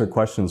answer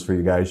questions for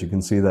you guys, you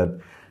can see that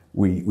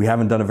we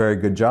haven't done a very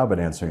good job at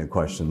answering the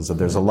questions, that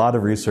there's a lot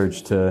of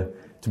research to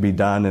be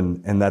done,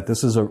 and that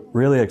this is a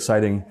really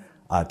exciting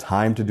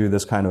time to do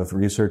this kind of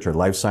research, or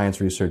life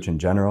science research in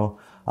general.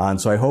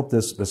 And so I hope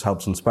this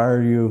helps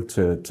inspire you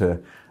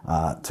to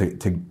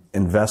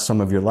invest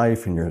some of your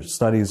life and your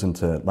studies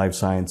into life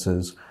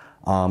sciences.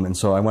 And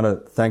so I want to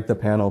thank the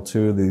panel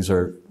too. These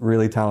are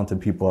really talented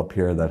people up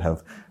here that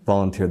have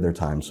volunteered their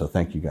time. So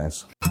thank you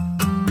guys.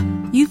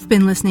 You've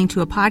been listening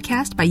to a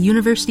podcast by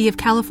University of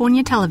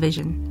California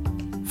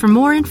Television. For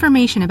more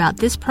information about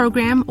this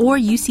program or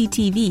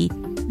UCTV,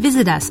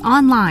 visit us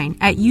online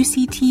at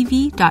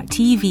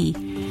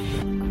uctv.tv